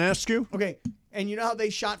 Sabrina Ionescu. Okay, and you know how they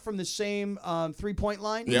shot from the same three-point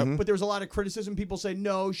line? Yep. But there was a lot of criticism. People say,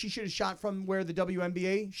 no, she should have shot from where the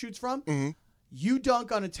WNBA shoots from. Mm-hmm. You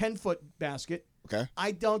dunk on a 10-foot basket. Okay.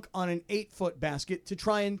 I dunk on an 8-foot basket to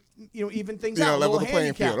try and even things You know, out. level a little the playing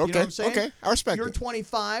handicap, field. You know Okay, what I'm saying? okay. I respect You're it.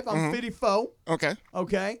 25. I'm Mhm. 54. Okay.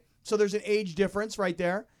 Okay. So there's an age difference right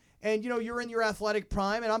there. And, you're in your athletic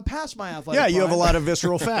prime, and I'm past my athletic Yeah, prime. you have a lot of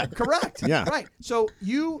visceral fat. Correct. Yeah. Right. So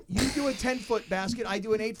you do a 10-foot basket, I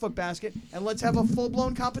do an 8-foot basket, and let's have a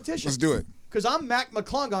full-blown competition. Let's do it. Because I'm Mac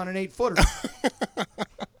McClung on an 8-footer.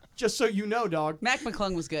 Just so you know, dog. Mac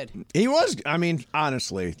McClung was good. He was. I mean,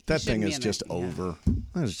 honestly, that shouldn't thing be is in just it, yeah. over.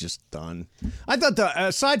 That is just done. I thought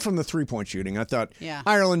aside from the 3-point shooting, I thought Yeah.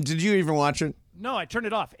 Ireland. Did you even watch it? No, I turned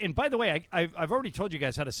it off. And by the way, I've already told you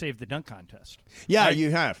guys how to save the dunk contest. Yeah,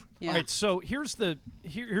 you have. Yeah. All right, so here's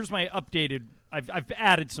my updated. I've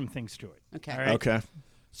added some things to it. Okay. All right? Okay.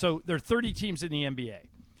 So there are 30 teams in the NBA.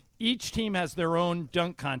 Each team has their own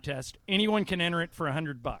dunk contest. Anyone can enter it for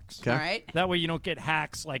 $100. Okay. All right. That way you don't get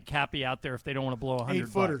hacks like Cappy out there if they don't want to blow 100.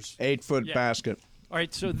 8-footers. 8-foot Yeah. basket. All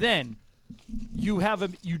right, so then you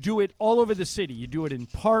do it all over the city. You do it in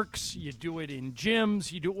parks, you do it in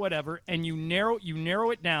gyms, you do it whatever, and you narrow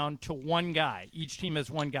it down to one guy. Each team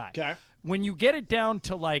has one guy. Okay. When you get it down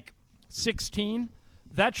to like 16,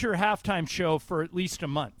 that's your halftime show for at least a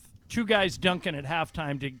month. Two guys dunking at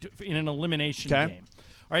halftime in an elimination Okay. game.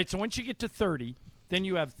 All right, so once you get to 30, then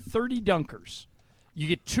you have 30 dunkers. You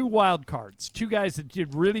get 2 wild cards, 2 guys that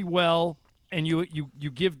did really well, and you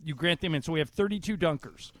grant them in. So we have 32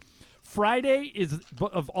 dunkers. Friday is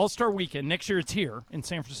of All-Star Weekend. Next year it's here in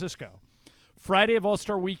San Francisco. Friday of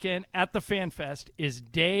All-Star Weekend at the Fan Fest is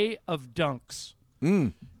Day of Dunks.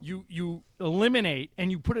 You eliminate and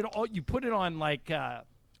you put it on like a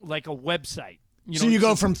website. So you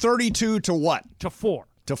go from 32 to what? to 4.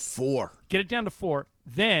 To 4. Get it down to 4.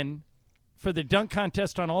 Then, for the dunk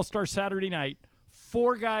contest on All-Star Saturday night,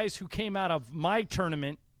 4 guys who came out of my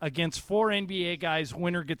tournament against 4 NBA guys,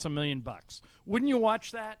 winner gets $1 million. Wouldn't you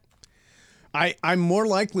watch that? I'm more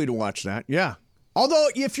likely to watch that. Yeah. Although,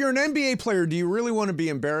 if you're an NBA player, do you really want to be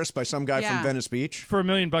embarrassed by some guy Yeah. from Venice Beach? For $1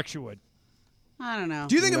 million, you would. I don't know.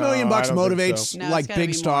 Do you think No, $1 million I don't think motivates so. No, it's like gotta big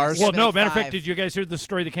be more. stars? It's Well, gotta no. be Matter of 5. fact, did you guys hear the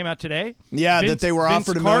story that came out today? Yeah, that they were Vince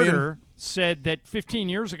offered $1 million. Carter said that 15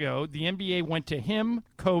 years ago, the NBA went to him,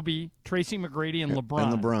 Kobe, Tracy McGrady, and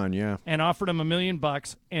LeBron. And LeBron, yeah. And offered him $1 million,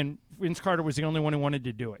 and Vince Carter was the only one who wanted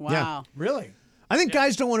to do it. Wow. Yeah. Really? I think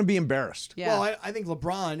guys don't want to be embarrassed. Yeah. Well, I think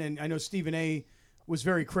LeBron, and I know Stephen A. was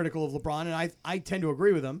very critical of LeBron, and I tend to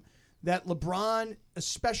agree with him, that LeBron,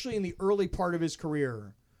 especially in the early part of his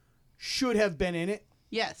career, should have been in it.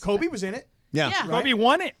 Yes. Kobe was in it. Yeah. Yeah. Kobe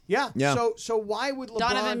won it. Yeah. Yeah. So why would LeBron...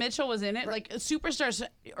 Donovan Mitchell was in it. Like superstars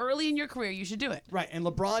early in your career, you should do it. Right, and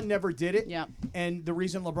LeBron never did it. Yeah. And the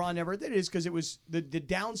reason LeBron never did it is because it was the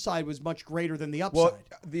downside was much greater than the upside.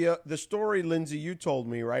 Well, the story, Lindsay, you told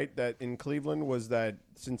me, right, that in Cleveland was that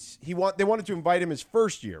since they wanted to invite him his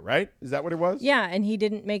first year, right? Is that what it was? Yeah, and he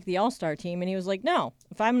didn't make the All-Star team, and he was like, no,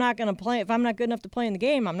 if I'm not going to play, if I'm not good enough to play in the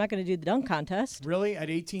game, I'm not going to do the dunk contest. Really?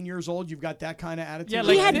 At 18 years old, you've got that kind of attitude? Yeah,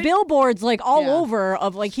 He had billboards like all Yeah. over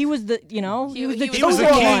of like he was the, he was the He was the chosen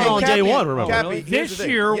king one. on day one, remember? Cappy, here's the This thing.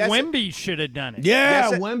 year, Yes, Wemby should have done it. Yeah,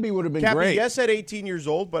 Yes, Wemby would have been Cappy, great. yes, at 18 years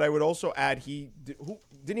old, but I would also add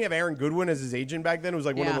didn't he have Aaron Goodwin as his agent back then? It was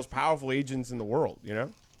like one of Yeah. the most powerful agents in the world, you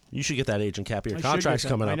know? You should get that agent, Cappy. Your I should contract's get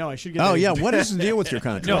that. coming up. I know, I should get Oh, that. yeah. What is the deal with your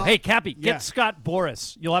contract? No, hey, Cappy, get Yeah. Scott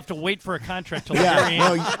Boras. You'll have to wait for a contract till the very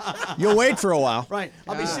Yeah, end. no, you'll wait for a while. Right.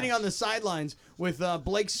 I'll be sitting on the sidelines with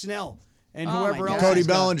Blake Snell and Oh, whoever my else. God. Cody he's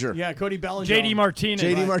got. Bellinger. Yeah, Cody Bellinger. J.D. Martinez.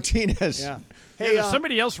 J.D. Martinez. Yeah. Hey, Hey, there's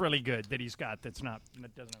somebody else really good that he's got that doesn't have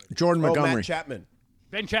Jordan Montgomery. Matt Chapman.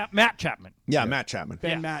 Matt Chapman. Yeah, Matt Chapman.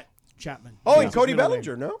 Matt Chapman. Oh, That's and his Cody middle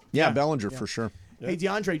Bellinger, name. no? Yeah, Bellinger for sure. Hey,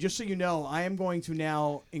 DeAndre, just so you know, I am going to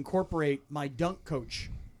now incorporate my dunk coach.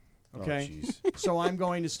 Okay? So I'm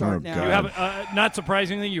going to start now. You have, not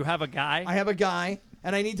surprisingly, you have a guy. I have a guy,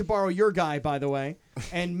 and I need to borrow your guy, by the way.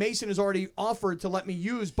 And Mason has already offered to let me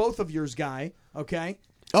use both of yours guy, okay?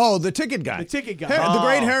 Oh, the ticket guy. The ticket guy. The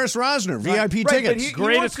great Harris Rosner, VIP tickets.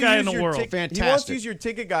 Greatest guy in the world. Fantastic. He wants to use your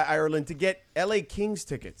ticket guy, Ireland, to get LA Kings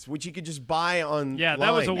tickets, which you could just buy on. Yeah,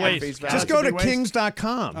 that was a waste. Just go to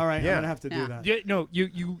kings.com. All right, Yeah. I'm going to have to do that. Yeah, no,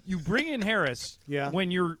 you bring in Harris Yeah.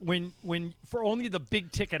 when for only the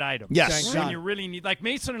big ticket items. Yes. Thank When God. you really need, like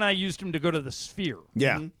Mason and I used him to go to the Sphere.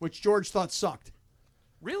 Yeah. Which George thought sucked.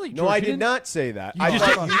 Really? No, George, I you did didn't- not say that. You I just-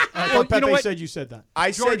 thought, I Well, thought you know Pepe what? said you said that.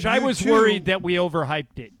 I George, said I you was too. worried that we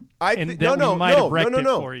overhyped it. And that we might have wrecked it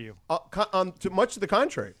for you. To much to the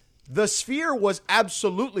contrary, the Sphere was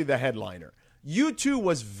absolutely the headliner. U2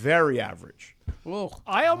 was very average.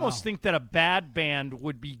 I almost think that a bad band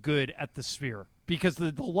would be good at the Sphere because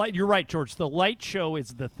the light. You're right, George. The light show is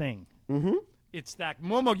the thing. Mm-hmm. It's that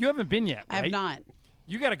Momo. You haven't been yet, right? I have not.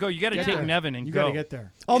 You got to go. You got to take Nevin and You go. got to get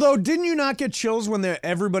there. Although, didn't you not get chills when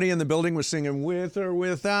everybody in the building was singing "With or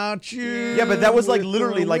Without You"? Yeah, but that was like with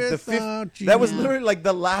literally or like the without fifth. you. That was literally like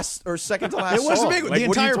the last or second to last. It wasn't song. big. Like, The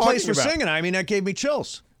what are you entire place talking was about? singing. I mean, that gave me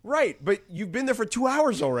chills. Right, but you've been there for 2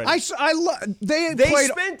 hours already. They They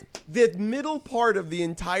spent the middle part of the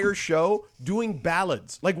entire show doing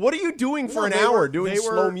ballads. Like, what are you doing for an hour doing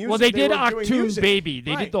slow music? Well, they did were doing Octoon music. Baby.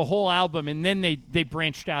 They Right. did the whole album, and then they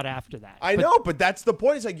branched out after that. I know, but that's the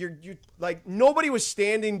point. It's like you're like nobody was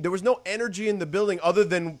standing. There was no energy in the building other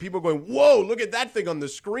than people going, "Whoa, look at that thing on the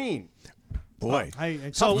screen." Boy.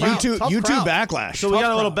 So U2 backlash. So we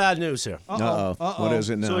got a little bad news here. Uh-oh. What is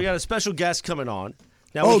it now? So we got a special guest coming on.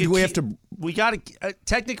 Now Oh, could do we have keep- to- We got to.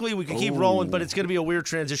 Technically, we could keep rolling, but it's going to be a weird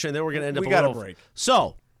transition. Then we're going to end up. We a got a little- break.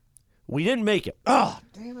 So we didn't make it. Oh,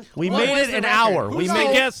 damn it. We What made was it the an record? hour. Who's We the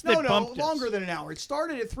made guest that no, bumped us. longer than an hour. It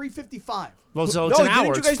started at 3:55. Well, so No, it's an didn't hour.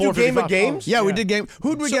 you It's guys do Game of 4:55. Games? Yeah, we did game.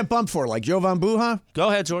 Who'd we get bumped for? Like Jovan Buha? Go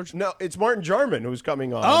ahead, George. No, it's Martin Jarman who's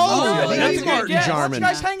coming on. Oh, yeah, that's that's a good Martin guess. Why don't Jarman. you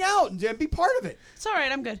guys hang out and be part of it? It's all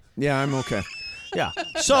right. I'm good. Yeah, I'm okay. Yeah.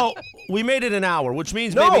 So we made it an hour, which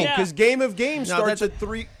means no, maybe because Game of Games No, starts that's-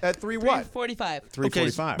 at three what? 3:45.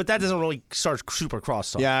 3:45. but that doesn't really start super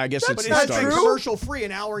cross. Yeah, I guess it's not starts- true. Commercial free,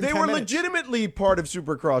 an hour and They 10 were minutes. legitimately part of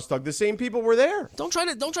Super Crosstalk. The same people were there. Don't try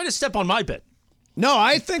to step on my bit. No,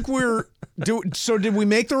 I think we're. So did we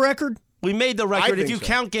make the record? We made the record. If think you so.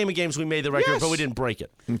 count Game of Games, we made the record, Yes. but we didn't break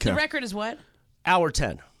it. Okay. The record is what? Hour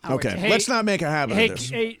 10. Okay. Hey, Let's not make a habit Hey, of this.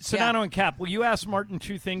 hey, Sedano and Cap, will you ask Martin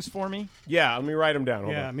two things for me? Yeah, let me write them down.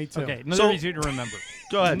 Hold Yeah, on. me too. Okay, another easy to remember.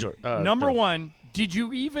 Go ahead, George. Number George. one, did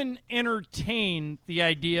you even entertain the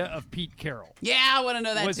idea of Pete Carroll? Yeah, I want to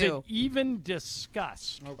know that Was too. it even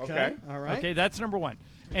discussed? Okay. All right. Okay, that's number one.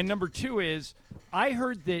 And number two is, I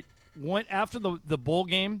heard that after the bowl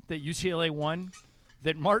game that UCLA won,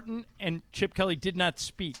 that Martin and Chip Kelly did not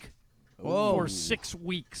speak for 6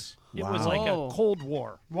 weeks. It was like a Wow. Cold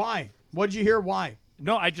War. Why? What did you hear? Why?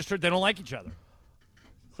 No, I just heard they don't like each other.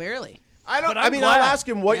 Clearly. I don't. But I I'm mean, glad. I'll ask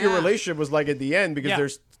him what your Yeah. relationship was like at the end because Yeah.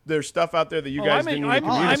 there's stuff out there that you guys didn't even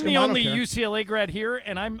communicate. I'm the I don't only care. UCLA grad here,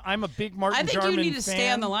 and I'm a big Martin I think Jarman you need to fan, stay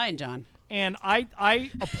on the line, John. And I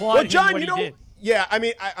applaud Well, him John, what you he know, did. yeah. I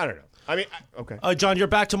mean, I don't know. I mean, okay. John, you're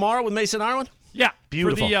back tomorrow with Mason Ireland? Yeah,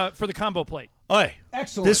 Beautiful. for the combo plate. Hey,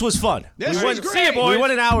 Excellent. this was fun. This we was went, great. See you, boys. We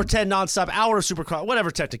went an hour 10 nonstop, hour of Supercross, whatever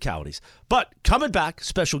technicalities. But coming back,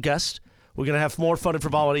 special guest. We're going to have more fun and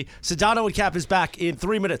frivolity. Sedano and Cap is back in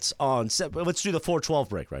 3 minutes on. Let's do the 4:12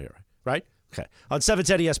 break right here, right? Okay. On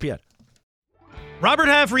 710 ESPN. Robert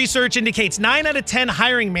Half research indicates 9 out of 10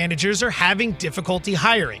 hiring managers are having difficulty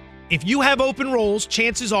hiring. If you have open roles,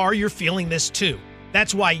 chances are you're feeling this too.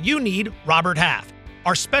 That's why you need Robert Half.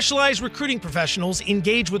 Our specialized recruiting professionals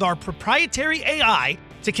engage with our proprietary AI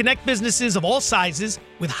to connect businesses of all sizes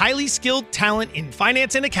with highly skilled talent in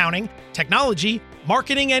finance and accounting, technology,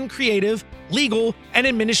 marketing and creative, legal, and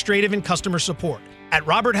administrative and customer support. At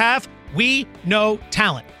Robert Half, we know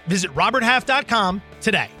talent. Visit roberthalf.com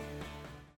today.